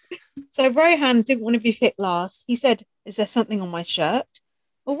it. So Rohan didn't want to be picked last. He said, "Is there something on my shirt?"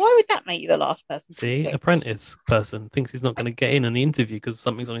 Well, why would that make you the last person to be see, picked? apprentice person thinks he's not going to get in the interview because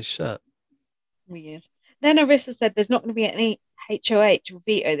something's on his shirt. Weird. Then Arissa said, "There's not going to be any HOH or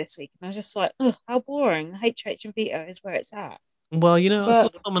veto this week," and I was just like, "Oh, how boring! The HOH and veto is where it's at." Well, I saw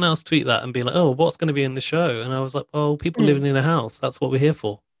But someone else tweet that and be like, "Oh, what's going to be in the show?" And I was like, "Oh, people living in a house. That's what we're here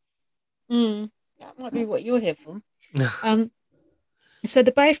for." that might be what you're here for. So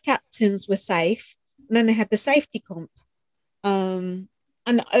the both captains were safe, and then they had the safety comp. And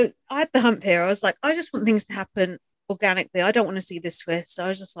I had the hump here. I was like, I just want things to happen organically. I don't want to see this twist. I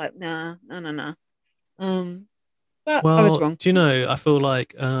was just like, nah, no, no, no. But I was Well, wrong. do you know? I feel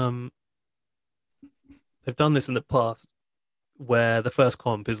like they've done this in the past where the first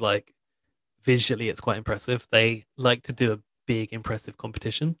comp is like visually it's quite impressive. They like to do a big impressive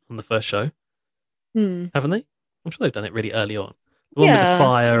competition on the first show, haven't they? I'm sure they've done it really early on. The one with the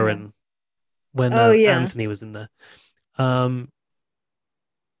fire and when Anthony was in there.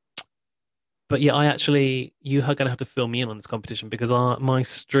 But yeah, you are going to have to fill me in on this competition because my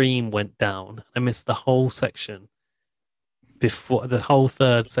stream went down. I missed the whole section before the whole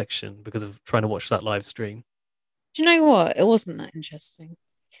third section because of trying to watch that live stream. Do you know what? It wasn't that interesting.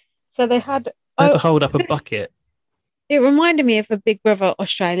 So they had I had to hold up a bucket. It reminded me of a Big Brother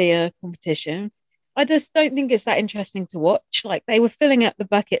Australia competition. I just don't think it's that interesting to watch. Like they were filling up the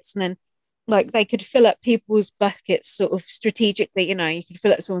buckets and then like they could fill up people's buckets sort of strategically, you could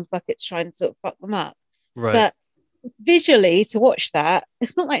fill up someone's buckets, try and sort of fuck them up. Right. But visually to watch that,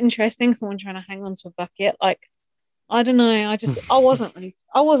 it's not that interesting. Someone trying to hang on to a bucket. Like, I don't know. I wasn't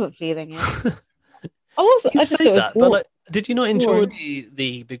feeling it. I just thought it was that, but like, did you not enjoy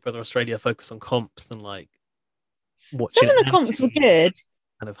the Big Brother Australia focus on comps and like watching some of the comps were good?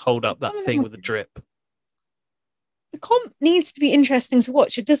 Kind of hold up that thing with a drip. The comp needs to be interesting to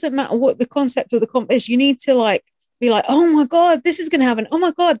watch. It doesn't matter what the concept of the comp is. You need to like be like, oh my god, this is going to happen. Oh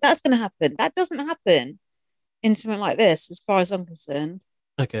my god, that's going to happen. That doesn't happen in something like this, as far as I'm concerned.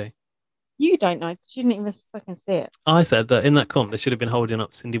 Okay. You don't know because you didn't even fucking see it. I said that in that comp they should have been holding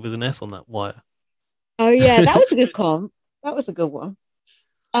up Cindy with an S on that wire. Oh yeah, that was a good comp. That was a good one.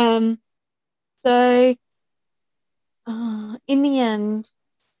 So in the end,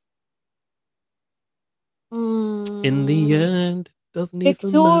 doesn't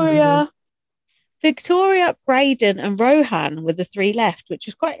Victoria, Braden, and Rohan were the three left, which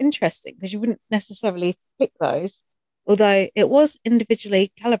was quite interesting because you wouldn't necessarily pick those, although it was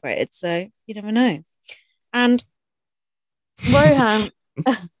individually calibrated, so you never know. And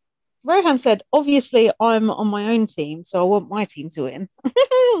Rohan said, obviously, I'm on my own team, so I want my team to win.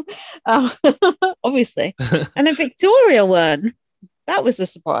 Obviously. And then Victoria won. That was a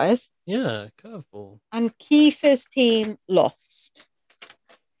surprise. Yeah, curveball. And Kiefer's team lost.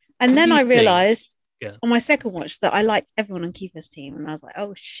 And then I realized on my second watch that I liked everyone on Kiefer's team. And I was like,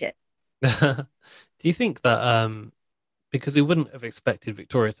 oh, shit. Do you think that, because we wouldn't have expected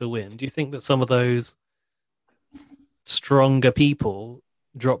Victoria to win, do you think that some of those stronger people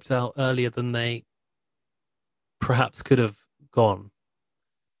dropped out earlier than they perhaps could have gone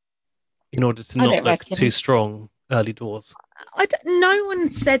in order to not look too strong early doors? No one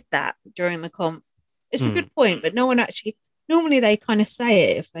said that during the comp. It's a good point, but no one actually. Normally, they kind of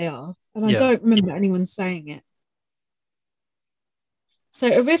say it if they are, and I don't remember anyone saying it.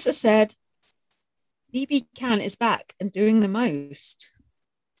 So Arissa said, "BB Can is back and doing the most."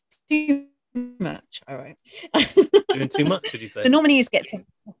 Too much. All right. Doing too much, did you say? The nominees get to,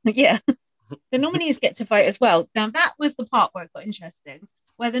 yeah. The nominees get to vote as well. Now that was the part where it got interesting,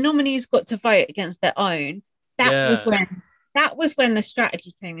 where the nominees got to vote against their own. That was when the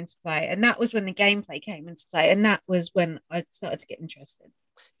strategy came into play, and that was when the gameplay came into play, and that was when I started to get interested.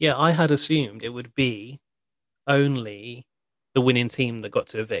 Yeah, I had assumed it would be only the winning team that got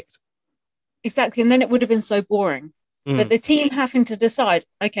to evict. Exactly, and then it would have been so boring. But the team having to decide,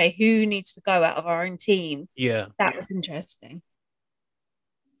 okay, who needs to go out of our own team? Yeah, that was interesting.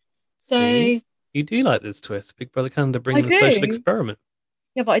 So see? You do like this twist. Big Brother Canada bringing the social experiment.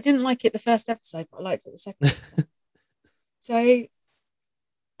 Yeah, but I didn't like it the first episode, but I liked it the second episode. So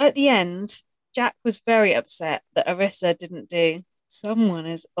at the end, Jack was very upset that Arissa didn't do Someone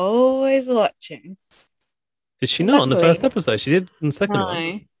Is Always Watching. Did she not on the first episode? She did in the second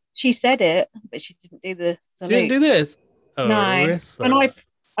one. She said it, but she didn't do the salute. She didn't do this? Oh, no. Arissa. And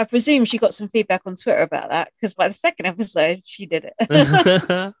I presume she got some feedback on Twitter about that, because by the second episode, she did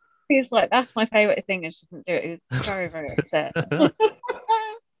it. He's like, that's my favourite thing, and she didn't do it. He was very, very upset.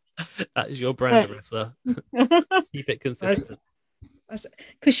 That is your brand, Arissa. Keep it consistent.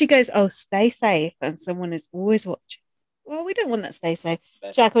 Because she goes, oh, stay safe, and someone is always watching. Well, we don't want that stay safe.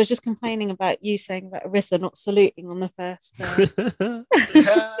 Jack, I was just complaining about you saying about Arissa not saluting on the first.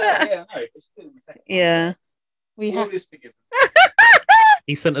 Yeah. We have.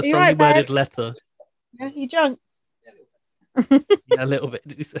 He sent a strongly worded letter. Yeah, you drunk? Yeah, a little bit.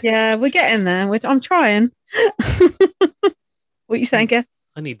 Did you say? Yeah, we're getting there. I'm trying. What are you saying, Kev?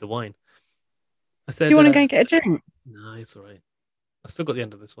 I need the wine. I said, do you want to go and get a drink? No, it's all right. I still got the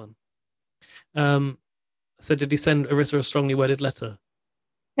end of this one. I said, did he send Arissa a strongly worded letter?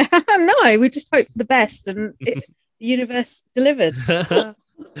 No, we just hope for the best, and the universe delivered. We're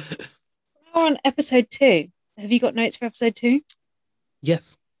on episode 2. Have you got notes for episode 2?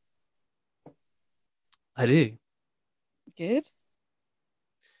 Yes, I do. Good.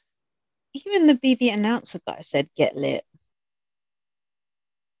 Even the BB announcer guy said, "Get lit."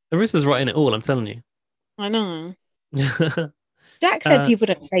 Arissa's writing it all, I'm telling you. I know. Jack said people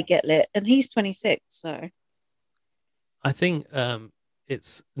don't say "get lit," and he's 26, so. I think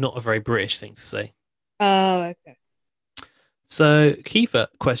it's not a very British thing to say. Oh, okay. So Kiefer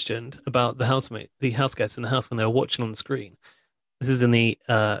questioned about the house guests in the house when they were watching on the screen. This is in the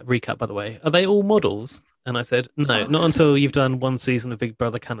recap, by the way. Are they all models? And I said, no, not until you've done one season of Big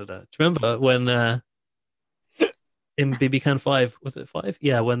Brother Canada. Do you remember when in BB Can 5, was it 5?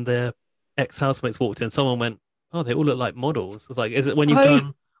 Yeah, when the ex-housemates walked in, someone went, oh, they all look like models. It's like, is it when you've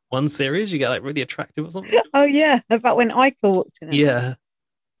done one series, you get like really attractive or something? Oh, yeah. About when Ica walked in. Yeah.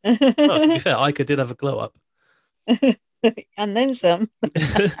 Well, to be fair, Ica did have a glow up. And then some.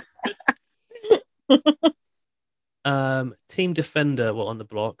 Team Defender were on the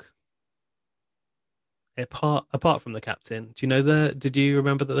block. Apart from the captain, did you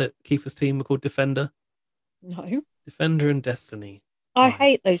remember that Kiefer's team were called Defender? No. Defender and Destiny. I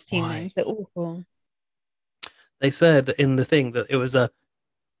hate those team names. They're awful. They said in the thing that it was a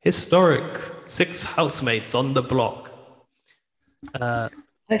historic 6 housemates on the block. I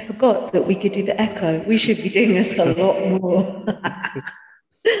forgot that we could do the echo. We should be doing this a lot more.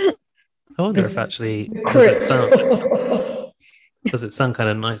 I wonder if actually does it sound kind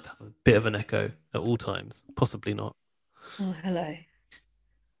of nice to have a bit of an echo at all times? Possibly not. Oh, hello.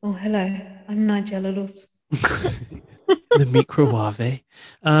 Oh, hello. I'm Nigella Lawson. The microwave.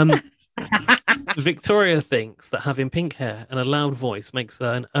 Victoria thinks that having pink hair and a loud voice makes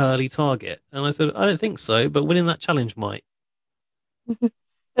her an early target. And I said, I don't think so, but winning that challenge might.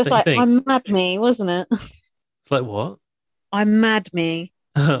 It's like, I'm Mad Me, wasn't it? It's like, what? I'm Mad Me.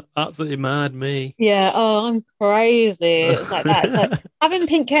 Absolutely mad me. Yeah, oh, I'm crazy. It's like that. It's like, having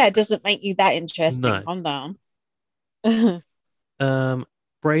pink hair doesn't make you that interesting. No. Calm down.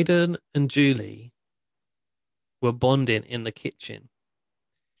 Brayden and Julie were bonding in the kitchen.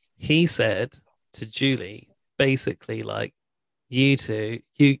 He said to Julie, basically, like, you two,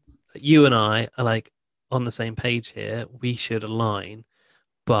 you and I are like on the same page here. We should align,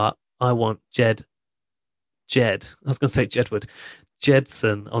 but I want Jed. I was going to say Jedward.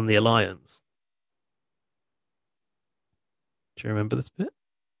 Jedson on the alliance. Do you remember this bit?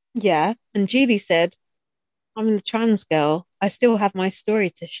 Yeah. And Julie said, I'm the trans girl. I still have my story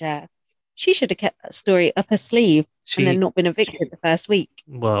to share. She should have kept that story up her sleeve and then not been evicted the first week.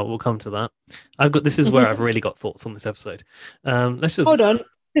 Well, we'll come to that. This is where I've really got thoughts on this episode. Let's just hold on.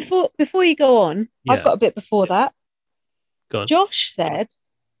 Before you go on, yeah. I've got a bit before that. Go on. Josh said,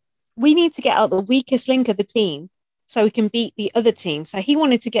 we need to get out the weakest link of the team so we can beat the other team. So he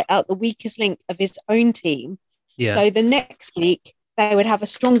wanted to get out the weakest link of his own team. Yeah. So the next week, they would have a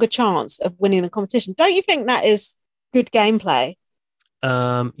stronger chance of winning the competition. Don't you think that is good gameplay?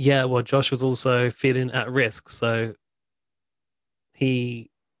 Yeah, well, Josh was also feeling at risk, so he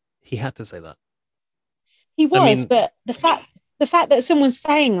he had to say that. He I was, mean, but the fact that someone's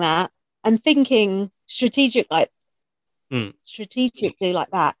saying that and thinking mm, strategically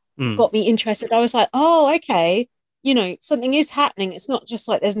like that mm, got me interested. I was like, oh, okay, something is happening. It's not just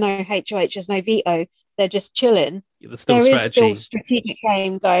like there's no HOH, there's no veto. They're just chilling. there's still There is still strategy. strategic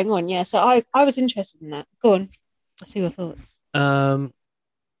game going on. Yeah. So I was interested in that. Go on. Let's see your thoughts. Um,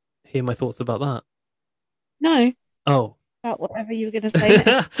 Hear my thoughts about that. No, Oh, about whatever you were going to say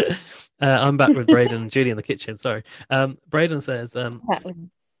next. I'm back with Braden and Julie in the kitchen. Sorry. Braden says, Exactly.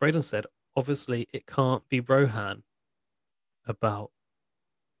 Braden said, obviously it can't be Rohan about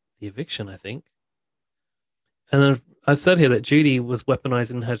the eviction, I think. And then I said here that Judy was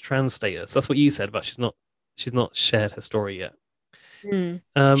weaponizing her trans status. That's what you said, but she's not shared her story yet. Shout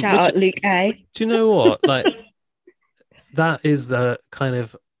Which out Luke A. do you know what? Like that is the kind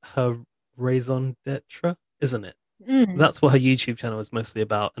of her raison d'etre, isn't it? Mm, That's what her YouTube channel is mostly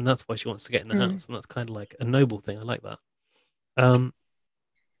about, and that's why she wants to get in the mm. house, and that's kind of like a noble thing. I like that. Um,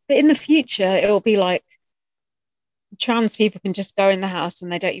 But in the future, it will be like trans people can just go in the house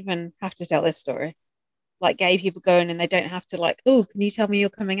and they don't even have to tell their story. Like gay people go in and they don't have to like, oh, can you tell me your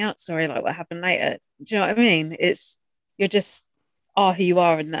coming out story? Like what happened later? Do you know what I mean? You're just are who you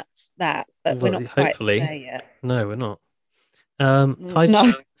are and that's that. But we're well, not quite there hopefully, yet. no, we're not.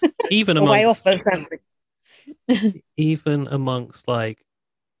 No, Even we're way off amongst on something. even amongst like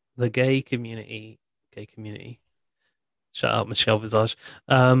the gay community. Shout out Michelle Visage.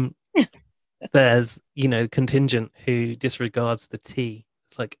 There's contingent who disregards the T.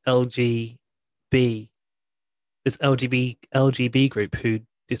 It's like LGB, this LGB group who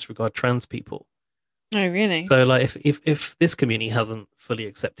disregard trans people. Oh, really? So like if this community hasn't fully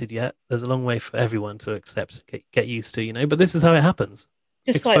accepted yet, there's a long way for everyone to accept, get used to, But this is how it happens.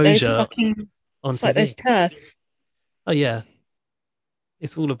 Just like those Exposure fucking, on just like those TV. turfs. Oh yeah,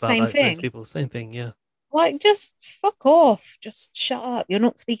 it's all about Same like those thing. people. Same thing. Yeah. Like, just fuck off. Just shut up. You're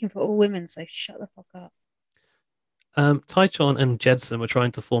not speaking for all women, so shut the fuck up. Taichon and Jedson were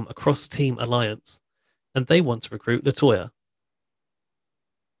trying to form a cross-team alliance, and they want to recruit Latoya.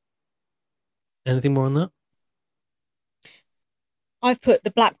 Anything more on that? I've put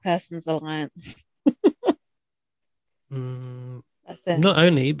the Black Persons Alliance. Mm, That's it. not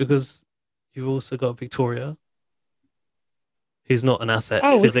only because you've also got Victoria, who's not an asset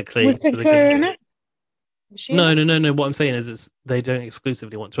Oh, physically was for the game. Victoria in it? Was she in No, it? no, no, no. What I'm saying is they don't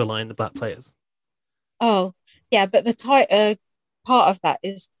exclusively want to align the black players. Oh, yeah, but the tighter part of that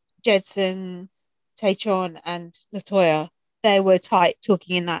is Jedson, Tachon, and Latoya. They were tight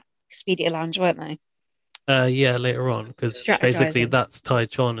talking in that Expedia Lounge, weren't they? Yeah, later on, because basically Strategizing. that's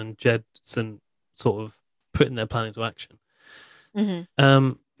Taichon and Jedson sort of putting their plan into action.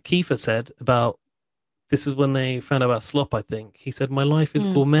 Mm-hmm. Kiefer said about this is when they found out about slop, I think. He said, my life is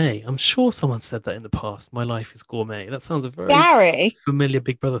Mm. gourmet. I'm sure someone said that in the past. My life is gourmet. That sounds a very Gary. familiar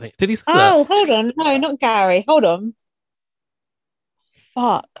Big Brother thing. Did he say that? Oh, hold on. No, not Gary. Hold on.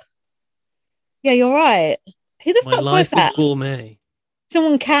 Fuck. Yeah, you're right. Who the My fuck was life is that? gourmet.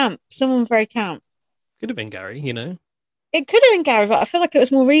 Someone camp. Someone very camp. Could have been Gary. It could have been Gary, but I feel like it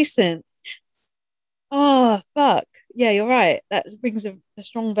was more recent. Oh, fuck. Yeah, you're right. That rings a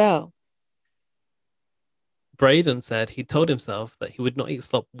strong bell. Braden said he told himself that he would not eat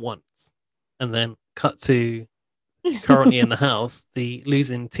slop once. And then cut to currently in the house, the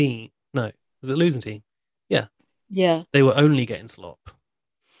losing team. No, was it losing team? Yeah, Yeah. they were only getting slop.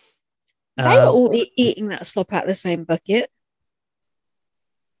 They were all eating that slop out of the same bucket,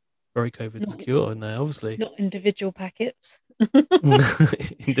 Very COVID not, secure in there, obviously. not individual packets. Here's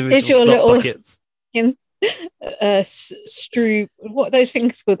Individual your slop little buckets. strew. What are those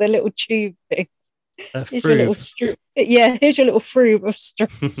things called? They're little tube things. Here's your little Froob. strew. Yeah, here's your little froob of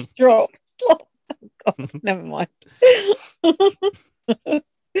strop. Slop. Oh, God, never mind.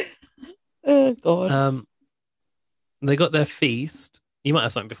 Oh, God. They got their feast. You might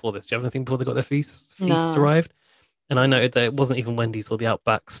have something before this. Do you have anything before they got their feast? Feast No. arrived, and I noted that it wasn't even Wendy's or the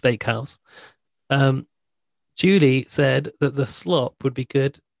Outback Steakhouse. Julie said that the slop would be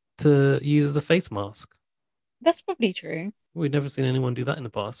good to use as a face mask. That's probably true. We've never seen anyone do that in the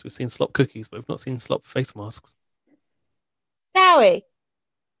past. We've seen slop cookies, but we've not seen slop face masks. Towie.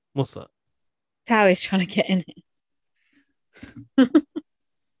 What's that? Towie's trying to get in it.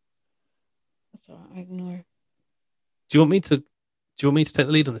 That's all right. I ignore. Do you want me to? Do you want me to take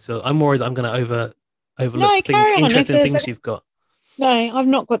the lead on this? I'm worried I'm going to overlook No, carry on. interesting things you've got. No, I've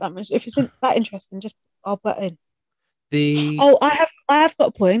not got that much. If it's that interesting, just I'll butt in. The Oh, I have got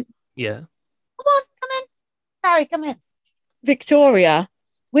a point. Yeah. Come on, come in. Barry, come in. Victoria.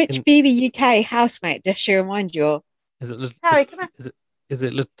 Which In, BB UK housemate does she remind you of? is it Harry, come here. is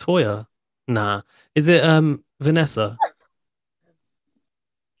it Latoya? Nah. Is it Vanessa?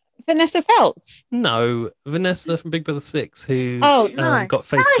 Vanessa Feltz. No, Vanessa from Big Brother 6, who Oh no. got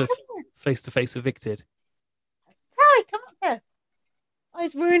Harry, come here. face to face evicted. Harry, come up here. Oh,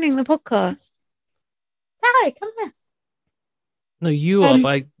 he's ruining the podcast. Harry, come here. No, you are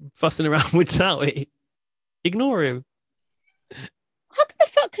by fussing around with Towie. Ignore him. How the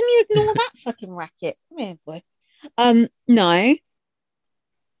fuck can you ignore that fucking racket? Come here, boy. No.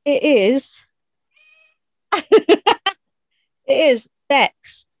 It is. It is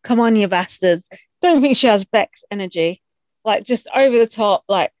Bex. Come on, you bastards. Don't think she has Bex energy. Like, just over the top,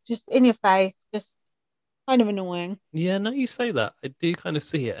 like, just in your face, just kind of annoying. Yeah, no, you say that. I do kind of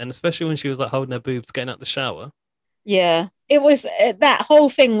see it. And especially when she was like holding her boobs, getting out the shower. Yeah. It was, that whole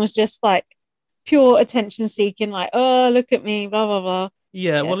thing was just like pure attention seeking, like, oh, look at me, blah, blah, blah.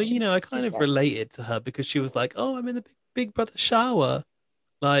 Yeah, Yeah, well, I kind of related to her because she was like, oh, I'm in the Big Brother shower.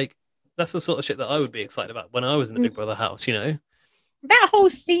 Like, that's the sort of shit that I would be excited about when I was in the Big Brother house, you know? That whole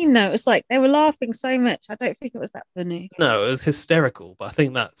scene, though, it was like they were laughing so much. I don't think it was that funny. No, it was hysterical, but I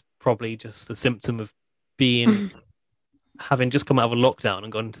think that's probably just a symptom of being having just come out of a lockdown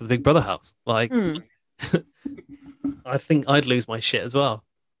and gone into the Big Brother house. Like, I think I'd lose my shit as well.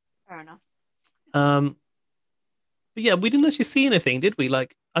 Fair enough. But yeah, we didn't actually see anything, did we?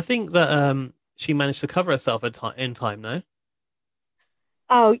 Like, I think that she managed to cover herself in time. No,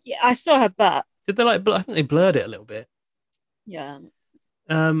 Oh yeah, I saw her butt. did they like? I think they blurred it a little bit. Yeah.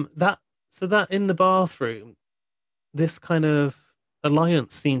 That in the bathroom, this kind of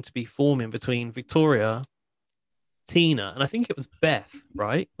alliance seemed to be forming between Victoria, Tina, and I think it was Beth.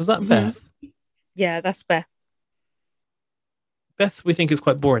 Right? Was that Beth? Yeah, that's Beth. Beth, we think is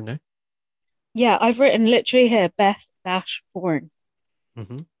quite boring, no? Yeah, I've written literally here Beth dash boring.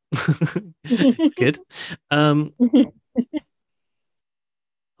 Good.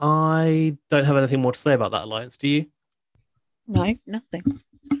 I don't have anything more to say about that alliance. Do you? No, nothing.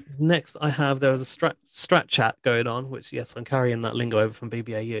 Next, there was a strat chat going on, which yes, I'm carrying that lingo over from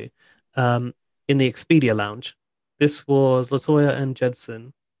BBAU. In the Expedia lounge, this was Latoya and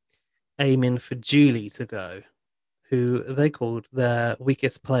Jedson aiming for Julie to go, who they called their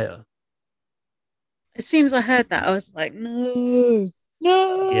weakest player. As soon as I heard that, I was like, no.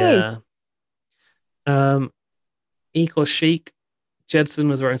 Yeah. Eek chic. Jedson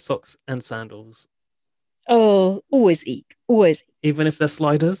was wearing socks and sandals. Oh, always Eek. Always. Even if they're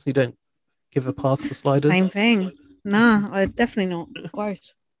sliders, you don't give a pass for sliders. Same thing. Nah, I definitely not.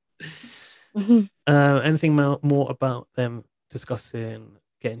 Gross. Anything more about them discussing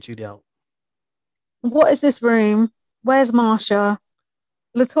getting Julie out? What is this room? Where's Marsha?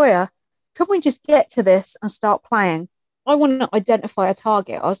 Latoya, can we just get to this and start playing? I want to identify a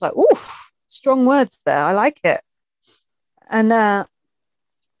target. I was like, oof, strong words there. I like it. And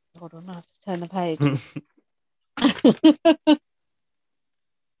hold on, I have to turn the page.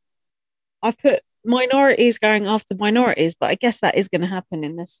 I've put minorities going after minorities, but I guess that is going to happen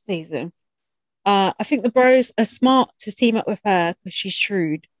in this season. I think the bros are smart to team up with her because she's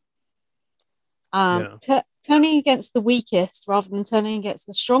shrewd. Turning against the weakest rather than turning against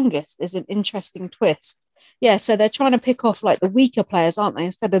the strongest is an interesting twist. Yeah, so they're trying to pick off like the weaker players, aren't they?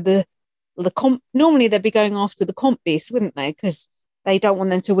 Instead of the comp. Normally they'd be going after the comp beasts, wouldn't they? Because they don't want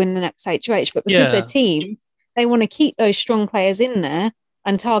them to win the next HOH. But because they're team, they want to keep those strong players in there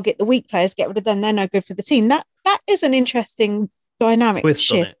and target the weak players, get rid of them. They're no good for the team. That is an interesting dynamic twist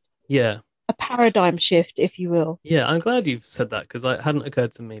shift. On it. Yeah. A paradigm shift, if you will. Yeah, I'm glad you've said that because it hadn't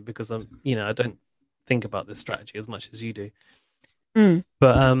occurred to me because I don't think about this strategy as much as you do.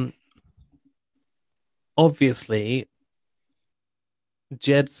 But obviously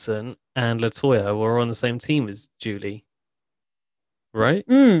Jedson and Latoya were on the same team as Julie, right?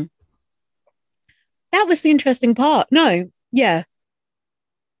 That was the interesting part. No, yeah.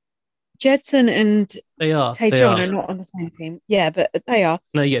 Jedson and Tae-John are not on the same team. Yeah, but they are.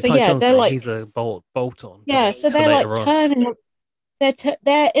 No, yeah, so they're like, he's a bolt on. Yeah, so they're like turning.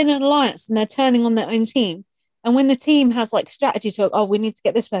 They're in an alliance and they're turning on their own team. And when the team has like strategy to, we need to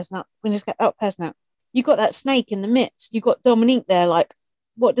get this person out, we need to get that person out. You got that snake in the midst. You got Dominique there. Like,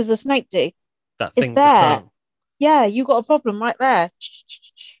 what does a snake do? That thing. It's there. Yeah, you got a problem right there.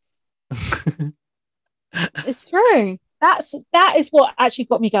 It's true. That is what actually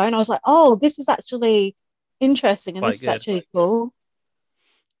got me going. I was like, oh, this is actually interesting and this is actually cool.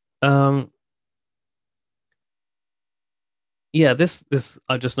 Yeah, this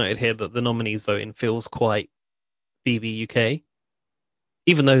I've just noted here that the nominees voting feels quite BB UK.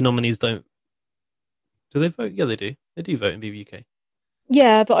 Even though nominees don't. Do they vote? Yeah, they do. They do vote in BBUK.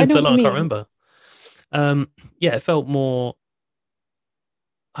 Yeah, but I Been know so what you long, I can't mean. remember. Yeah, it felt more.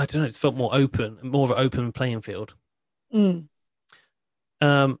 I don't know. It felt more open, more of an open playing field. Mm.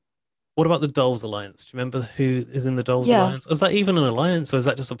 Um, what about the Dolls Alliance? Do you remember who is in the Dolls Yeah, Alliance? Is that even an alliance, or is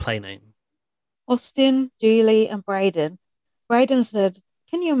that just a play name? Austin, Julie, and Braden. Braden said,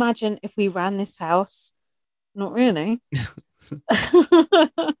 "Can you imagine if we ran this house?" Not really.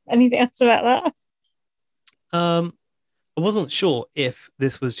 Anything else about that? Um, I wasn't sure if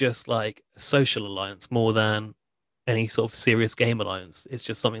this was just like a social alliance more than any sort of serious game alliance. It's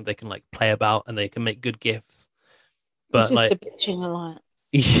just something they can like play about and they can make good gifts. It's But just like, a bitching alliance.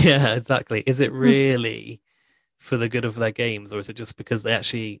 yeah, exactly. Is it really for the good of their games, or is it just because they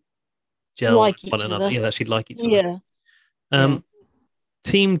actually gel with Like one each another? other. Yeah, they actually like each other. Yeah, yeah. Um,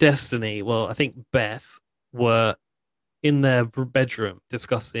 Team Destiny. Well, I think Beth were in their bedroom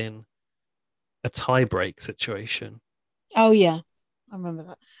discussing a tie-break situation. Oh yeah, I remember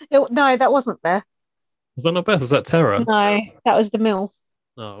that. No, that wasn't Beth. Was that not Beth? Was that Tara? No, that was the mill.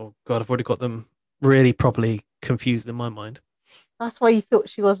 Oh God, I've already got them really properly confused in my mind. That's why you thought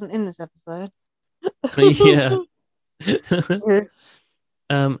she wasn't in this episode. Yeah. Yeah.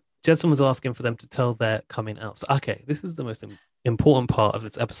 Jedson was asking for them to tell their coming out. So, okay, this is the most important part of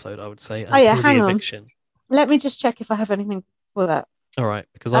this episode, I would say, Oh yeah, until the hang on. eviction. Let me just check if I have anything for that. All right,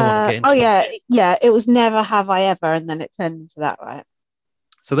 because I want to get Oh into it. yeah, yeah. It was never have I ever, and then it turned into that, right?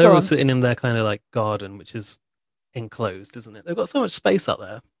 So they're Go all on. sitting in their kind of like garden, which is enclosed, isn't it? They've got so much space up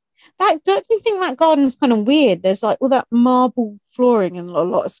there. That don't you think that garden's kind of weird? There's like all that marble flooring and a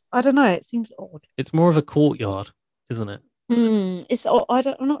lot of I don't know. It seems odd. It's more of a courtyard, isn't it? It's I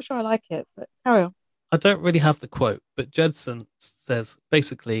don't. I'm not sure I like it, but carry on. I don't really have the quote, but Jedson says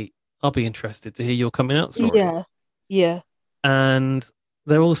basically, I'll be interested to hear your coming out Yeah, stories. yeah. And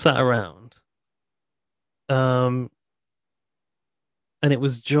they're all sat around. Um, and it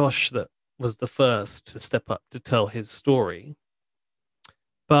was Josh that was the first to step up to tell his story.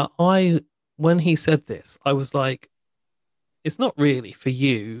 But when he said this, I was like, it's not really for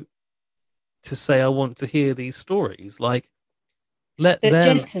you to say, I want to hear these stories. Like, let That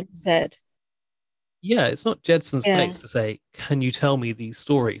them, Jensen said. yeah, it's not Jedson's Yeah. place to say, can you tell me these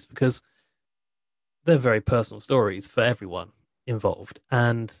stories? Because they're very personal stories for everyone involved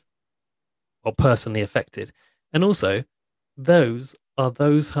and or personally affected. And also, those are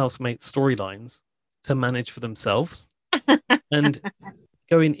those housemates' storylines to manage for themselves. And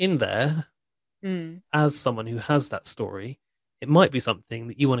going in there Mm. as someone who has that story, it might be something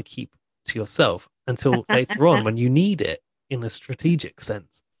that you want to keep to yourself until later on when you need it in a strategic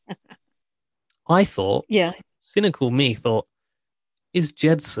sense. I thought, Yeah. cynical me thought, is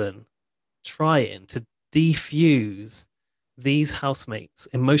Jedson trying to defuse these housemates'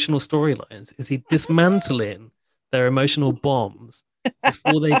 emotional storylines? Is he dismantling their emotional bombs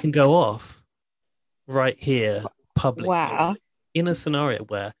before they can go off right here publicly Wow. in a scenario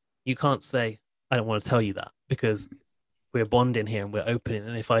where you can't say, I don't want to tell you that because we're bonding here and we're opening.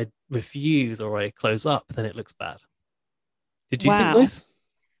 And if I refuse or I close up, then it looks bad. Did you think Wow. this?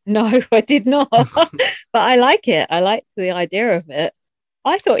 No, I did not. But I like it. I like the idea of it.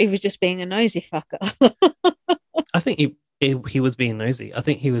 I thought he was just being a nosy fucker. I think he was being nosy. I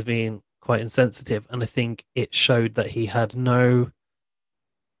think he was being quite insensitive, and I think it showed that he had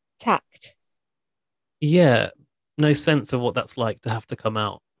Tact. yeah, no sense of what that's like to have to come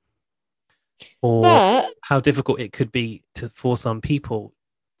out, or But how difficult it could be for some people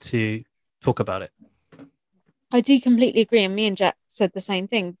to talk about it. I do completely agree. And me and Jack said the same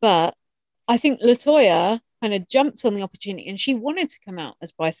thing. But I think Latoya kind of jumped on the opportunity and she wanted to come out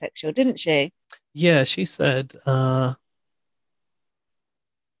as bisexual, didn't she? Yeah, she said, "I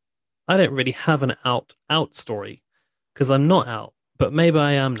don't really have an out story because I'm not out, but maybe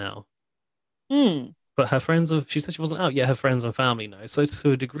I am now." Hmm. But her friends of she said she wasn't out yet. Her friends and family know. So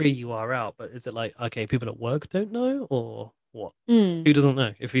to a degree, you are out. But is it like okay, people at work don't know, or what? Hmm. Who doesn't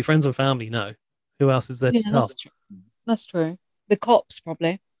know? If your friends and family know, who else is there Yeah, to tell? that's true. That's true. The cops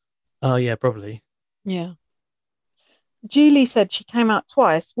probably. Oh yeah, probably. Yeah. Julie said she came out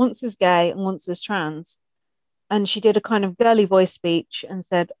twice, once as gay and once as trans. And she did a kind of girly voice speech and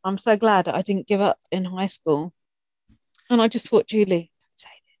said, I'm so glad I didn't give up in high school. And I just thought, Julie, don't say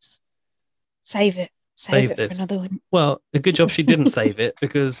this. Save it. Save Save it for this. another one. Well, a good job she didn't save it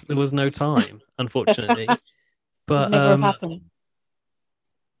because there was no time, unfortunately. Would But never have happened.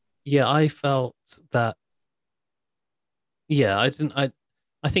 yeah, I felt that yeah, I didn't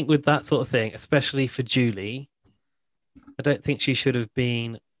I think with that sort of thing, especially for Julie, I don't think she should have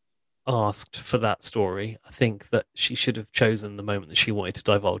been asked for that story. I think that she should have chosen the moment that she wanted to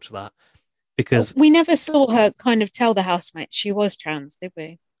divulge that because we never saw her kind of tell the housemates she was trans, did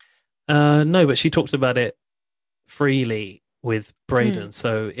we? no, but she talked about it freely with Mm. Braden,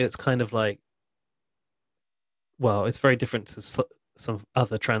 so it's kind of like, well, it's very different to some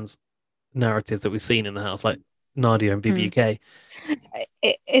other trans narratives that we've seen in the house, like Nadia and Mm. BBUK.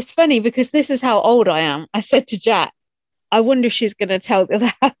 It's funny because this is how old I am. I said to Jack, I wonder if she's going to tell the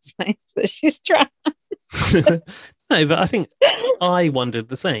other housemates that she's trans. No, but I think I wondered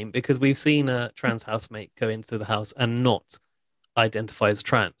the same because we've seen a trans housemate go into the house and not identify as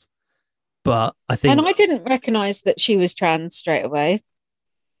trans. But I And think I didn't recognize that she was trans straight away.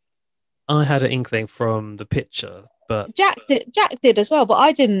 I had an inkling from the picture, but Jack did as well, but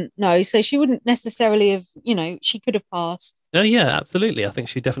I didn't know. So she wouldn't necessarily have, she could have passed. oh yeah, absolutely. I think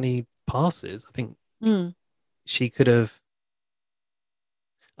she definitely passes. I think Mm. she could have.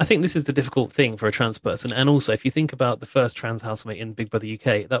 I think this is the difficult thing for a trans person. And also, if you think about the first trans housemate in Big Brother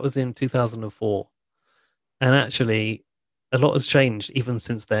UK, that was in 2004. And actually, a lot has changed even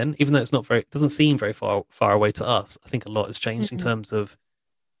since then, even though it doesn't seem very far away to us. I think a lot has changed in Mm. terms of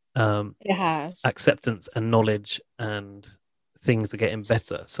um, It has. acceptance and knowledge, and things are getting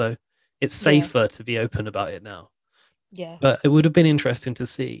better. So it's Yeah. safer to be open about it now. Yeah. But it would have been interesting to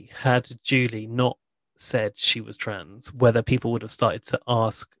see, had Julie not said she was trans, whether people would have started to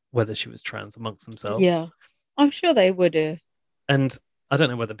ask whether she was trans amongst themselves. Yeah. I'm sure they would have. And I don't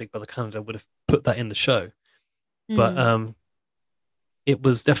know whether Big Brother Canada would have put that in the show, but Mm. it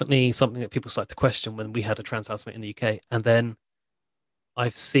was definitely something that people started to question when we had a trans housemate in the UK. And then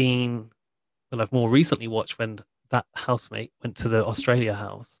I've seen, well, I've more recently watched when that housemate went to the Australia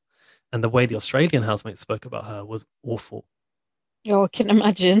house, and the way the Australian housemate spoke about her was awful, Oh, I can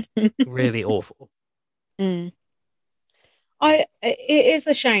imagine. really awful. Mm. It is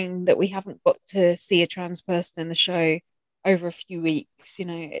a shame that we haven't got to see a trans person in the show over a few weeks.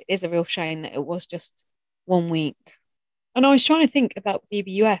 It is a real shame that it was just 1 week. And I was trying to think about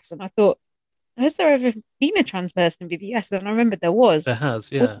BBUS, and I thought, has there ever been a trans person in BBUS? And I remembered there was. There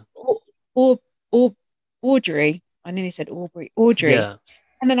has, Or, yeah. or, or Audrey. I nearly said Aubrey. Audrey. Yeah.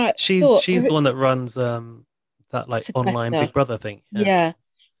 And then I She's thought, she's the one that runs that like online Sequester. Big Brother thing. Yeah. Yeah.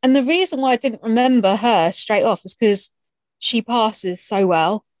 And the reason why I didn't remember her straight off is because she passes so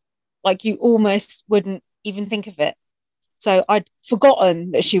well. Like you almost wouldn't even think of it. So I'd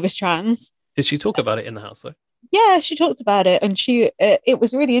forgotten that she was trans. Did she talk about it in the house though? Yeah, she talked about it, and it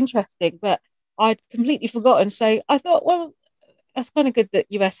was really interesting, but I'd completely forgotten. So I thought, well, that's kind of good that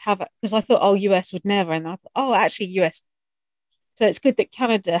US have it, because I thought, oh, US would never, and I thought, oh, actually, US. So it's good that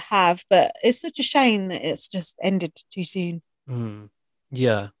Canada have, but it's such a shame that it's just ended too soon. Mm.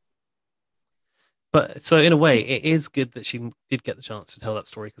 Yeah. But so in a way, it is good that she did get the chance to tell that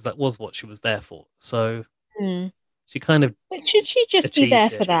story because that was what she was there for. So Mm. she kind of But should she just be there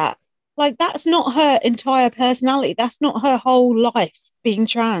achieved for it. that? Like, that's not her entire personality. That's not her whole life being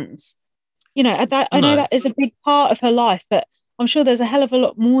trans. I know No. that is a big part of her life, but I'm sure there's a hell of a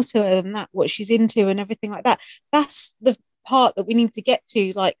lot more to her than that, what she's into and everything like that. That's the part that we need to get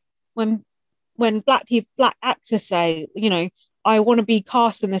to. Like when black actors say, I want to be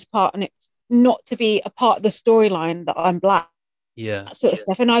cast in this part, and it's not to be a part of the storyline that I'm black, Yeah. that sort of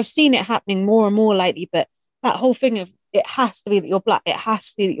stuff. And I've seen it happening more and more lately, but that whole thing of it has to be that you're black, it has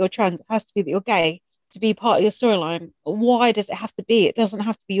to be that you're trans, it has to be that you're gay to be part of your storyline. Why does it have to be? It doesn't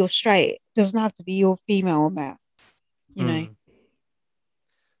have to be you're straight. It doesn't have to be you're female or male. Mm.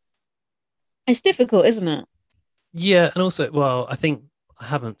 It's difficult, isn't it? Yeah, and also, well, I think I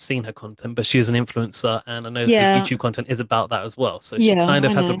haven't seen her content, but she is an influencer, and I know her Yeah, YouTube content is about that as well. So she yeah, kind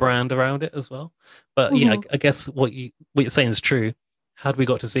of I has a know. brand around it as well. But yeah, Hmm. I guess what you're saying is true. Had we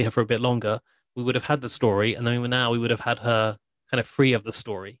got to see her for a bit longer, we would have had the story, and then now we would have had her kind of free of the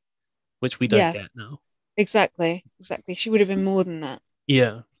story, which we don't Yeah, get now. exactly. She would have been more than that.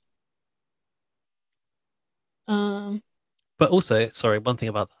 Yeah, Um, but also, sorry, one thing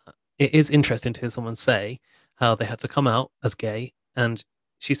about that, it is interesting to hear someone say how they had to come out as gay, and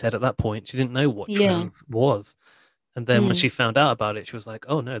she said at that point she didn't know what yeah. trans was. And then when Mm, she found out about it, she was like,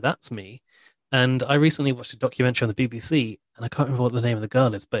 "Oh no, that's me." And I recently watched a documentary on the BBC, and I can't remember what the name of the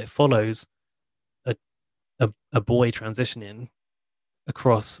girl is, but it follows a a boy transitioning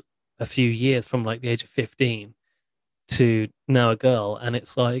across a few years from like the age of 15 to now a girl, and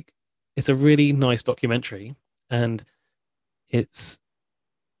it's like it's a really nice documentary, and it's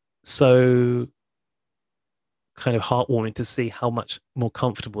so kind of heartwarming to see how much more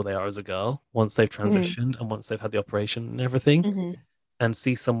comfortable they are as a girl once they've mm, transitioned and once they've had the operation and everything, mm, and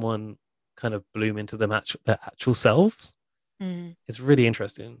see someone kind of bloom into their actual selves. mm. It's really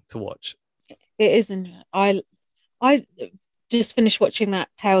interesting to watch. It isn't. I just finished watching that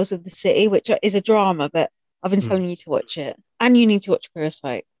Tales of the City, which is a drama, but I've been telling you to watch it, and you need to watch Queer as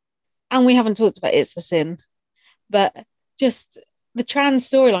Folk. And we haven't talked about It's a Sin, but just the trans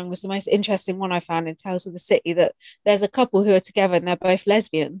storyline was the most interesting one I found in Tales of the City. That there's a couple who are together and they're both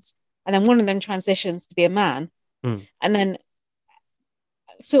lesbians, and then one of them transitions to be a man, and then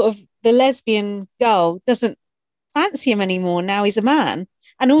sort of the lesbian girl doesn't fancy him anymore. Now he's a man,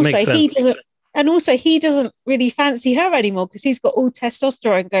 and also he doesn't really fancy her anymore because he's got all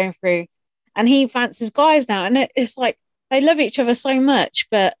testosterone going through, and he fancies guys now. And it's like they love each other so much,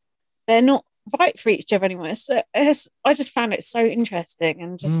 but they're not right for each other anymore. I just found it so interesting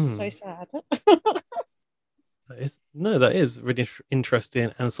and just so sad. That is really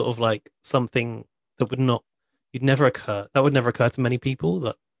interesting, and sort of like something that would never occur to many people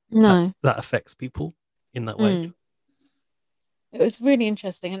that affects people in that way. It was really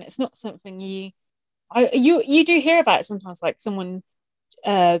interesting, and it's not something you do hear about it sometimes, like someone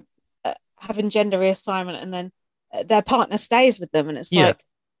having gender reassignment and then their partner stays with them, and it's like,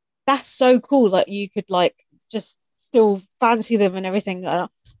 that's so cool. Like you could like just still fancy them and everything. I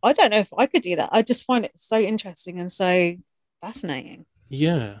don't know if I could do that. I just find it so interesting and so fascinating.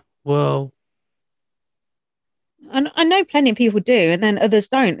 Yeah, well, and I know plenty of people do, and then others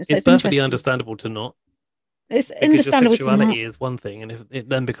don't. It's perfectly understandable to not. It's because understandable. Your sexuality is one thing, and if it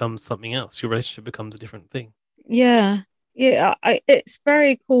then becomes something else, your relationship becomes a different thing. Yeah. It's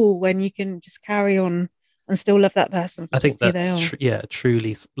very cool when you can just carry on and still love that person. I think that's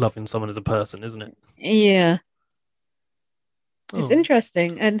truly loving someone as a person, isn't it? Yeah. It's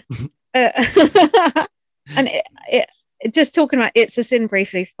interesting, and and it just talking about It's a Sin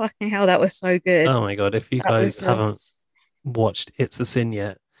briefly. Fucking hell, that was so good. Oh my god! If you guys haven't watched It's a Sin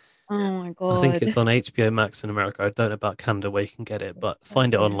yet, oh my god, I think it's on HBO Max in America. I don't know about Canada where you can get it, but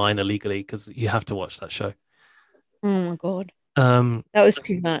find it online illegally because you have to watch that show. Oh my god, that was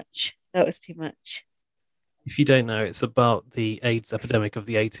too much. If you don't know, it's about the AIDS epidemic of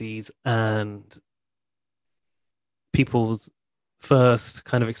the 80s and people's first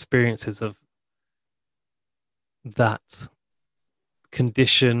kind of experiences of that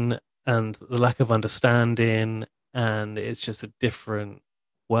condition and the lack of understanding, and it's just a different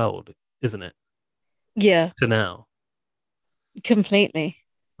world, isn't it? Yeah. To now. Completely.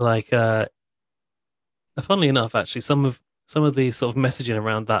 Like funnily enough, actually, some of the sort of messaging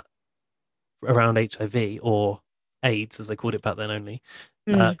around HIV or AIDS, as they called it back then only,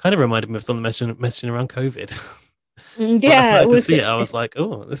 kind of reminded me of some of the messaging around COVID. Yeah, I was like,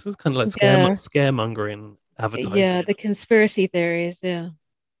 oh, this is kind of like scaremongering advertising. Yeah, the conspiracy theories, Yeah,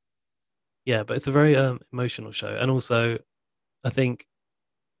 but it's a very emotional show. And also, I think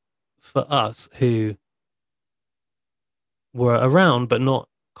for us who were around but not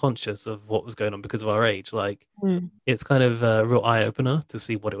conscious of what was going on because of our age, like it's kind of a real eye-opener to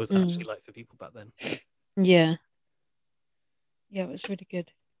see what it was actually like for people back then. Yeah, it was really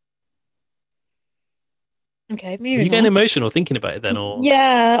good. Okay, moving on. You getting emotional thinking about it then, or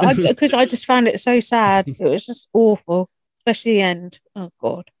yeah, because I just found it so sad. It was just awful, especially the end. Oh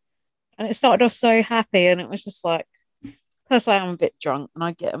god! And it started off so happy, and it was just like, because I am a bit drunk and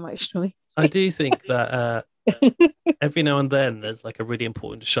I get emotional. I do think that every now and then there's like a really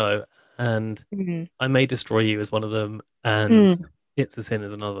important show, and I May Destroy You is one of them, and It's a Sin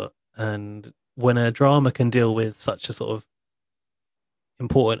is another. And when a drama can deal with such a sort of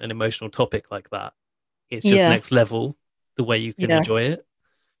important and emotional topic like that, it's just next level the way you can enjoy it.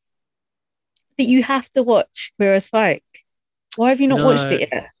 But you have to watch Queer as Folk. Why have you not watched it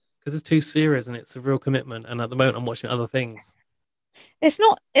yet? Because it's too serious and it's a real commitment. And at the moment, I'm watching other things. It's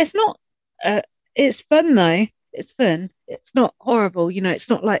not. It's fun though. It's fun. It's not horrible. It's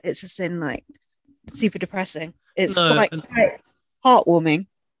not like It's a Sin, like super depressing. It's quite heartwarming.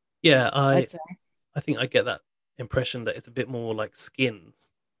 Yeah, I think I get that impression that it's a bit more like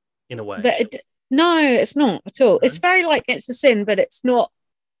Skins in a way. But no, it's not at all. It's very like It's a Sin, but it's not.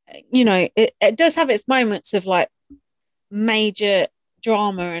 It does have its moments of like major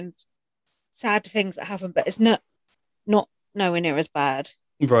drama and sad things that happen, but it's not nowhere near as bad.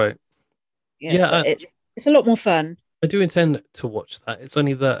 Right. Yeah, it's a lot more fun. I do intend to watch that. It's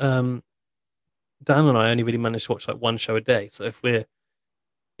only that Dan and I only really manage to watch like one show a day. So if we're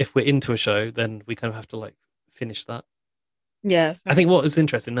into a show, then we kind of have to like finish that. Yeah. I think what is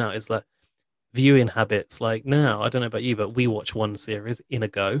interesting now is that viewing habits. Like now, I don't know about you, but we watch one series in a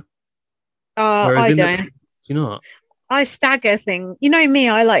go. I don't. Do you know what? I stagger things. You know me,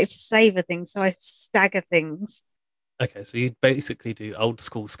 I like to savor things, so I stagger things. Okay, so you basically do old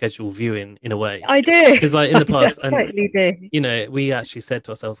school schedule viewing in a way. I do. Because like in the past, and Totally do. we actually said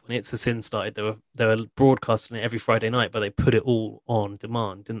to ourselves when It's a Sin started, they were broadcasting it every Friday night, but they put it all on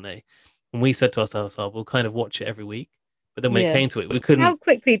demand, didn't they? And we said to ourselves, "Oh, we'll kind of watch it every week." But then when it Yeah. came to it, How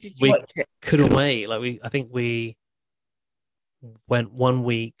quickly did you we watch it? couldn't wait. Like I think we went 1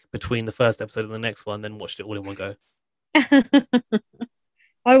 week between the first episode and the next one, then watched it all in one go.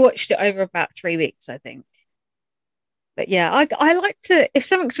 I watched it over about 3 weeks, I think. But yeah, I like to, if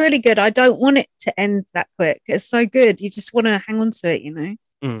something's really good, I don't want it to end that quick. It's so good. You just want to hang on to it, you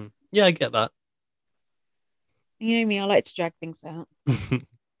know? Yeah, I get that. You know me, I like to drag things out.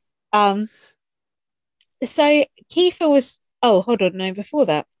 Um, so Kiefer was, oh, hold on, no, before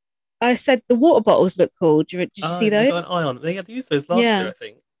that, I said the water bottles look cool. Did you see You got those? an eye on it. They had to use those last year, Yeah, I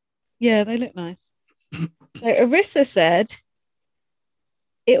think. yeah, they look nice. So Arissa said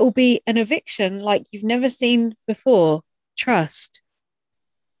it will be an eviction like you've never seen before. Trust.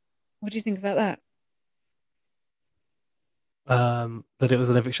 What do you think about that? That it was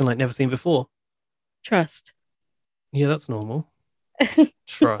an eviction like never seen before. Trust. Yeah, that's normal.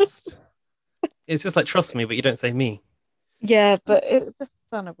 Trust. It's just like trust me, but you don't say me. Yeah, but it just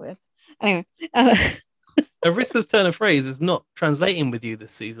sounded weird. Anyway, Arissa's turn of phrase is not translating with you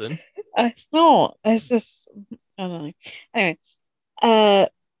this season. it's not. It's just I don't know. Anyway, uh,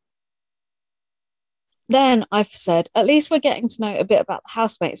 then I've said at least we're getting to know a bit about the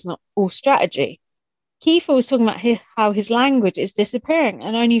housemates, not all strategy. Kiefer was talking about how his language is disappearing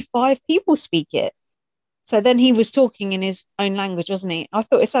and only 5 people speak it. So then he was talking in his own language, wasn't he? I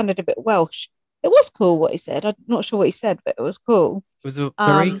thought it sounded a bit Welsh. It was cool what he said. I'm not sure what he said, but it was cool. It was a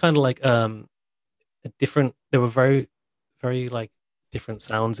very kind of like a different. There were very, very like different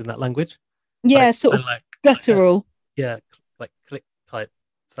sounds in that language. Yeah, sort of guttural. Yeah, like click type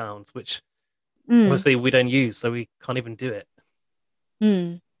sounds, which Mm. obviously we don't use, so we can't even do it.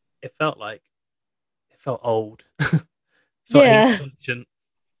 Mm. It felt old. Yeah. Ancient.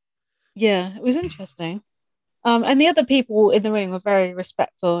 Yeah, it was interesting. And the other people in the room were very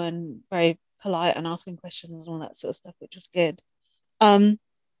respectful and very polite and asking questions and all that sort of stuff, which was good. And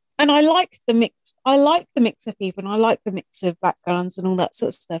I like the mix. I like the mix of people, and I like the mix of backgrounds and all that sort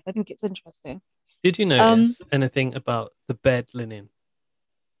of stuff. I think it's interesting. Did you notice anything about the bed linen?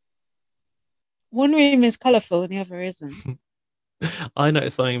 One room is colourful and the other isn't. I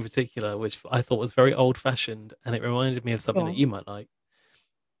noticed something in particular which I thought was very old fashioned, and it reminded me of something that you might like.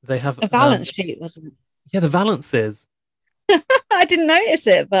 They have a valance sheet, wasn't it? Yeah, the valances. I didn't notice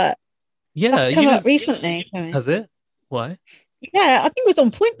it, but yeah, that's come up recently. Has it? Why? Yeah, I think it was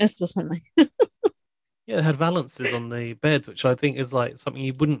on Pointless or something. Yeah, it had valances on the beds, which I think is like something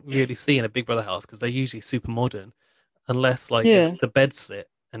you wouldn't really see in a Big Brother house because they're usually super modern, unless like it's the bed sit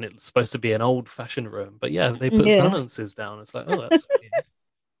and it's supposed to be an old fashioned room. But yeah, they put valances down. It's like, oh, that's weird.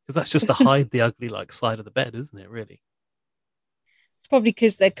 Because that's just to hide the ugly like side of the bed, isn't it? Really? It's probably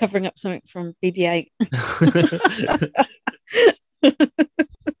because they're covering up something from BB-8.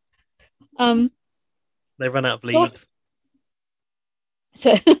 They run out of leaves.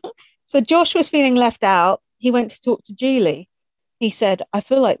 So Josh was feeling left out. He went to talk to Julie. He said, I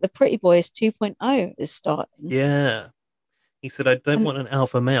feel like the Pretty Boys 2.0 is starting. Yeah. He said, I don't want an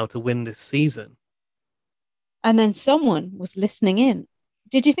alpha male to win this season. And then someone was listening in.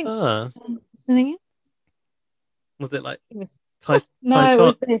 Did you think someone was listening in? Was it like No, it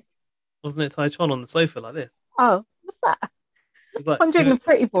was this. Wasn't it Taichon on the sofa like this? Oh, what's that? Like, I'm doing the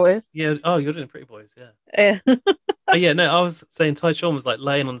Pretty Boys. Yeah. Oh, you're doing Pretty Boys. Yeah. Yeah. No, I was saying Taichon was like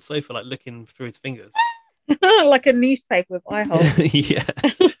laying on the sofa, like looking through his fingers. Like a newspaper with eye holes. Yeah.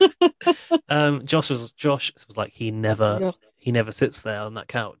 Josh was like he never sits there on that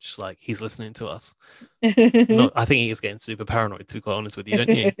couch. Like he's listening to us. I think he was getting super paranoid, to be quite honest with you,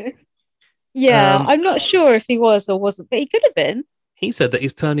 don't you? Yeah, I'm not sure if he was or wasn't, but he could have been. He said that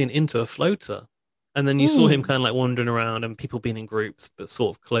he's turning into a floater. And then you saw him kind of like wandering around and people being in groups, but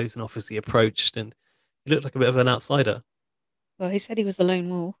sort of close and off as he approached. And he looked like a bit of an outsider. Well, he said he was a lone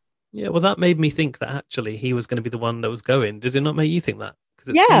wolf. Yeah, well, that made me think that actually he was going to be the one that was going. Did it not make you think that?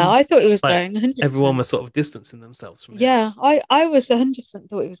 Yeah, I thought he was going. 100%. Everyone was sort of distancing themselves from him. Yeah, I was 100%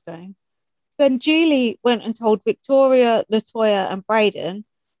 thought he was going. Then Julie went and told Victoria, Latoya, and Brayden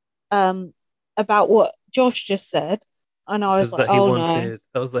about what Josh just said. And I was like, no.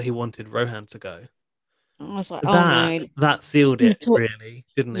 That was that he wanted Rohan to go. I was like, no. That sealed it, really,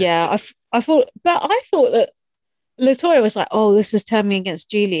 didn't it? Yeah, I thought that Latoya was like, oh, this has turned me against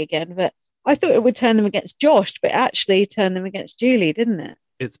Julie again. But I thought it would turn them against Josh, but it actually turned them against Julie, didn't it?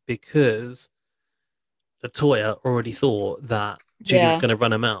 It's because Latoya already thought that Julie was Yeah. going to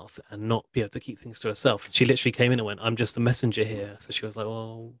run her mouth and not be able to keep things to herself. And she literally came in and went, "I'm just the messenger here." So she was like,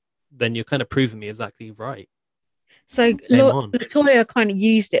 "Well, then you're kind of proving me exactly right." So Game on. Latoya kind of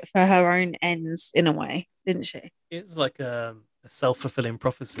used it for her own ends in a way, didn't she? It's like a self-fulfilling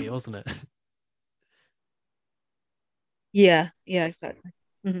prophecy, wasn't it? Yeah, yeah, exactly.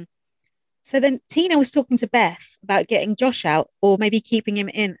 Mhm. So then Tina was talking to Beth about getting Josh out or maybe keeping him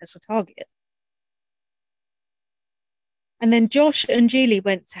in as a target. And then Josh and Julie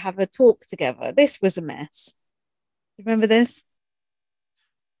went to have a talk together. This was a mess. Remember this?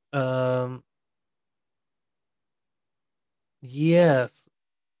 Um, yes.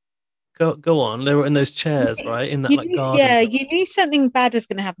 Go on. They were in those chairs, right? In that You like knew, garden. yeah, you knew something bad was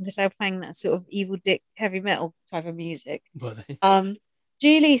going to happen because they were playing that sort of evil dick heavy metal type of music. Were they? Um,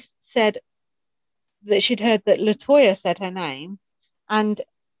 Julie said that she'd heard that Latoya said her name, and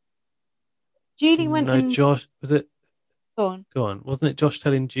Julie went No, and Josh, was it? gone. Go on. Wasn't it Josh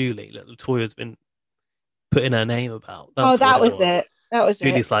telling Julie that Latoya's been putting her name about? Oh, That's what that it was was. it. That was it.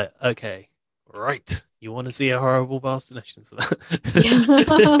 Julie's like, okay, right. You want to see a horrible bastard? So Yeah.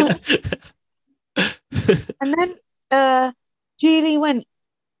 that. And then Julie went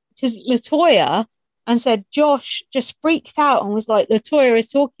to Latoya and said, Josh just freaked out and was like, Latoya is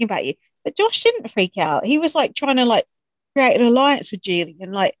talking about you. But Josh didn't freak out. He was like trying to like create an alliance with Julie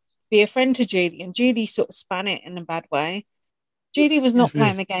and like be a friend to Julie. And Julie sort of span it in a bad way. Julie was not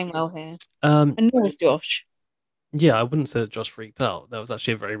playing the game well here. um, And nor was Josh. yeah, I wouldn't say that Josh freaked out. That was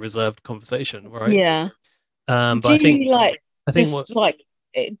actually a very reserved conversation, right? Yeah. But Julie like I think what, just like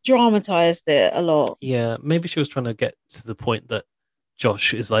it dramatized it a lot. yeah, maybe she was trying to get to the point that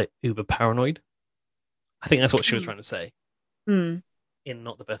Josh is like uber paranoid. I think that's what she was trying to say Mm. in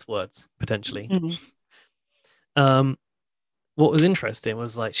not the best words, potentially. Mm. Um, what was interesting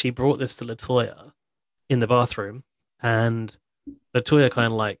was like she brought this to Latoya in the bathroom, and Latoya kind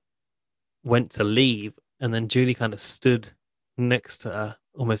of like went to leave, and then Julie kind of stood next to her,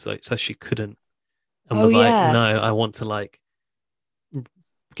 almost like so she couldn't, and Oh was like, yeah. "No, I want to like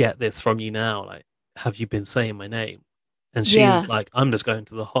get this from you now. Like, have you been saying my name?" And she Yeah. was like, "I'm just going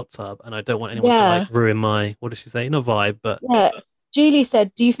to the hot tub, and I don't want anyone to like Yeah. ruin my what did she say? Not vibe, but Yeah. Julie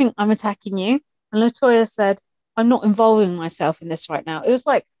said, do you think I'm attacking you? And Latoya said, I'm not involving myself in this right now. It was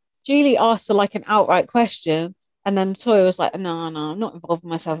like Julie asked her like an outright question. And then Latoya was like, no, no, I'm not involving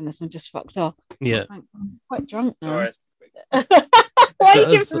myself in this. I'm just fucked up. yeah." Thanks. I'm quite drunk now. Sorry. Why are you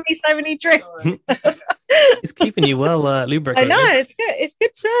That's, giving me so many drinks? it's keeping you well I lubricated. know, it's good. It's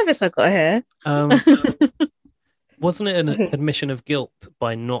good service I got here. Wasn't it an admission of guilt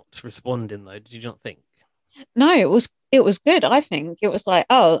by not responding though? Did you not think? No, it was good, I think. It was like,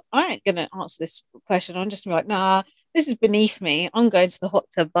 oh, I ain't gonna answer this question. I'm just like, nah, this is beneath me. I'm going to the hot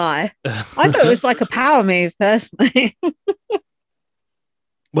tub. Bye. I thought it was like a power move, personally.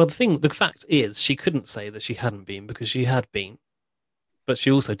 Well, the fact is, she couldn't say that she hadn't been because she had been, but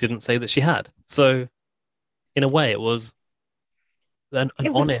she also didn't say that she had. So, in a way, it was an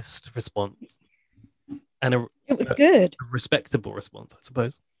It was honest response and it was good. a respectable response, I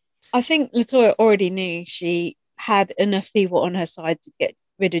suppose. I think Latoya already knew she had enough people on her side to get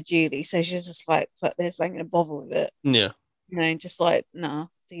rid of Julie, so she's just like, fuck this, I ain't gonna bother with it. Yeah. Just like, nah,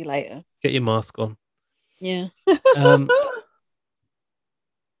 see you later. Get your mask on. Yeah.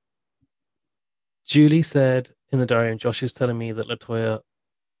 Julie said in the diary, and Josh is telling me that Latoya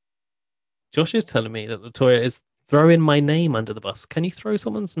is throwing my name under the bus. Can you throw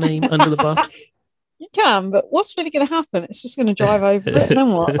someone's name under the bus? You can, but what's really going to happen? It's just going to drive over it, and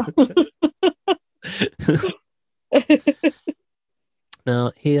then what?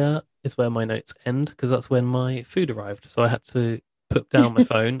 Now, here is where my notes end because that's when my food arrived. So I had to put down my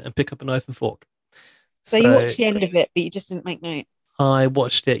phone and pick up a knife and fork. So you watched the end of it, but you just didn't make notes. I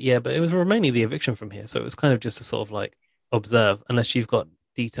watched it, yeah, but it was mainly the eviction from here. So it was kind of just to sort of like observe, unless you've got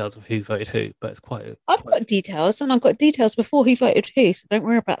details of who voted who. But it's I've got details, and I've got details before who voted who, so don't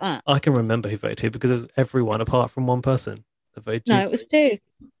worry about that. I can remember who voted who because it was everyone apart from one person that voted. No, it was two.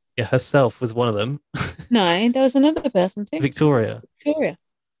 Yeah, herself was one of them. No, there was another person too. Victoria.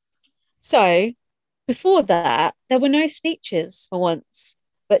 So before that, there were no speeches for once.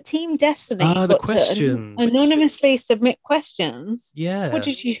 But Team Destiny got to anonymously submit questions. Yeah. What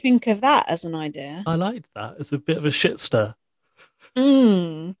did you think of that as an idea? I liked that. It's a bit of a shit stir.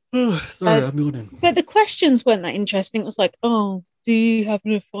 Sorry, I'm yawning. But the questions weren't that interesting. It was like, oh, do you have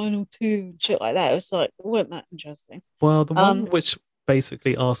a final two? Shit like that. It was like, it weren't that interesting. Well, the one which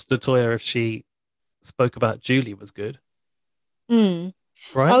basically asked Latoya if she spoke about Julie was good. Right?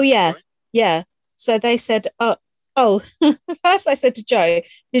 Oh, yeah. Right? Yeah. So they said, first I said to Joe,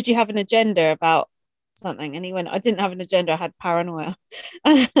 did you have an agenda about something, and he went, "I didn't have an agenda. I had paranoia."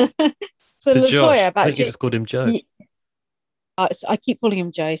 So To Josh, Latoya I about think you just called him Joe. I keep calling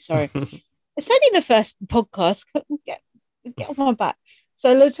him Joe. Sorry, it's only the first podcast. Get on my back.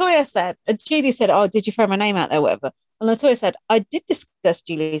 So Latoya said, Julie said, "Oh, did you throw my name out there, whatever?" And Latoya said, "I did discuss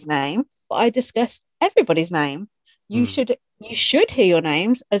Julie's name, but I discussed everybody's name. You should hear your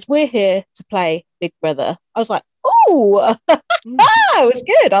names as we're here to play Big Brother." I was like, "Oh, it was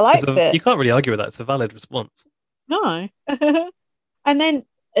good. I liked it." You can't really argue with that. It's a valid response. No. And then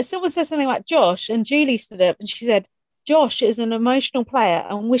someone said something like Josh, and Julie stood up and she said, "Josh is an emotional player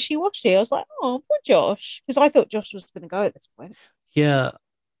and wishy-washy." I was like, "Oh, poor Josh," because I thought Josh was going to go at this point. Yeah,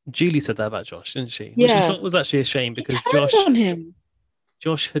 Julie said that about Josh, didn't she? Yeah. Which I thought was actually a shame because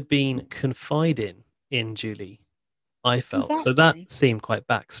Josh had been confiding in Julie, I felt. Exactly. So that seemed quite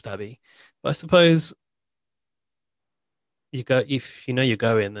backstabby. But I suppose if you know you're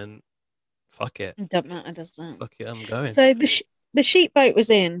going, then fuck it. It doesn't matter, does it? Fuck it, I'm going. So the sheep vote was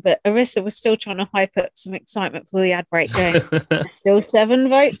in, but Arissa was still trying to hype up some excitement for the ad break going, still 7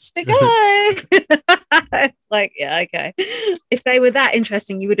 votes to go. It's like, yeah, okay. If they were that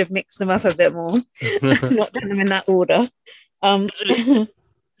interesting, you would have mixed them up a bit more, not done them in that order.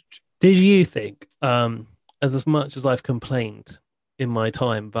 Did you think, as much as I've complained in my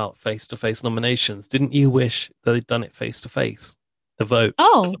time about face-to-face nominations, didn't you wish that they'd done it face-to-face, the vote?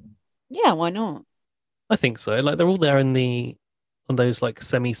 Oh, yeah, why not? I think so. Like, they're all there on those like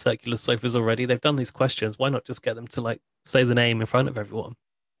semicircular sofas already. They've done these questions. Why not just get them to like say the name in front of everyone?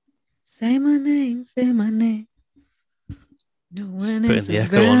 Say my name, say my name. No one else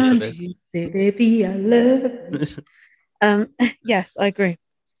around you. Say, baby, I love you. Yes, I agree.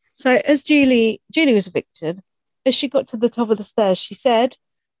 So as Julie was evicted, as she got to the top of the stairs, she said,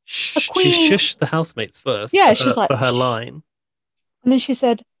 She shushed the housemates first. Yeah, she's like, for her line. And then she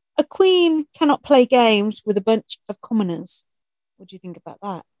said, "A queen cannot play games with a bunch of commoners." What do you think about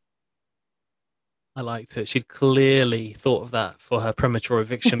that? I liked it. She'd clearly thought of that for her premature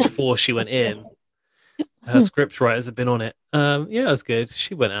eviction before she went in. Her script writers had been on it. Yeah, it was good.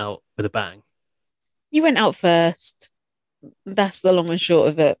 She went out with a bang. You went out first. That's the long and short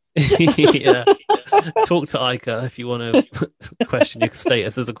of it. Yeah. Talk to Ica if you want to question your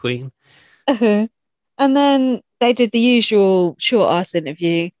status as a queen. And then they did the usual short-ass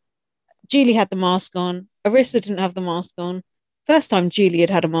interview. Julie had the mask on. Arissa didn't have the mask on. First time Julie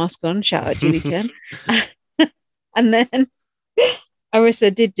had a mask on. Shout out Julie Chen. And then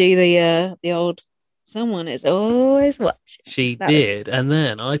Arissa did do the old "someone is always watching." She did. And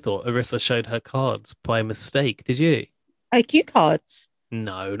then I thought Arissa showed her cards by mistake. Did you? IQ cards?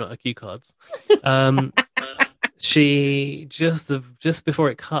 No, not IQ cards. She just before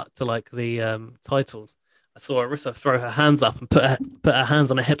it cut to like the titles, I saw Arissa throw her hands up and put her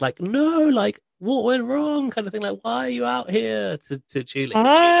hands on her head like, "No, like what went wrong?" kind of thing. Like, "Why are you out here?" to Julie.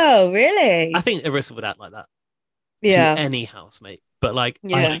 Oh, really? I think Arissa would act like that. Yeah. To any housemate. But like,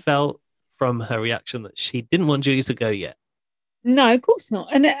 I felt from her reaction that she didn't want Julie to go yet. No, of course not.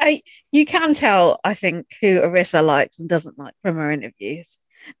 And you can tell, I think, who Arissa likes and doesn't like from her interviews.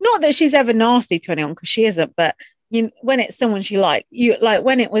 Not that she's ever nasty to anyone, because she isn't, but when it's someone she liked,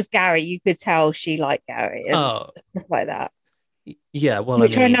 when it was Gary, you could tell she liked Gary and stuff like that. Yeah, well,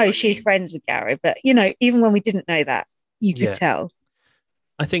 which I know she's friends with Gary, but even when we didn't know that, you could tell.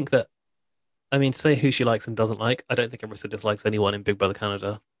 I think that, say who she likes and doesn't like. I don't think Arissa dislikes anyone in Big Brother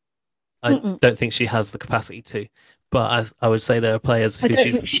Canada. I don't think she has the capacity to. But I would say there are players who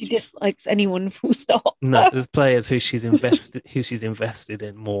she dislikes anyone, full stop. No, there's players who she's invested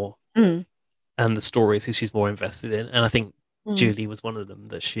in more, and the stories who she's more invested in. And I think Julie was one of them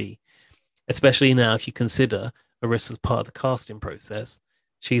that she, especially now, if you consider Arissa's part of the casting process,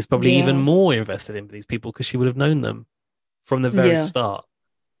 she's probably even more invested in these people because she would have known them from the very start.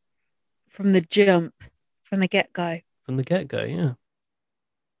 From the jump, from the get-go. From the get-go, yeah.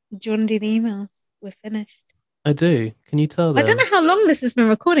 Do you want to do the emails? We're finished. I do. Can you tell them? I don't know how long this has been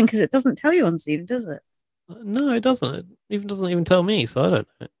recording because it doesn't tell you on Zoom, does it? No, it doesn't. It doesn't even tell me, so I don't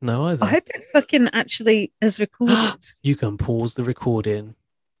know either. I hope it fucking actually has recorded. You can pause the recording.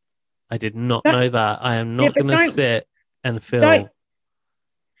 I did not know that. I am not going to sit and film.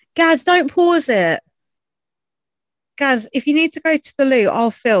 Gaz, don't pause it. Gaz, if you need to go to the loo,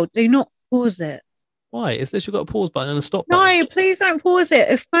 I'll film. Do not pause it. Why? Is this you've got a pause button and a stop button? No, please don't pause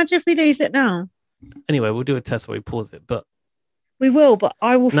it. Imagine if we lose it now. Anyway, we'll do a test where we pause it, but we will. But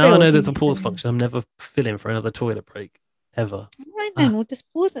I will. Now I know there's a pause function. I'm never filling for another toilet break ever. Right then, we'll just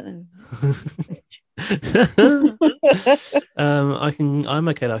pause it then. I'm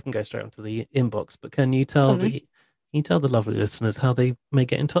okay. I can go straight onto the inbox. But can you tell the lovely listeners how they may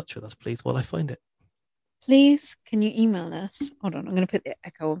get in touch with us, please, while I find it? Please, can you email us? Hold on, I'm going to put the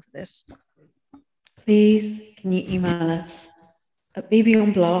echo on for this. Please, can you email us at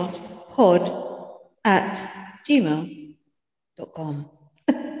bbonblastpod@gmail.com.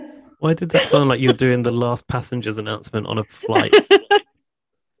 Why did that sound like you're doing the last passengers announcement on a flight?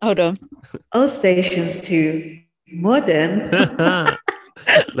 Hold on. All stations to modern.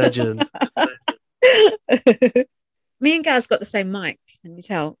 Legend. Me and Gaz got the same mic, can you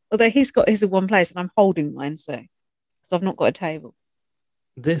tell? Although he's got his in one place and I'm holding mine, so because I've not got a table.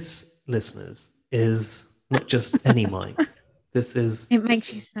 This, listeners, is not just any mic. This is It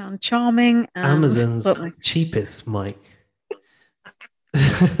makes you sound charming. Amazon's cheapest mic.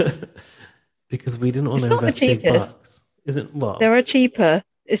 Because we didn't want to invest big bucks. Isn't well. There are cheaper.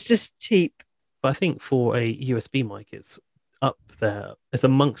 It's just cheap. But I think for a USB mic, it's up there. It's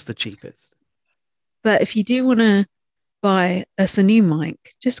amongst the cheapest. But if you do want to buy us a new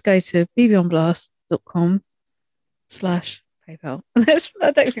mic, just go to bbonblast.com/PayPal. I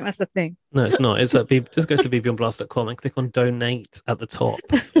don't think that's a thing. No, it's not. It's just go to bbonblast.com and click on donate at the top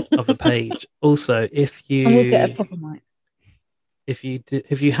of the page. Also, if you and we'll get a proper mic. If you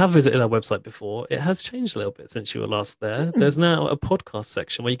have visited our website before, it has changed a little bit since you were last there. There's now a podcast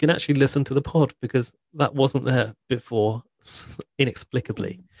section where you can actually listen to the pod because that wasn't there before,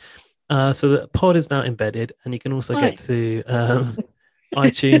 inexplicably. So the pod is now embedded, and you can also get to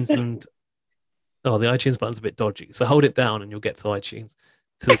iTunes and the iTunes button's a bit dodgy. So hold it down, and you'll get to iTunes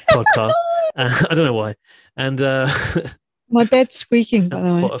to the podcast. I don't know why. And my bed's squeaking. By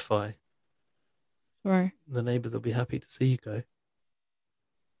the way, Spotify. Sorry, the neighbors will be happy to see you go.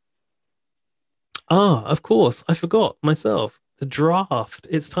 Of course. I forgot myself. The draft.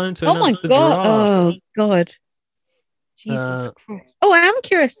 It's time to announce the draft. Oh, God. Jesus Christ. Oh, I am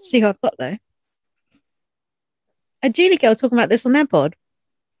curious to see who I've got, though. A Julie girl talking about this on their pod.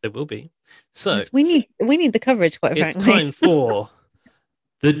 There will be. So yes, we need the coverage, quite frankly. It's time for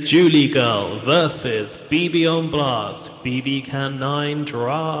the Julie girl versus BB on Blast. BB Can 9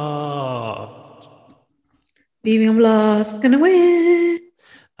 draft. BB on Blast gonna win.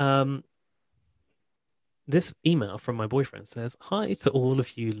 This email from my boyfriend says, "Hi to all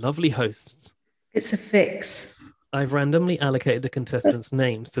of you lovely hosts. It's a fix. I've randomly allocated the contestants'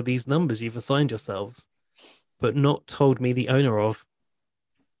 names to these numbers you've assigned yourselves, but not told me the owner of.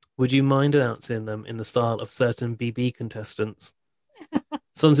 Would you mind announcing them in the style of certain BB contestants?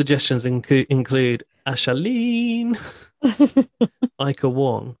 Some suggestions include Ashaleen, Ika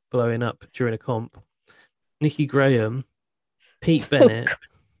Wong blowing up during a comp, Nikki Graham, Pete Bennett,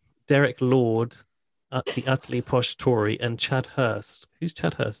 Derek Lord, the utterly posh Tory, and Chad Hurst. Who's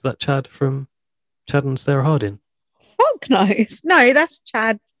Chad Hurst? Is that Chad from Chad and Sarah Harding? Fuck knows. No, that's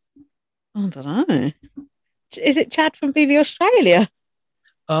Chad. I don't know. Is it Chad from BB Australia?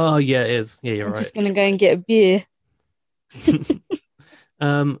 Oh, yeah, it is. Yeah, you're right. I'm just going to go and get a beer.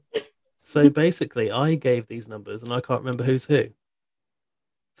 So basically, I gave these numbers and I can't remember who's who.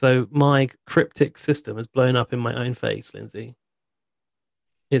 So my cryptic system has blown up in my own face, Lindsay.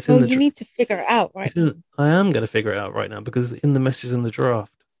 It's in you need to figure it out right now. I am going to figure it out right now because it's in the message in the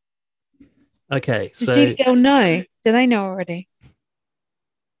draft. Okay, so... Did you know? Do they know already?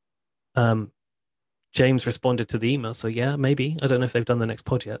 James responded to the email, so yeah, maybe. I don't know if they've done the next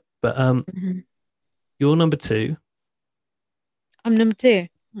pod yet. But you're number 2. I'm number 2.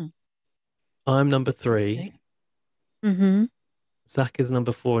 I'm number 3. Mm-hmm. Zach is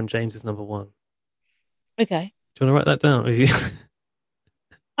number 4 and James is number 1. Okay. Do you want to write that down?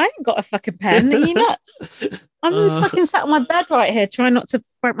 I ain't got a fucking pen. Are you nuts? I'm fucking sat on my bed right here trying not to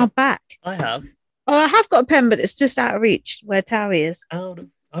break my back. I have. Oh, I have got a pen, but it's just out of reach where Towie is.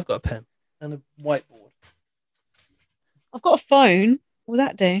 I've got a pen and a whiteboard. I've got a phone. Will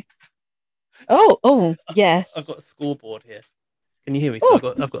that do? Oh, yes. I've got a scoreboard here. Can you hear me? So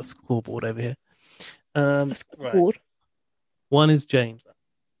I've got a scoreboard over here. A scoreboard. Right. 1 is James.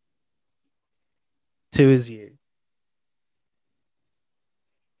 2 is you.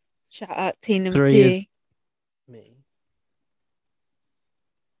 Shout out team number 3 2. Is me.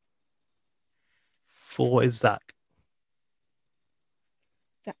 4 is Zach.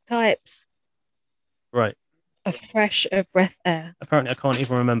 Zach types. Right. A fresh of breath air. Apparently, I can't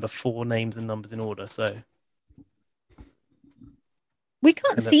even remember 4 names and numbers in order, so we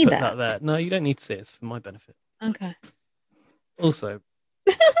can't see that there. No, you don't need to see it. It's for my benefit. Okay. Also,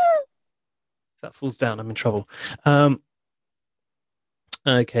 if that falls down, I'm in trouble.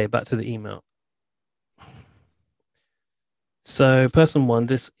 Okay, back to the email. So, person 1,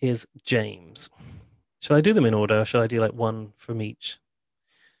 this is James. Shall I do them in order? Or shall I do like one from each?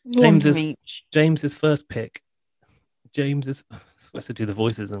 James's first pick. James is supposed to do the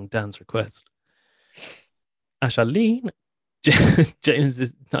voices on Dan's request. Ashaleen. James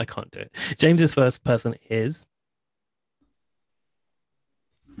is. I can't do it. James's first person is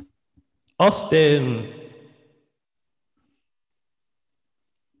Austin.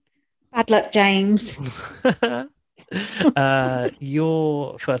 Bad luck, James.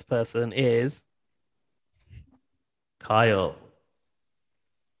 Your first person is Kyle.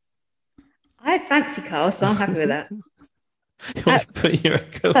 I fancy Carl, so I'm happy with that. You want to put your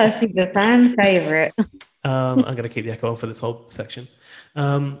echo? Percy's a fan favorite. I'm going to keep the echo on for this whole section.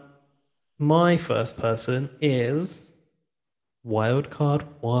 My first person is Wildcard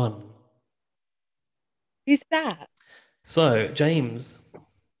 1. Who's that? So James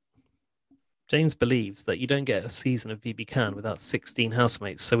believes that you don't get a season of BB Can without 16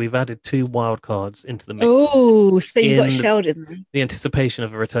 housemates. So we've added 2 wild cards into the mix. Oh, so you got Sheldon then. The anticipation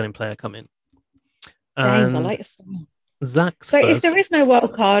of a returning player coming. James, I like your style. Zach's so if there is no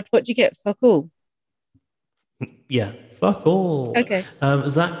wild card, what do you get? Fuck all. Yeah, fuck all. Okay.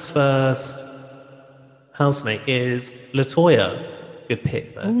 Zach's first housemate is Latoya. Good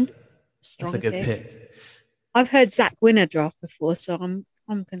pick there. That's a good pick. I've heard Zach win a draft before, so I'm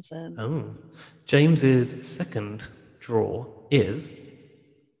concerned. Oh. James's second draw is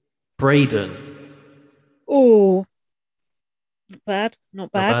Braden. Oh, not bad.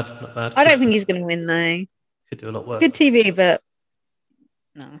 Not bad. I don't think he's going to win though. Could do a lot worse. Good TV, but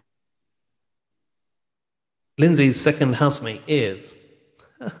no. Lindsay's second housemate is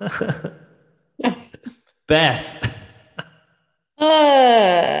Beth.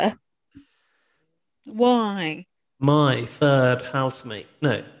 Why? My third housemate.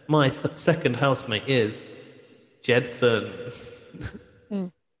 No, my second housemate is Jedson.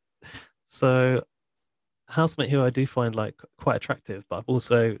 So, housemate who I do find like quite attractive, but I'm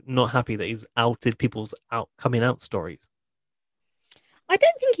also not happy that he's outed people's coming out stories. I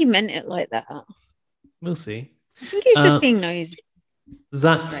don't think he meant it like that. We'll see. I think he's just being nosy.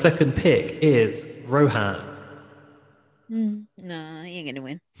 Zach's second pick is Rohan. No, he ain't gonna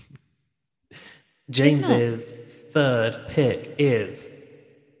win. James's third pick is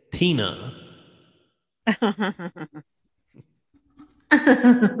Tina.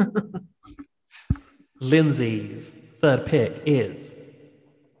 Lindsay's third pick is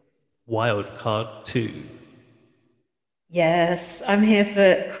Wildcard 2. Yes, I'm here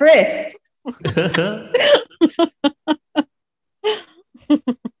for Chris.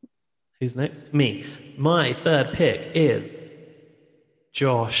 Who's next? Me. My third pick is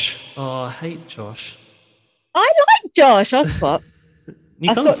Josh. Oh, I hate Josh. I like Josh. I'll swap.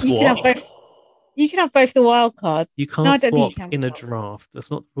 You can't swap. You can have both the wild cards. You can't swap in a draft. That's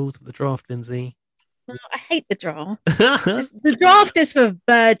not the rules of the draft, Lindsay. No, I hate the draft. The draft is for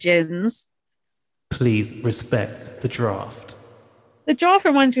virgins. Please respect the draft. The draft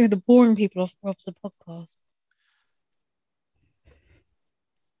reminds me of the boring people of Rob's podcast.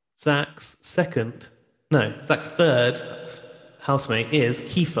 Zach's third housemate is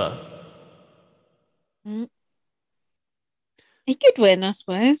Kiefer. He could win, I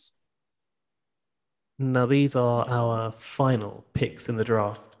suppose. Now, these are our final picks in the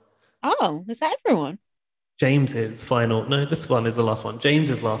draft. Oh, is that everyone? James's final. No, this one is the last one.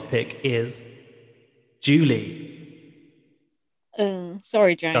 James's last pick is Julie.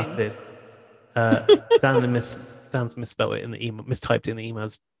 Sorry, James. Gutted. Dan's misspelled it in the email, mistyped it in the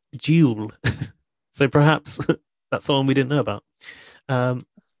emails. Jule. So perhaps that's someone we didn't know about.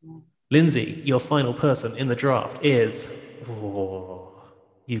 Lindsay, your final person in the draft is. Oh,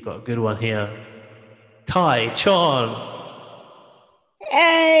 you've got a good one here. Tai Chon.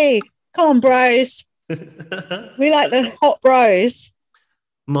 Hey, come on, bros. We like the hot bros.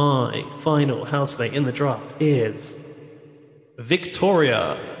 My final housemate in the draft is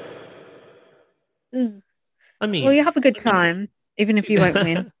Victoria. I mean, well, you have a good time, even if you won't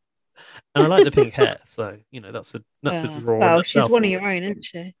win. And I like the pink hair, so that's a draw. Well, she's one of your own, isn't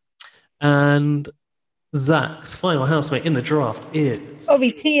she? And Zach's final housemate in the draft is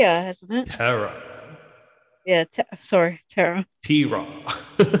probably Tia, hasn't it? Tara. Yeah, Tara. Tira. She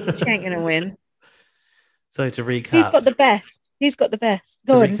ain't gonna win. So to recap, He's got the best.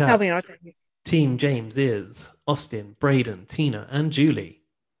 Go on, tell me, I'll tell you. Team James is Austin, Braden, Tina, and Julie.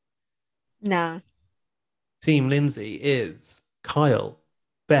 Nah. Team Lindsay is Kyle,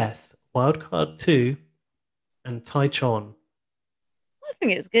 Beth, Wildcard 2, and Tai Chon. I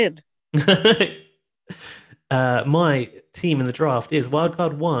think it's good. My team in the draft is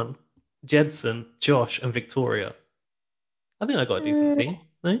Wildcard 1, Jedson, Josh, and Victoria. I think I got a decent team.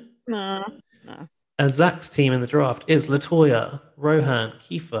 No. Zach's team in the draft is Latoya, Rohan,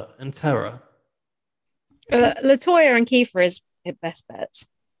 Kiefer, and Tara. Latoya and Kiefer is the best bets.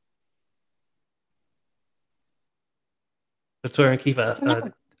 Victoria and Keith That's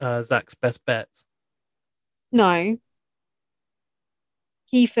are another. Zach's best bets. No,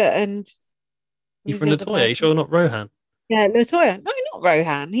 Kiefer and Keith who's and the other Latoya, you person? sure not Rohan? Yeah, Latoya. No, not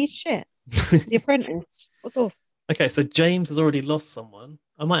Rohan. He's shit. The Apprentice. Fuck off. Okay, so James has already lost someone.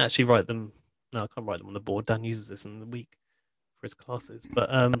 I might actually write them. No, I can't write them on the board. Dan uses this in the week for his classes. But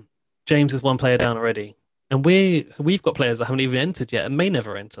James is one player down already, and we've got players that haven't even entered yet and may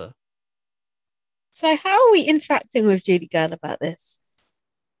never enter. So how are we interacting with Judy Girl about this?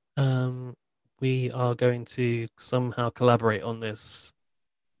 Um, we are going to somehow collaborate on this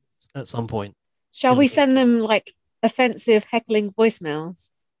at some point Shall in the we future. send them like offensive heckling voicemails?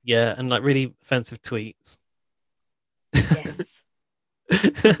 Yeah, and like really offensive tweets. Yes.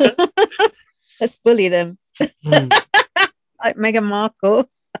 Let's bully them. Hmm. Like Meghan Markle.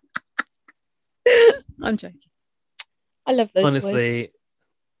 I'm joking. I love those boys. Honestly,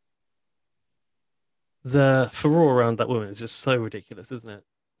 the furore around that woman is just so ridiculous, isn't it?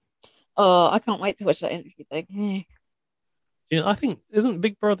 Oh, I can't wait to watch that interview thing. You know, I think isn't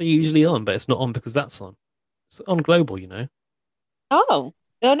Big Brother usually on, but it's not on because that's on. It's on global, you know. Oh,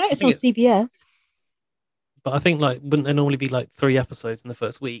 I know I it's on think it, CBS. but I think like wouldn't there normally be like 3 episodes in the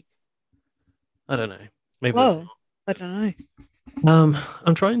first week? I don't know. Maybe there's Whoa, I don't know. not.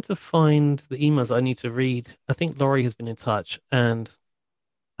 I'm trying to find the emails I need to read. I think Laurie has been in touch, and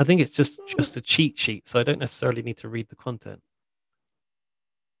I think it's just a cheat sheet, so I don't necessarily need to read the content.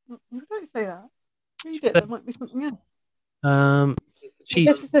 Don't say that. Read it. There might be something else. It's a But cheat.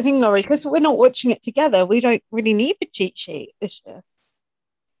 this is the thing, Laurie, because we're not watching it together. We don't really need the cheat sheet this year.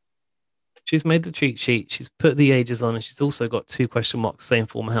 She's made the cheat sheet. She's put the ages on, and she's also got 2 question marks saying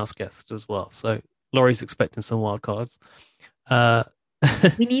former house guest as well. So Laurie's expecting some wild cards. Uh,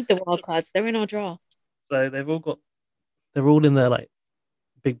 We need the wild cards. They're in our draft. so they're all in their like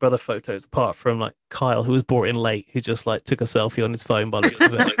Big Brother photos, apart from like Kyle, who was brought in late, who just like took a selfie on his phone by the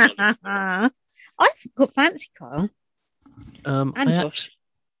looks of it. I've got fancy Kyle and I Josh.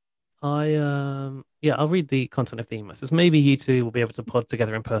 yeah, I'll read the content of the email. It says maybe you two will be able to pod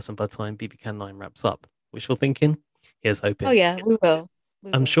together in person by the time BB Can 9 wraps up. Wishful thinking. Here's Oh hoping. yeah, we will.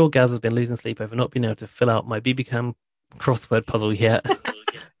 We I'm will. sure Gaz has been losing sleep over not being able to fill out my BB Cam crossword puzzle yet.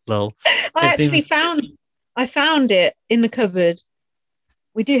 Lol. I It actually seems found I found it in the cupboard.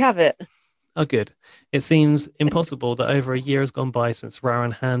 We do have it. oh good. It seems impossible that over a year has gone by since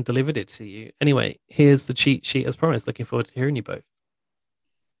Rowan hand delivered it to you. Anyway, here's the cheat sheet as promised. Looking forward to hearing you both.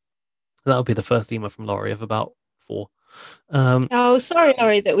 That'll be the first email from Laurie of about 4. Um, Oh, sorry,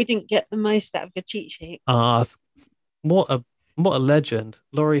 Laurie, that we didn't get the most out of your cheat sheet. uh, what a legend.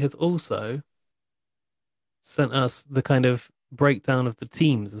 Laurie has also sent us the kind of breakdown of the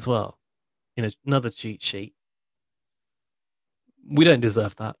teams as well in another cheat sheet. We don't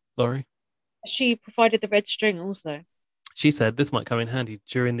deserve that, Laurie. She provided the red string also. She said this might come in handy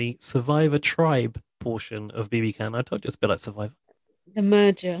during the Survivor Tribe portion of BB Can. I told you it's a bit like Survivor. The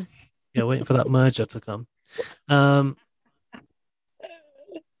merger. Yeah, waiting for that merger to come. Um,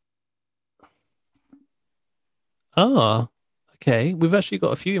 okay. We've actually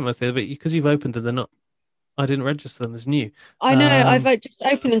got a few emails here, but because you've opened them, they're not. I didn't register them as new. I know, I've just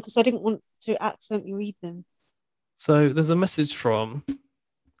opened them because I didn't want to accidentally read them. So there's a message from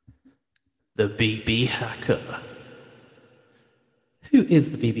the BB hacker. Who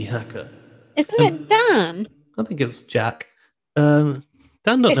is the BB hacker? Isn't it Dan? I think it was Jack. Dan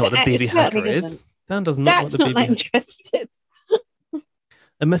doesn't know what the BB hacker is. Isn't. Dan does not know what Jack's the not BB that interested.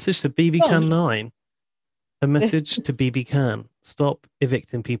 A message to BB Go Can on. 9. A message to BB Can. Stop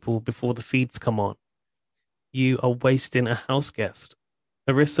evicting people before the feeds come on. You are wasting a house guest.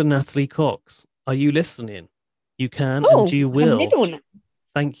 Arissa Natalie Cox, are you listening? You can and you her will. middle name.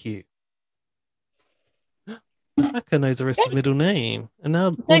 Thank you. The hacker knows Arissa's middle name. And now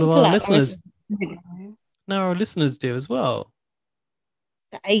all Don't of pull our out listeners, Marissa's middle name. now our listeners do as well.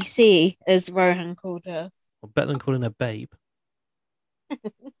 The AC, as Rohan called her. Well, better than calling her babe.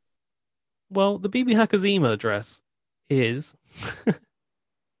 Well, the BB hacker's email address is.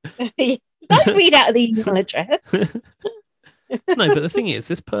 Don't read out the email address. No, but the thing is,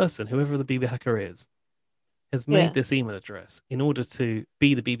 this person, whoever the BB hacker is, has made this email address in order to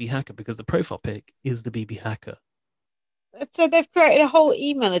be the BB hacker because the profile pic is the BB hacker. So they've created a whole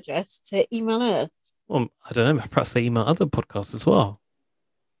email address to email us. Well, I don't know. Perhaps they email other podcasts as well.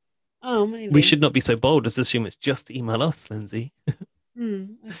 Oh, maybe. We should not be so bold as to assume it's just to email us, Lindsay.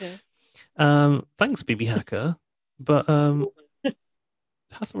 Okay. Thanks, BB hacker. But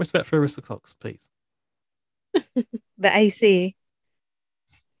have some respect for Arissa Cox, please. The AC.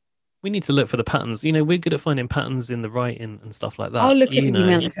 We need to look for the patterns. We're good at finding patterns in the writing and stuff like that. I'll look at the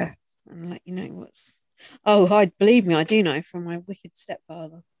email address and let you know what's. Oh, I believe me, I do know from my wicked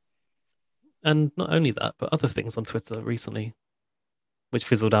stepfather. And not only that, but other things on Twitter recently, which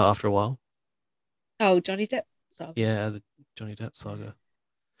fizzled out after a while. Oh, Johnny Depp saga. Yeah, the Johnny Depp saga.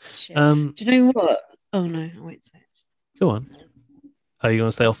 Shit. Um, Do you know what? Oh no, I won't say it. Go on. Are you going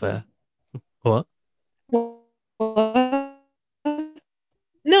to stay off That's there? What? What?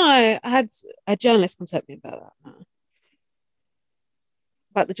 No, I had a journalist contact me about that matter,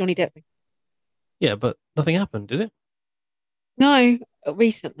 about the Johnny Depp thing. Yeah, but nothing happened, did it? No,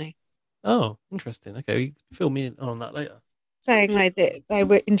 recently, Oh, interesting. Okay, you fill me in on that later. saying like that they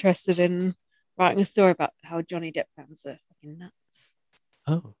were interested in writing a story about how Johnny Depp fans are fucking nuts.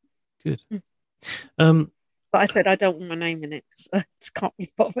 Oh, good. Mm. Um, But I said I don't want my name in it because I just can't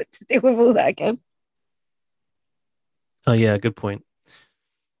be bothered to deal with all that again. oh yeah, good point.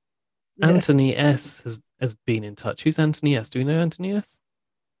 Yeah, Anthony S has been in touch. Who's Anthony S? Do we know Anthony S?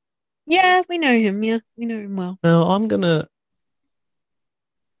 yeah, we know him. Yeah, we know him well. Now I'm gonna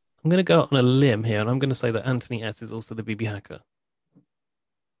go out on a limb here, and I'm gonna say that Anthony S is also the BB hacker.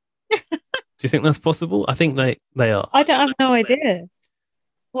 Do you think that's possible? I think they are. I don't have no idea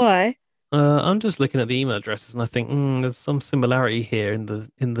why. I'm just looking at the email addresses, and I think there's some similarity here in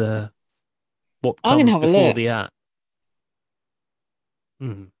the what I'm gonna comes have a before look. the at.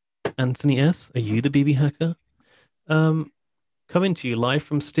 Hmm. Anthony S, are you the BB hacker? Um, Coming to you live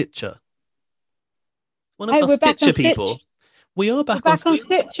from Stitcher. One of Oh, our we're back on Stitcher Stitch. people. We are We're back on back on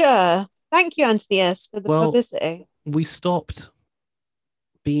Stitcher. Stitcher. Thank you, Anthony S, for the Well, publicity. we stopped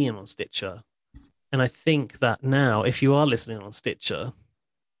being on Stitcher, and I think that now, if you are listening on Stitcher,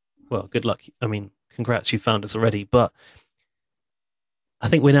 well, good luck. I mean, congrats, you found us already. But I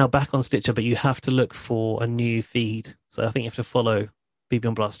think we're now back on Stitcher, but you have to look for a new feed. So I think you have to follow BB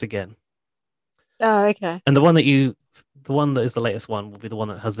on Blast again. Oh, okay. And the one that is the latest one will be the one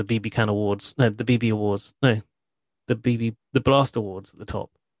that has the BB Can Awards. No, the BB Awards. No, the Blast Awards at the top.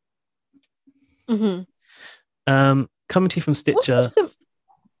 Mm-hmm. Coming to you from Stitcher.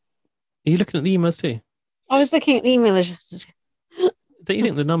 Are you looking at the emails too? I was looking at the email addresses. Don't you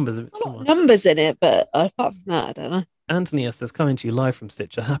think the numbers are a bit A lot similar? of numbers in it, but apart from that, I don't know. Anthony S says, coming to you live from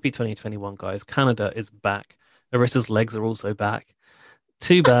Stitcher. Happy 2021, guys. Canada is back. Arissa's legs are also back.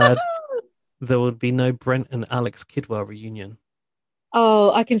 Too bad there would be no Brent and Alex Kidwell reunion.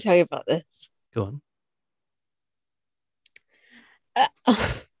 Oh, I can tell you about this. Go on.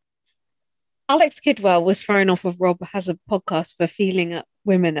 Alex Kidwell was thrown off of Rob Has a Podcast for feeling up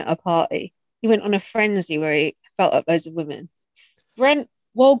women at a party. He went on a frenzy where he felt up loads of women. Brent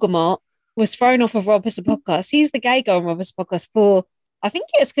Wolgamott was thrown off of Rob Has a Podcast. He's the gay guy on Rob Has a Podcast for, I think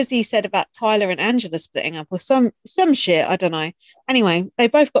it's because he said about Tyler and Angela splitting up or some shit. I don't know. Anyway, they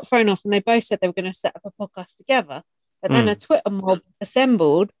both got thrown off and they both said they were going to set up a podcast together. But then a Twitter mob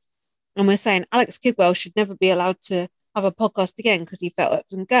assembled and we're saying Alex Kidwell should never be allowed to have a podcast again because he felt up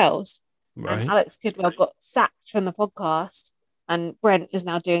some girls. Right. And Alex Kidwell got sacked from the podcast and Brent is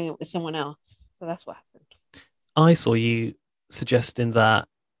now doing it with someone else. So that's what happened. I saw you suggesting that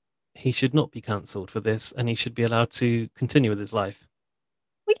he should not be cancelled for this and he should be allowed to continue with his life.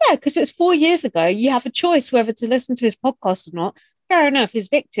 Well, yeah, because it's 4 years ago. You have a choice whether to listen to his podcast or not. Fair enough, his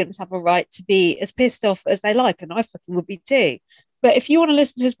victims have a right to be as pissed off as they like, and I fucking would be too. But if you want to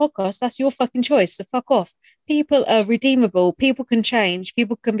listen to his podcast, that's your fucking choice. So fuck off. People are redeemable. People can change.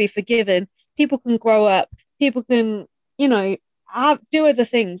 People can be forgiven. People can grow up. People can, do other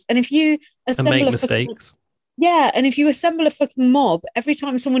things. And if you assemble and make a mistakes. and if you assemble a fucking mob every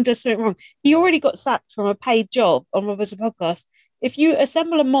time someone does something wrong, he already got sacked from a paid job on Robert's podcast. If you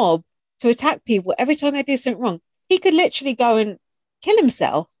assemble a mob to attack people every time they do something wrong, he could literally go and kill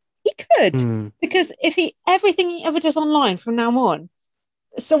himself. He could, because if everything he ever does online from now on,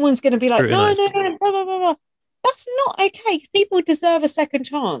 someone's going to be like, no, blah, blah, blah. That's not okay. People deserve a second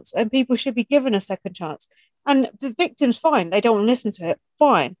chance and people should be given a second chance. And the victims, fine. They don't want to listen to it.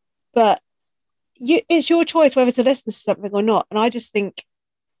 Fine. But it's your choice whether to listen to something or not. And I just think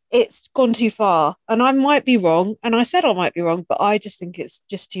it's gone too far. And I might be wrong. And I said I might be wrong, but I just think it's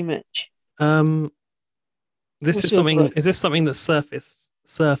just too much. Is this something that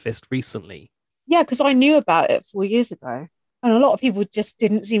surfaced recently? Yeah, because I knew about it 4 years ago. And a lot of people just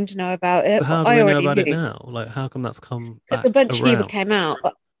didn't seem to know about it. So how do they know about it now? Like, how come that's come back? Because a bunch of people came out.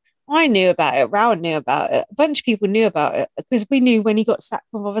 I knew about it. Rowan knew about it. A bunch of people knew about it because we knew when he got sacked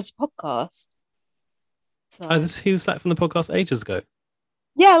from Robert's podcast. So. Oh, he was sacked from the podcast ages ago?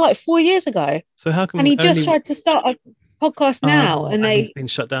 Yeah, like 4 years ago. So how come? And he just tried to start a podcast now, and he's been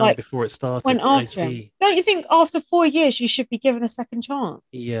shut down before it started. Went after him. Don't you think after 4 years you should be given a second chance?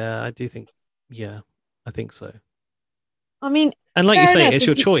 Yeah, I do think. Yeah, I think so. I mean, And like you fair say, enough. it's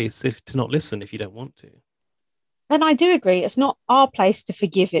your choice if to not listen if you don't want to. And I do agree, it's not our place to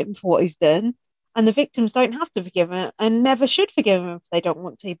forgive him for what he's done. And the victims don't have to forgive him and never should forgive him if they don't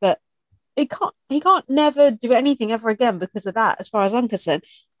want to. But he can't never do anything ever again because of that, as far as I'm concerned.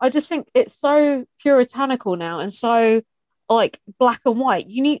 I just think it's so puritanical now and so like black and white.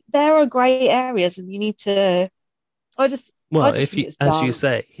 There are grey areas and you need to I Well, just if think you, it's as you dumb.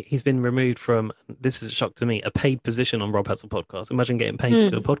 say, he's been removed from, this is a shock to me, a paid position on Rob Has a Podcast. Imagine getting paid to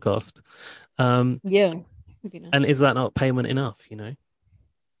do a Mm, podcast. yeah. Would be nice. And is that not payment enough,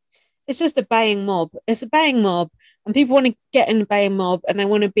 It's just a baying mob. It's a baying mob, and people want to get in the baying mob, and they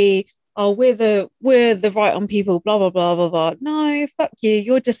want to be, oh, we're the right on people, blah blah blah blah blah. No, fuck you.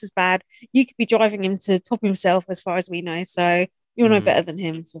 You're just as bad. You could be driving him to top himself, as far as we know. So you're no Mm. better than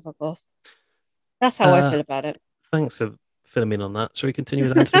him. So fuck off. That's how I Uh, feel about it. Thanks for filling me in on that. Shall we continue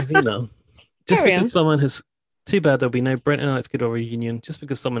with Anthony's email? Just Carry because on. someone has, too bad there'll be no Brent and Alex Goodall reunion. Just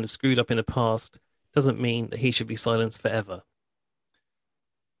because someone has screwed up in the past doesn't mean that he should be silenced forever.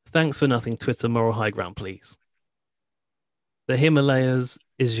 Thanks for nothing, Twitter moral high ground, please. The Himalayas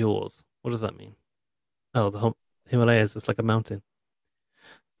is yours. What does that mean? Oh, the Himalayas is like a mountain.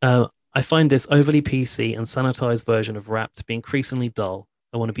 I find this overly PC and sanitized version of rap to be increasingly dull.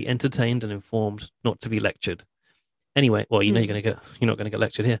 I want to be entertained and informed, not to be lectured. Anyway, well, you're not going to get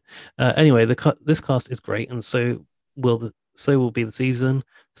lectured here. Anyway, this cast is great, and so will be the season.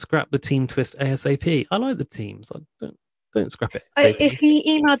 Scrap the team twist ASAP. I like the teams. I don't scrap it. If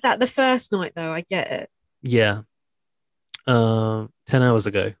he emailed that the first night, though, I get it. Yeah. 10 hours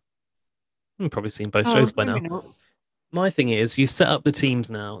ago. I've probably seen both shows by now. Not. My thing is, you set up the teams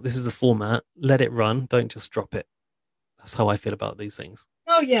now. This is the format. Let it run. Don't just drop it. That's how I feel about these things.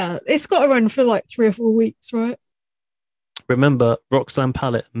 Oh yeah, it's got to run for like 3 or 4 weeks, right? Remember, Roxanne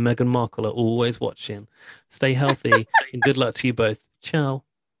Pallett and Meghan Markle are always watching. Stay healthy and good luck to you both. Ciao.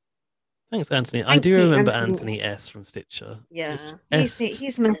 Thanks, Anthony. I do remember Anthony S from Stitcher. Yeah, he's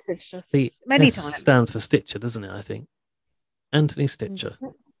messaged us many times. Stands for Stitcher, doesn't it? I think Anthony Stitcher.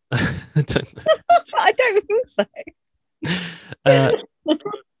 I don't know. I don't think so.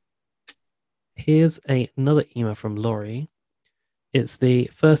 Here's another email from Laurie. It's the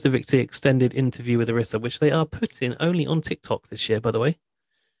first Evictee extended interview with Arissa, which they are putting only on TikTok this year, by the way.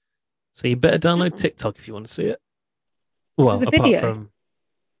 So you better download TikTok if you want to see it. Well, the apart video? from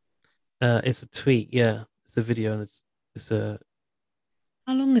it's a tweet, yeah. It's a video and it's a.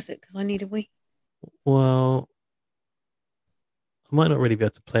 How long is it? Because I need a wee. Well, I might not really be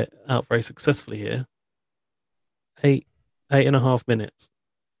able to play it out very successfully here. 8.5 minutes.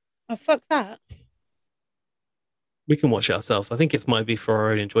 Oh, fuck that. We can watch it ourselves. I think it might be for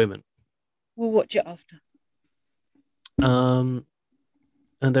our own enjoyment. We'll watch it after. And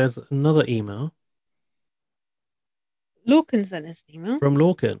there's another email. Lorcan sent us an email. From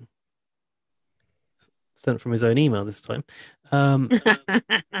Lorcan. Sent from his own email this time.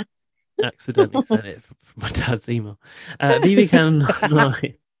 Accidentally sent it from my dad's email. BB Can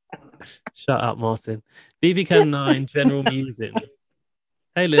 9. Shut up, Martin. BB Can 9 General Musings.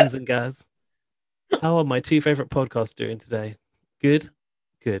 Hey, Linz and Gaz. How are my two favorite podcasts doing today? Good?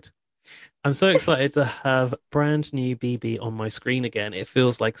 Good. I'm so excited to have brand new BB on my screen again. It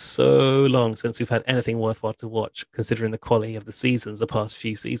feels like so long since we've had anything worthwhile to watch, considering the quality of the seasons, the past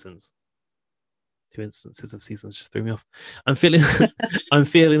few seasons. 2 instances of seasons just threw me off. I'm feeling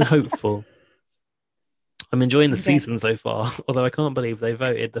hopeful. I'm enjoying the season so far, although I can't believe they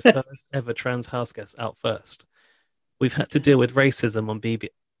voted the first ever trans house guest out first. We've had to deal with racism on BB.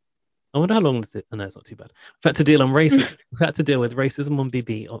 I wonder how long this is. No, it's not too bad. We've had to deal on racism. We've had to deal with racism on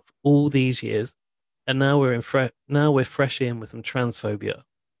BB of all these years, and now we're fresh in with some transphobia.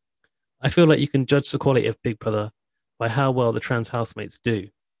 I feel like you can judge the quality of Big Brother by how well the trans housemates do.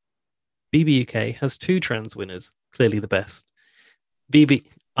 BB UK has 2 trans winners, clearly the best.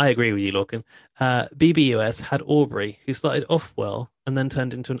 I agree with you, Lorcan. BB US had Aubrey, who started off well and then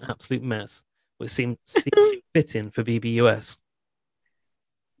turned into an absolute mess, which seems fitting for BB US.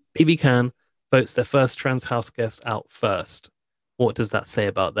 BB Can votes their first trans house guest out first. What does that say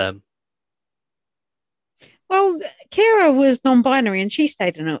about them? Well, Kira was non-binary and she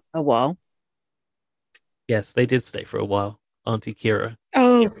stayed in a while. Yes, they did stay for a while. Auntie Kira.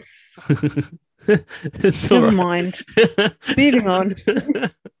 Oh, never mind. Moving on.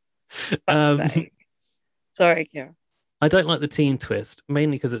 Sorry, Kira. I don't like the team twist,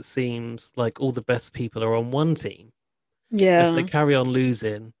 mainly because it seems like all the best people are on one team. Yeah. If they carry on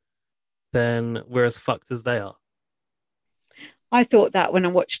losing, then we're as fucked as they are. I thought that when I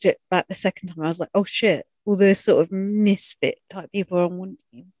watched it back the second time, I was like, oh shit, all the sort of misfit type people are on one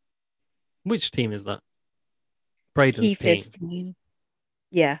team. Which team is that? Braden's Keith's team. team.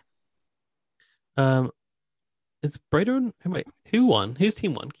 Yeah. Is Braden? Wait, who won? Whose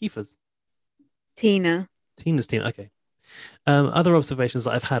team won? Kiefer's. Tina. Tina's team. Okay. Other observations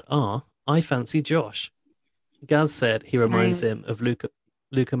that I've had are I fancy Josh. Gaz said he reminds Same. him of Luca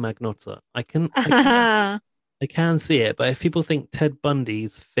Magnotta. Ah, I can see it, but if people think Ted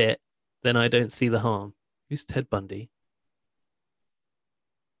Bundy's fit, then I don't see the harm. Who's Ted Bundy?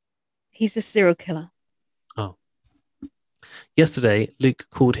 he's a serial killer. Oh. Yesterday, Luke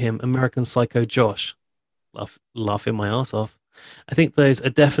called him American Psycho Josh. Laughing my ass off. I think those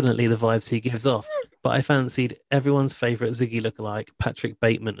are definitely the vibes he gives off, but I fancied everyone's favorite Ziggy lookalike, Patrick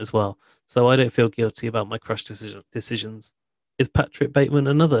Bateman, as well, so I don't feel guilty about my crush decisions. Is Patrick Bateman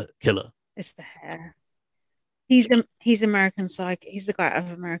another killer? It's the hair. He's American Psycho. He's the guy out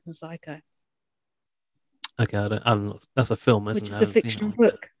of American Psycho, Okay, I'm not, that's a film, isn't which it? I is a haven't seen it fiction all.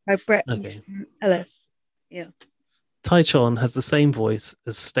 book by Bret Okay. Easton Ellis. Yeah. Taichon has the same voice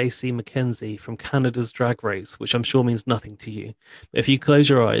as Stacey McKenzie from Canada's Drag Race, which I'm sure means nothing to you. But if you close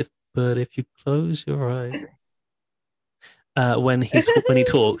your eyes, when he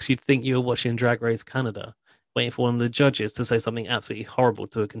talks, you'd think you were watching Drag Race Canada, waiting for one of the judges to say something absolutely horrible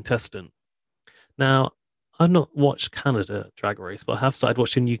to a contestant. Now, I've not watched Canada Drag Race, but I have started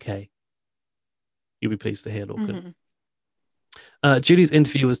watching UK. You'll be pleased to hear, Lorcan. Julie's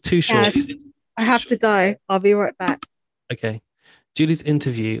interview was too short. Yes, I have to go. I'll be right back. Okay. Julie's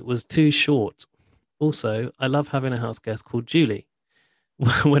interview was too short. Also, I love having a house guest called Julie.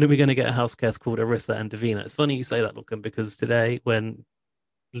 When are we going to get a house guest called Arissa and Davina? It's funny you say that, Lorcan, because today when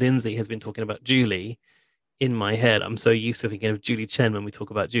Lindsay has been talking about Julie, in my head, I'm so used to thinking of Julie Chen when we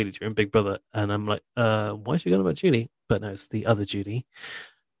talk about Julie during Big Brother. And I'm like, why is she going about Julie? But no, it's the other Julie.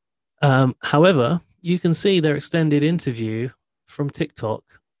 However, you can see their extended interview from TikTok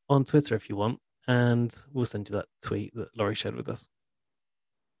on Twitter if you want. And we'll send you that tweet that Laurie shared with us.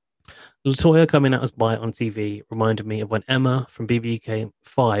 Latoya coming out as bi on TV reminded me of when Emma from BBUK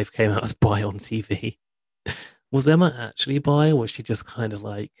 5 came out as bi on TV. Was Emma actually bi, or was she just kind of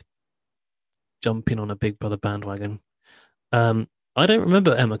like jumping on a Big Brother bandwagon? I don't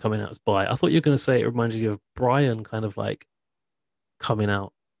remember Emma coming out as bi. I thought you were going to say it reminded you of Brian kind of like coming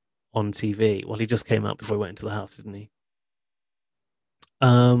out on TV. Well, he just came out before he went into the house, didn't he?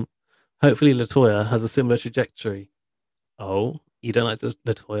 Hopefully Latoya has a similar trajectory. Oh, you don't like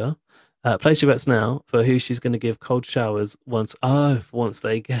Latoya? Place your bets now for who she's going to give cold showers once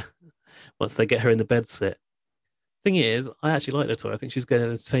they get her in the bed sit. Thing is, I actually like Latoya. I think she's good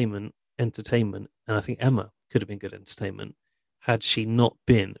entertainment, and I think Emma could have been good entertainment had she not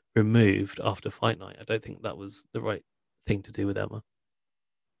been removed after fight night. I don't think that was the right thing to do with Emma.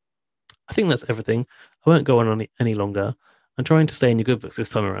 I think that's everything. I won't go on any longer. I'm trying to stay in your good books this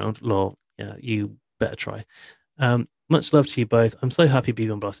time around. Lol, yeah, you better try. Much love to you both. I'm so happy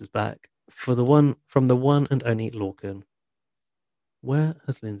BB Blast is back. From the one and only Lorcan. Where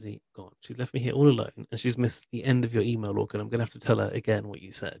has Lindsay gone? She's left me here all alone, and she's missed the end of your email, Lorcan. I'm going to have to tell her again what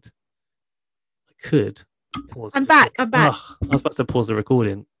you said. I could pause. I'm back. I was about to pause the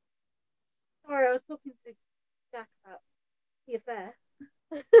recording. Sorry, I was talking to Jack about the affair.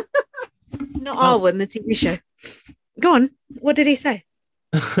 Not our one, the TV show. Go on. What did he say?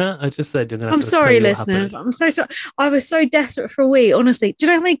 I just said you're gonna. I'm sorry, listeners. I'm so sorry. I was so desperate for a wee. Honestly, do you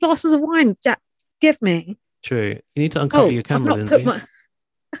know how many glasses of wine Jack give me? True. You need to uncover your camera, Lindsay.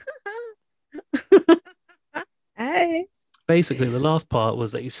 Hey. Basically, the last part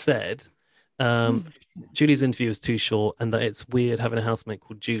was that you said Julie's interview was too short, and that it's weird having a housemate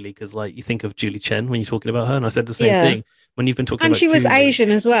called Julie because, like, you think of Julie Chen when you're talking about her, and I said the same thing when you've been talking. And about she was Julie.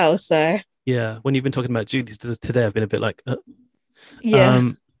 Asian as well, so yeah. When you've been talking about Julie today, I've been a bit like, yeah.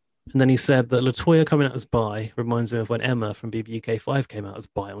 And then he said that Latoya coming out as bi reminds me of when Emma from BBUK 5 came out as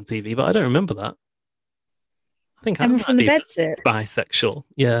bi on TV, but I don't remember that. I think Emma from the bed sit. Bisexual.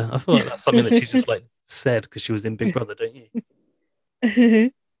 Yeah, I feel like that's something that she just like said because she was in Big Brother, don't you?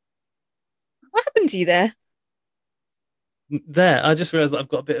 What happened to you there? There, I just realized that I've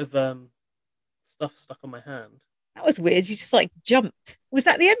got a bit of stuff stuck on my hand. That was weird. You just like jumped. Was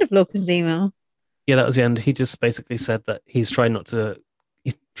that the end of Lorcan's email? Yeah, that was the end. He just basically said that he's trying to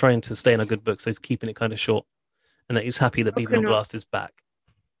stay in a good book, so he's keeping it kind of short, and that he's happy that BB Blast is back.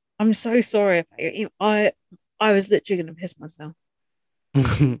 I'm so sorry. I was literally going to piss myself.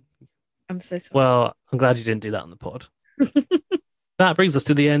 I'm so sorry. Well, I'm glad you didn't do that on the pod. That brings us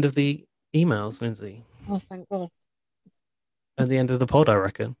to the end of the emails, Lindsay. Oh, thank God. And the end of the pod, I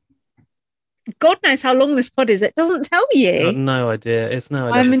reckon. God knows how long this pod is. It doesn't tell you. I've no idea. It's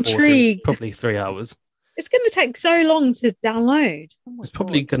now. I'm intrigued. It's probably 3 hours. It's going to take so long to download. It's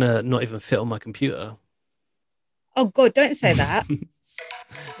probably going to not even fit on my computer. Oh God, don't say that.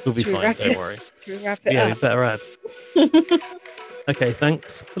 We'll be fine, don't worry. Should we wrap it Yeah, up? we better add. Okay,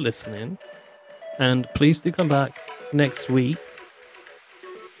 thanks for listening. And please do come back next week.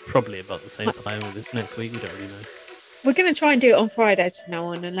 Probably about the same time with next week. We don't really know. We're going to try and do it on Fridays from now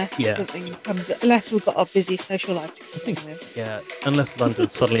on, unless something comes, unless we've got our busy social life to continue with. Yeah, unless London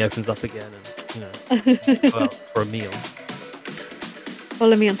suddenly opens up again and, go out for a meal.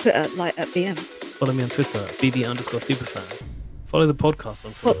 Follow me on Twitter, like at BM. Follow me on Twitter, BB_superfan. Follow the podcast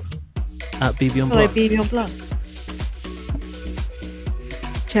on Twitter, at BB on Follow Blast. BB on Blast.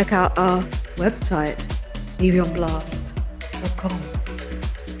 Check out our website, bbonblast.com.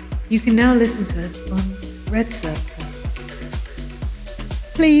 You can now listen to us on Red Circle.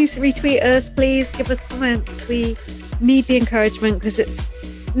 Please retweet us. Please give us comments. We need the encouragement because it's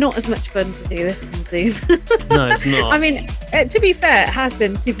not as much fun to do this on Zoom. No, it's not. I mean, to be fair, it has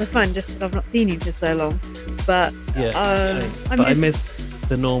been super fun just because I've not seen you for so long. But yeah, I miss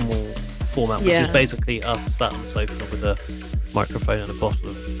the normal format, which is basically us sat on the sofa with a microphone and a bottle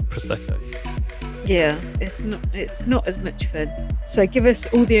of Prosecco. Yeah, it's not as much fun. So give us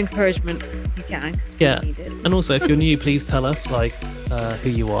all the encouragement you can, because we need it. And also, if you're new, please tell us who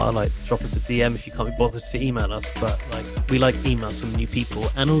you are. Like, drop us a DM if you can't be bothered to email us. But we like emails from new people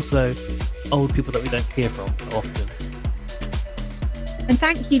and also old people that we don't hear from often. And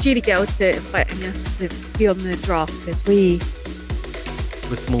thank you, Judy Girl, to inviting us to be on the draft, because we're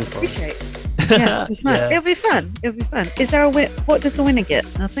small fry. Appreciate it. Yeah, it'll be fun. It'll be fun. Is there a win? What does the winner get?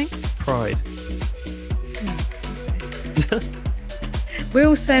 Nothing? Pride.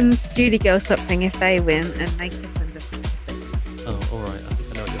 We'll send Judy Girl something if they win, and they can send us something. Oh, all right. I think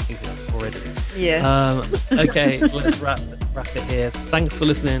I know what you're thinking of already. Yeah. Okay, let's wrap it here. Thanks for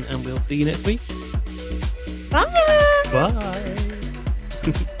listening, and we'll see you next week. Bye.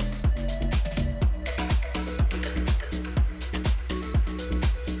 Bye.